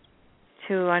important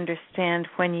to understand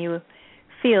when you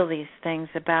feel these things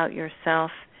about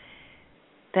yourself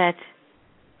that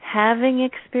having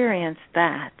experienced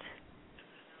that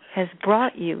has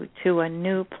brought you to a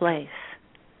new place,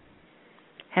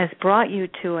 has brought you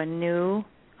to a new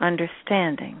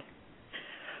understanding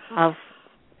of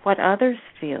what others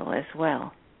feel as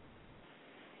well,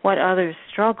 what others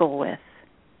struggle with.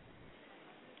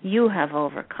 You have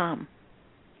overcome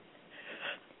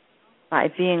by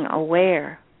being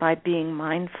aware, by being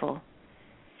mindful,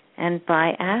 and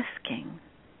by asking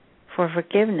for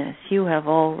forgiveness. You have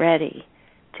already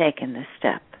taken the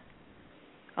step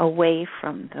away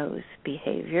from those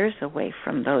behaviors, away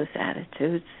from those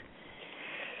attitudes,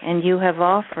 and you have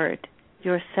offered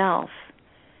yourself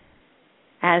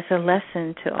as a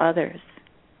lesson to others.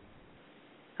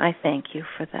 I thank you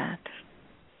for that.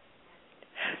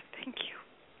 Thank you.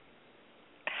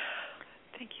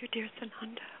 Thank you, dear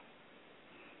Sananda.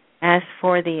 As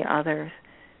for the others,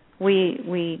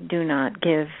 we do not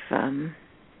give,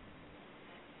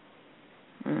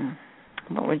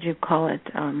 what would you call it,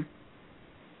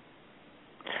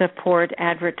 support,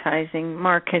 advertising,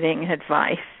 marketing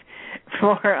advice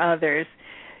for others.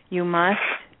 You must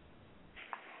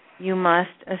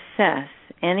assess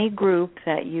any group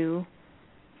that you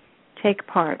take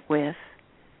part with.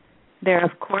 There,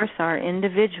 of course, are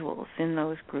individuals in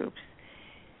those groups,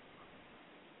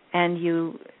 and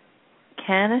you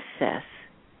can assess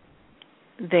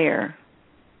their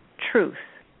truth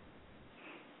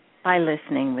by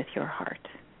listening with your heart.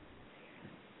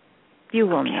 You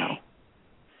will know.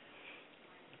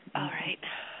 All right.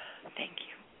 Thank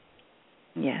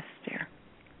you. Yes, dear.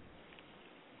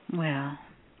 Well,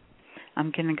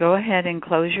 I'm going to go ahead and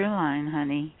close your line,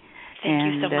 honey.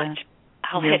 Thank you so much.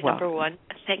 I'll hit number one.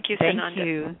 Thank you,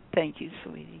 Sananda. Thank you,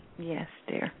 sweetie. Yes,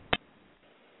 dear.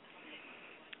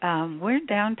 We're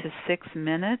down to 6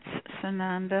 minutes,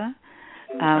 Sananda.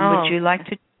 Would you like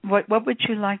to? What would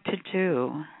you like to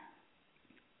do?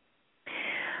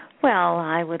 Well,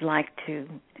 I would like to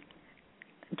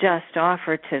just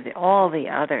offer to all the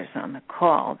others on the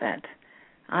call that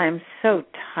I'm so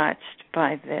touched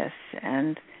by this,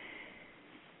 and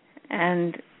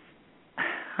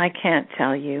I can't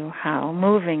tell you how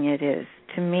moving it is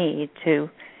to me to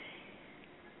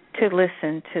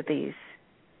listen to these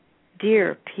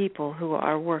dear people who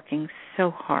are working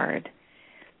so hard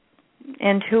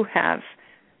and who have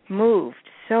moved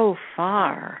so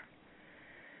far.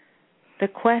 The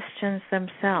questions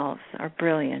themselves are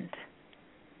brilliant.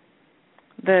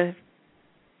 The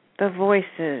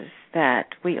voices that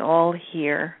we all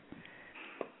hear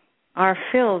are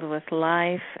filled with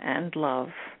life and love.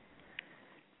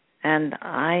 And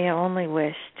I only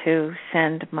wish to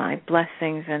send my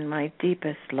blessings and my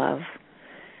deepest love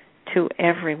to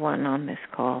everyone on this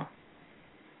call.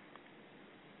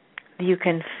 You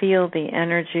can feel the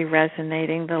energy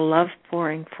resonating, the love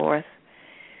pouring forth.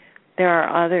 There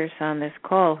are others on this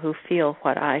call who feel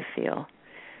what I feel,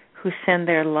 who send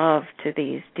their love to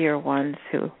these dear ones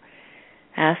who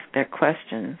ask their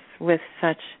questions with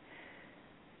such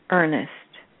earnest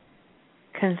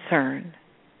concern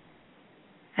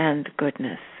and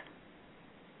goodness.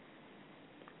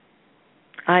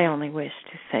 I only wish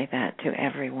to say that to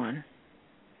everyone.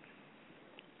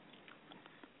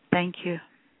 Thank you.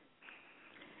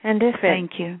 And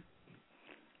Thank you.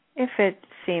 If it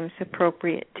seems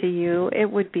appropriate to you, it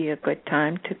would be a good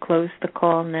time to close the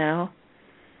call now.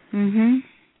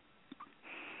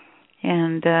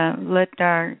 And let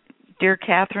our dear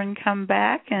Catherine come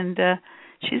back, and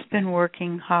she's been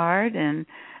working hard, and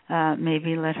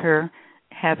maybe let her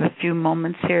have a few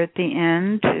moments here at the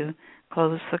end to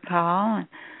close the call. And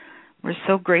we're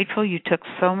so grateful you took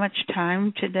so much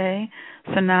time today,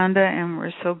 Sananda, and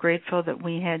we're so grateful that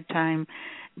we had time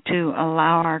to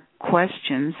allow our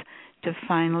questions to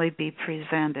finally be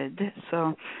presented.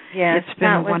 So yes, it's been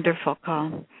a wonderful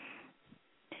call.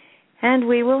 And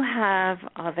we will have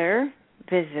other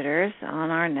visitors on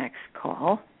our next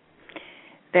call.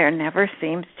 There never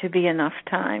seems to be enough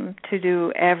time to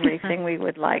do everything we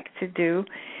would like to do,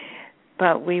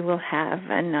 but we will have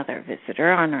another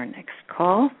visitor on our next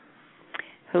call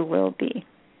who will be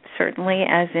certainly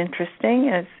as interesting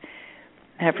as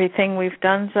everything we've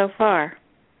done so far.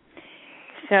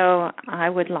 So I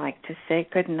would like to say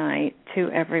good night to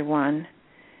everyone,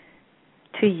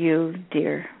 to you,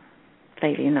 dear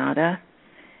Lady Nada,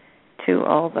 to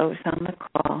all those on the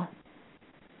call.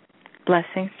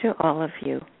 Blessings to all of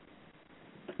you.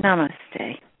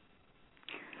 Namaste.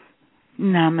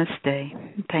 Namaste.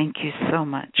 Thank you so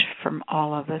much from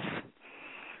all of us.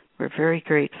 We're very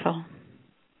grateful.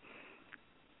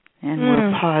 And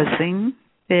we're pausing.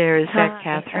 There, is that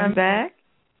Catherine back?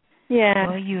 Yeah.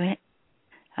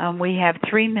 Well, we have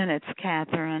 3 minutes,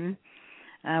 Catherine.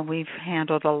 We've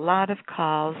handled a lot of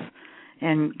calls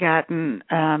and gotten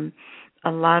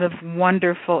a lot of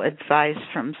wonderful advice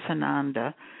from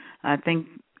Sananda. I think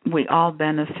we all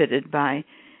benefited by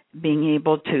being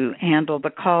able to handle the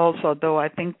calls, although I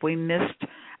think we missed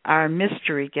our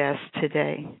mystery guest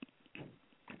today.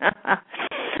 I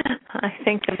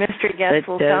think the mystery guest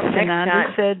will come next time.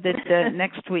 Sananda said that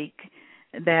next week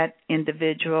that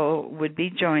individual would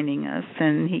be joining us,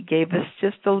 and he gave us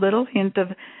just a little hint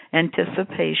of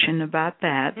anticipation about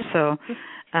that. So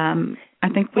I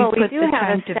think we put the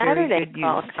time to very good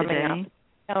use today.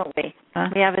 Don't we?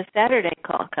 We have a Saturday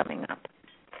call coming up.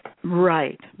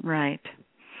 Right.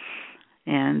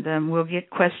 And we'll get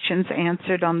questions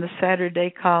answered on the Saturday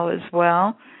call as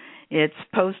well. It's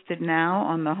posted now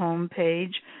on the home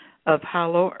page of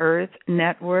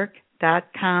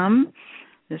HollowEarthNetwork.com.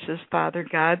 This is Father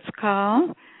God's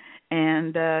call,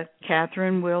 and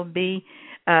Catherine will be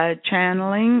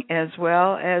channeling, as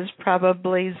well as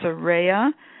probably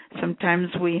Zaraya.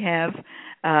 Sometimes we have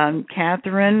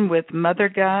Catherine with Mother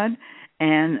God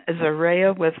and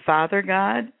Zaraya with Father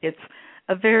God. It's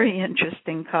a very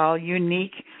interesting call,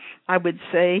 unique, I would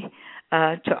say,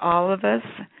 to all of us.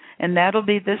 And that'll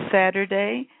be this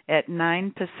Saturday at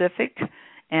 9 Pacific.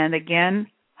 And again,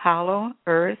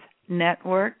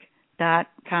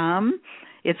 HollowEarthNetwork.com.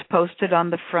 It's posted on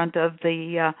the front of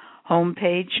the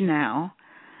homepage now.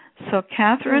 So,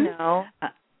 Catherine?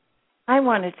 I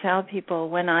want to tell people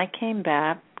when I came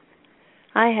back,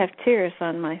 I have tears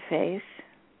on my face.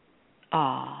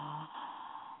 Aww.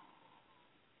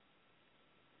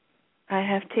 I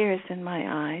have tears in my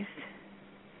eyes.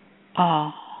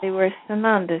 Oh. They were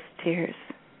Sananda's tears.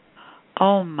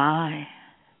 Oh, my.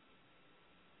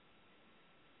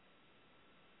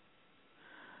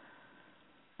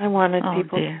 I wanted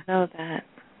people to know that.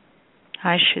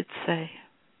 I should say.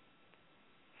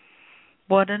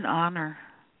 What an honor.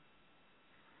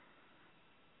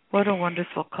 What a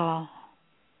wonderful call.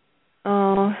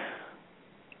 Oh.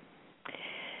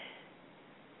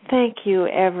 Thank you,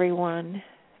 everyone.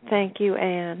 Thank you,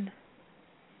 Anne.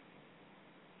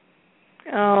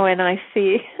 Oh, and I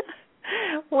see.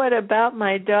 What about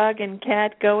my dog and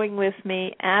cat going with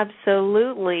me?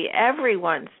 Absolutely.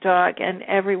 Everyone's dog and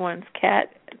everyone's cat,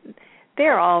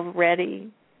 they're all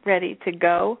ready to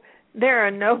go. There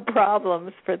are no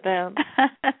problems for them.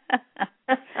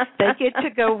 They get to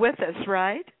go with us,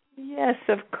 right? Yes,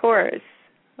 of course.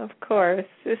 Of course.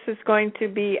 This is going to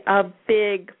be a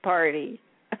big party.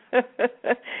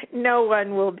 No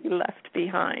one will be left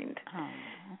behind.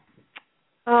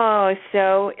 Oh,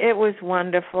 so it was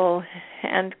wonderful.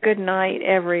 And good night,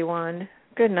 everyone.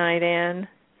 Good night, Anne.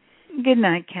 Good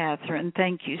night, Catherine.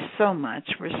 Thank you so much.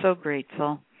 We're so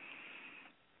grateful.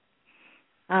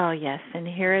 Oh, yes. And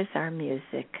here is our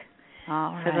music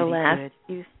for the last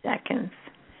few seconds.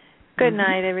 Good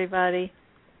night, everybody.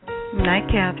 Night,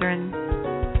 Catherine.